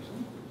way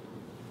actually.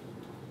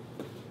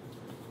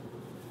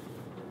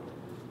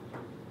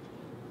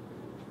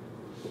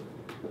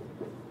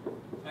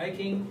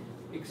 Making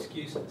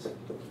excuses.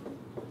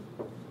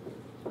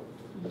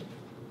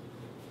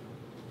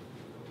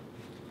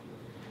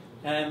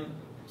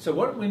 So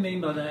what we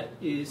mean by that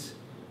is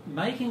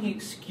making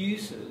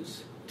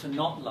excuses to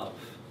not love.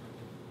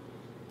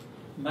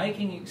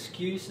 Making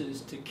excuses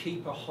to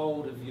keep a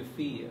hold of your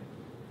fear.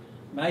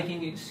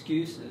 Making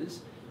excuses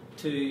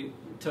to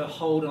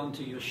hold on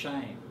to your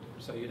shame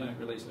so you don't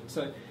release it.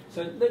 So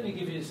let me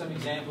give you some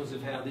examples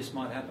of how this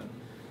might happen.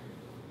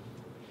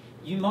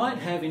 You might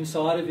have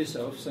inside of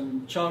yourself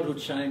some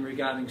childhood shame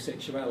regarding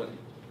sexuality,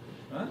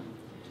 right?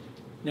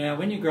 Now,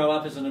 when you grow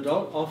up as an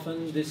adult,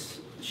 often this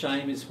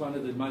shame is one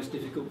of the most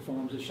difficult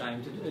forms of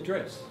shame to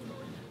address.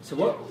 So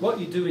what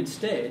you do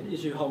instead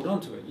is you hold on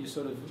to it. You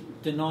sort of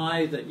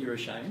deny that you're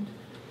ashamed,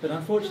 but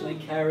unfortunately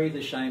carry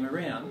the shame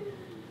around.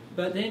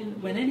 But then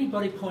when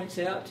anybody points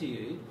out to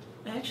you,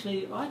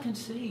 actually, I can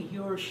see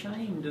you're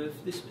ashamed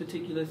of this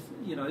particular,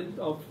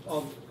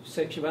 of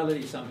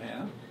sexuality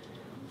somehow,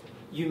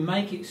 you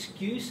make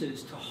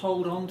excuses to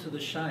hold on to the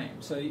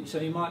shame. So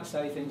you might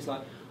say things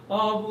like,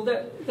 oh,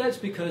 well, that's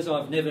because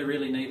I've never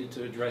really needed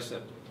to address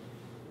it.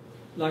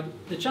 Like,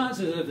 the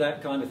chances of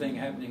that kind of thing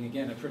happening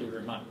again are pretty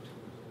remote.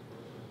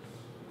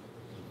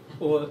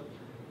 Or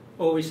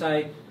we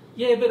say,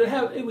 yeah, but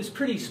it was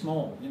pretty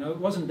small, it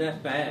wasn't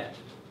that bad.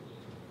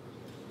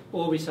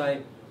 Or we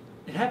say,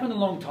 it happened a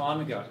long time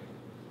ago.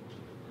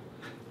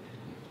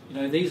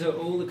 These are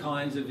all the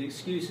kinds of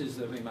excuses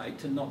that we make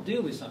to not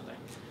deal with something.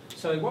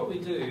 So what we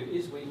do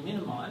is we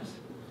minimise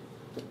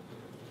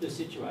the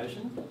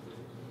situation,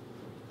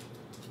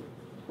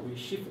 we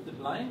shift the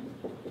blame,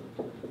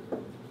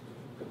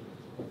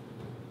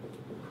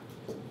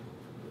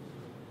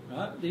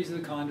 right? These are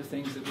the kind of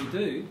things that we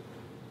do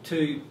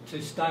to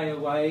stay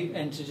away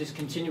and to just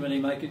continually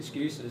make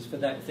excuses for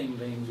that thing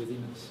being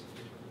within us.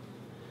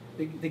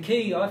 The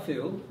key, I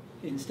feel,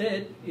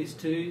 instead, is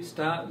to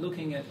start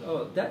looking at,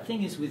 oh, that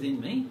thing is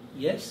within me,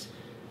 yes.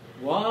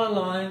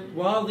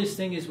 While this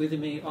thing is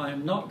within me, I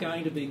am not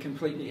going to be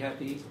completely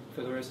happy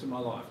for the rest of my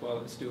life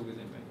while it's still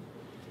within me.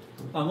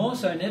 I'm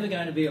also never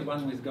going to be at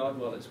one with God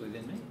while it's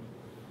within me.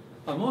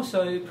 I'm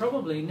also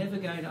probably never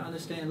going to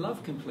understand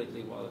love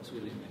completely while it's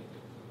within me.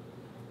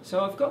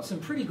 So I've got some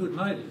pretty good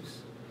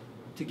motives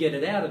to get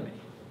it out of me,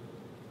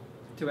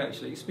 to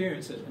actually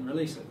experience it and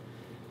release it.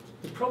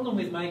 The problem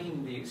with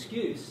making the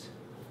excuse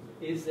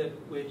is that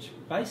we're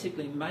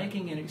basically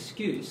making an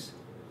excuse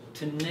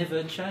to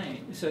never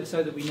change, so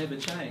that we never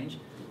change,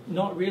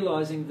 not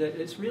realising that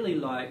it's really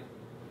like,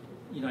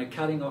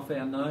 cutting off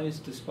our nose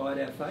to spite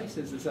our face,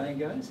 as the saying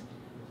goes.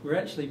 We're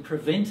actually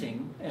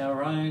preventing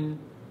our own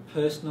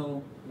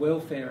personal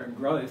welfare and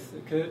growth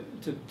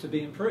to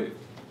be improved.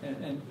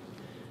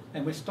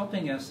 And we're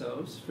stopping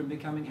ourselves from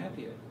becoming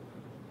happier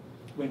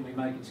when we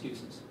make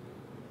excuses.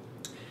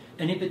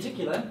 And in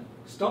particular,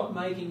 stop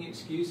making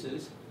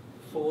excuses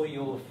for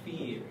your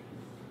fear.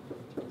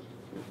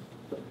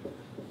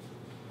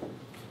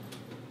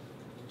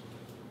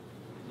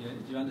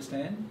 Do you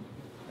understand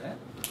that?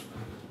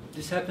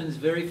 This happens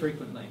very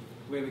frequently,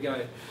 where we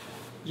go,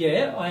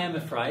 yeah, I am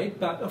afraid,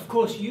 but of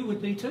course you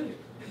would be too.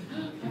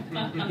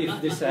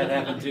 If this had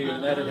happened to you,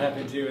 and that had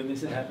happened to you, and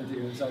this had happened to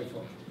you, and so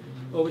forth.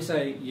 Or we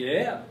say,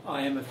 yeah,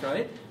 I am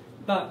afraid,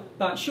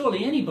 but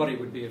surely anybody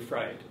would be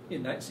afraid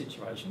in that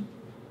situation.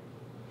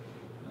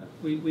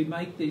 We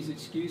make these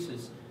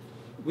excuses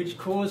which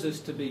cause us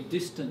to be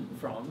distant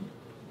from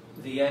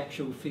the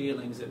actual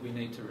feelings that we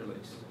need to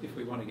release if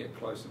we want to get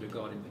closer to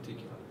God in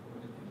particular.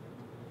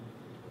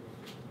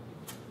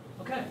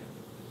 Okay.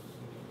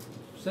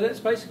 So that's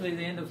basically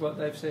the end of what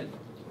they've said.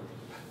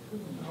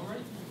 All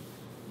right.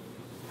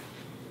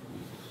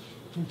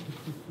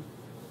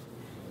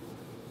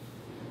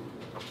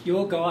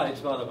 Your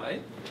guides, by the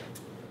way,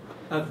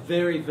 are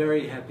very,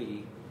 very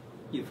happy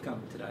you've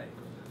come today.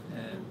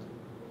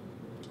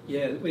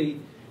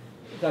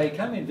 They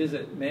come and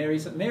visit Mary.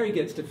 So Mary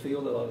gets to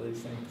feel a lot of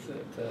these things.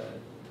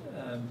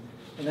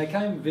 And they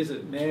came and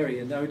visit Mary,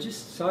 and they were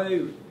just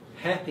so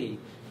happy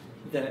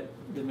that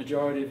the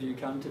majority of you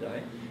come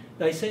today.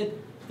 They said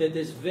that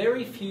there's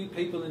very few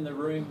people in the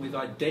room with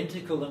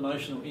identical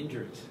emotional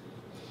injuries,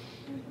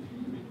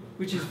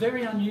 which is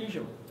very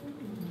unusual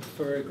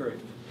for a group.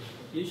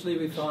 Usually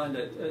we find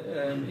that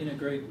in a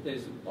group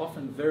there's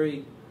often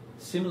very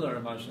similar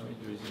emotional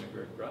injuries in a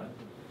group, right?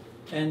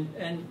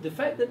 And the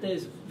fact that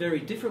there's very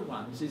different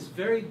ones is a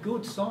very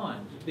good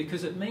sign,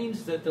 because it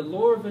means that the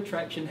law of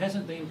attraction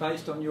hasn't been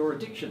based on your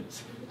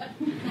addictions.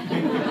 Does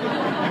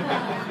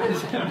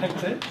that make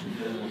sense?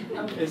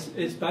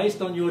 It's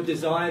based on your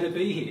desire to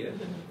be here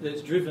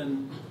that's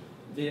driven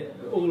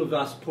all of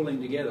us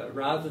pulling together,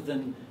 rather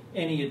than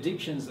any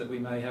addictions that we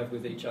may have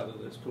with each other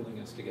that's pulling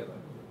us together.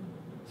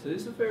 So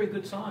this is a very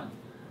good sign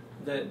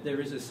that there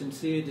is a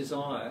sincere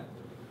desire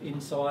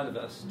inside of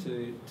us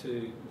to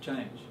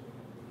change.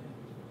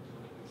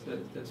 So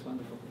that's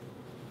wonderful.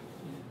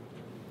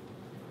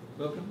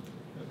 Yeah. Welcome.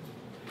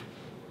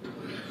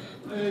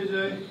 Hey,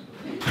 Jay.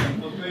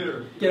 I'm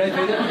Peter. G'day,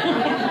 Peter.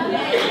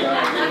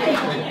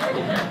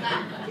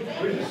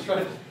 We just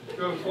tried to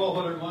go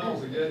 1,200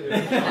 miles to get here.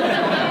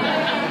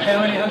 How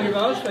many hundred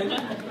miles, Peter?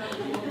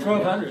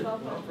 1,200.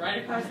 Right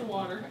across the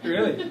water.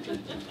 Really?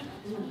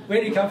 Where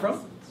do you come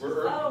from? From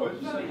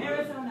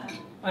Arizona.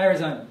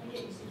 Arizona.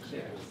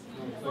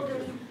 We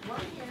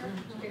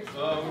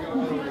got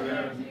one over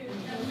there.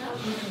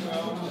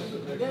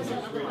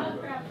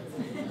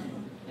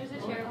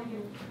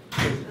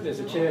 There's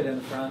a chair down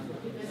the front.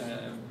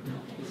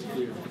 It's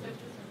beautiful.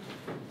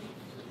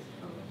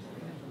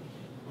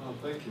 Well,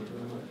 thank you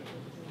very much.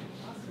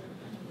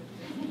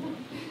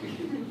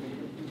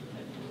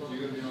 You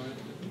going to be on it?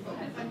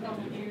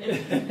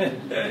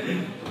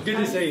 Good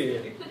to see you.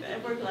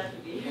 We're glad to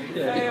be here.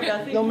 Yeah. Sorry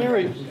about the... No,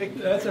 Mary.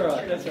 That's all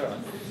right. That's all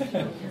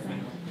right.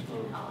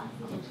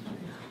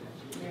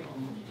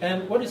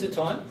 And what is the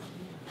time?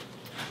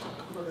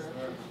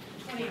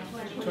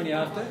 20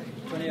 after?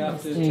 20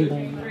 after 2?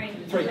 3.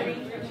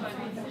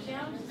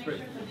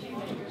 3.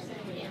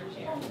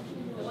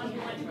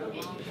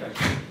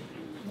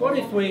 What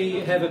if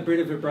we have a bit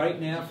of a break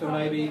now for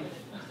maybe...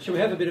 Should we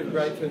have a bit of a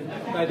break for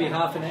maybe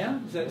half an hour?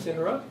 Does that sound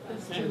all right?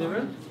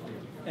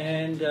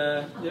 And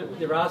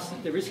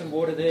there is some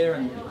water there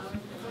and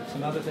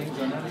some other things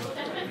I know.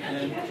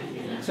 And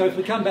so if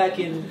we come back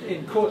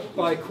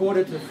by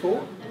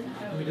 3:45,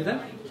 can we do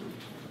that?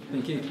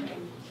 Thank you.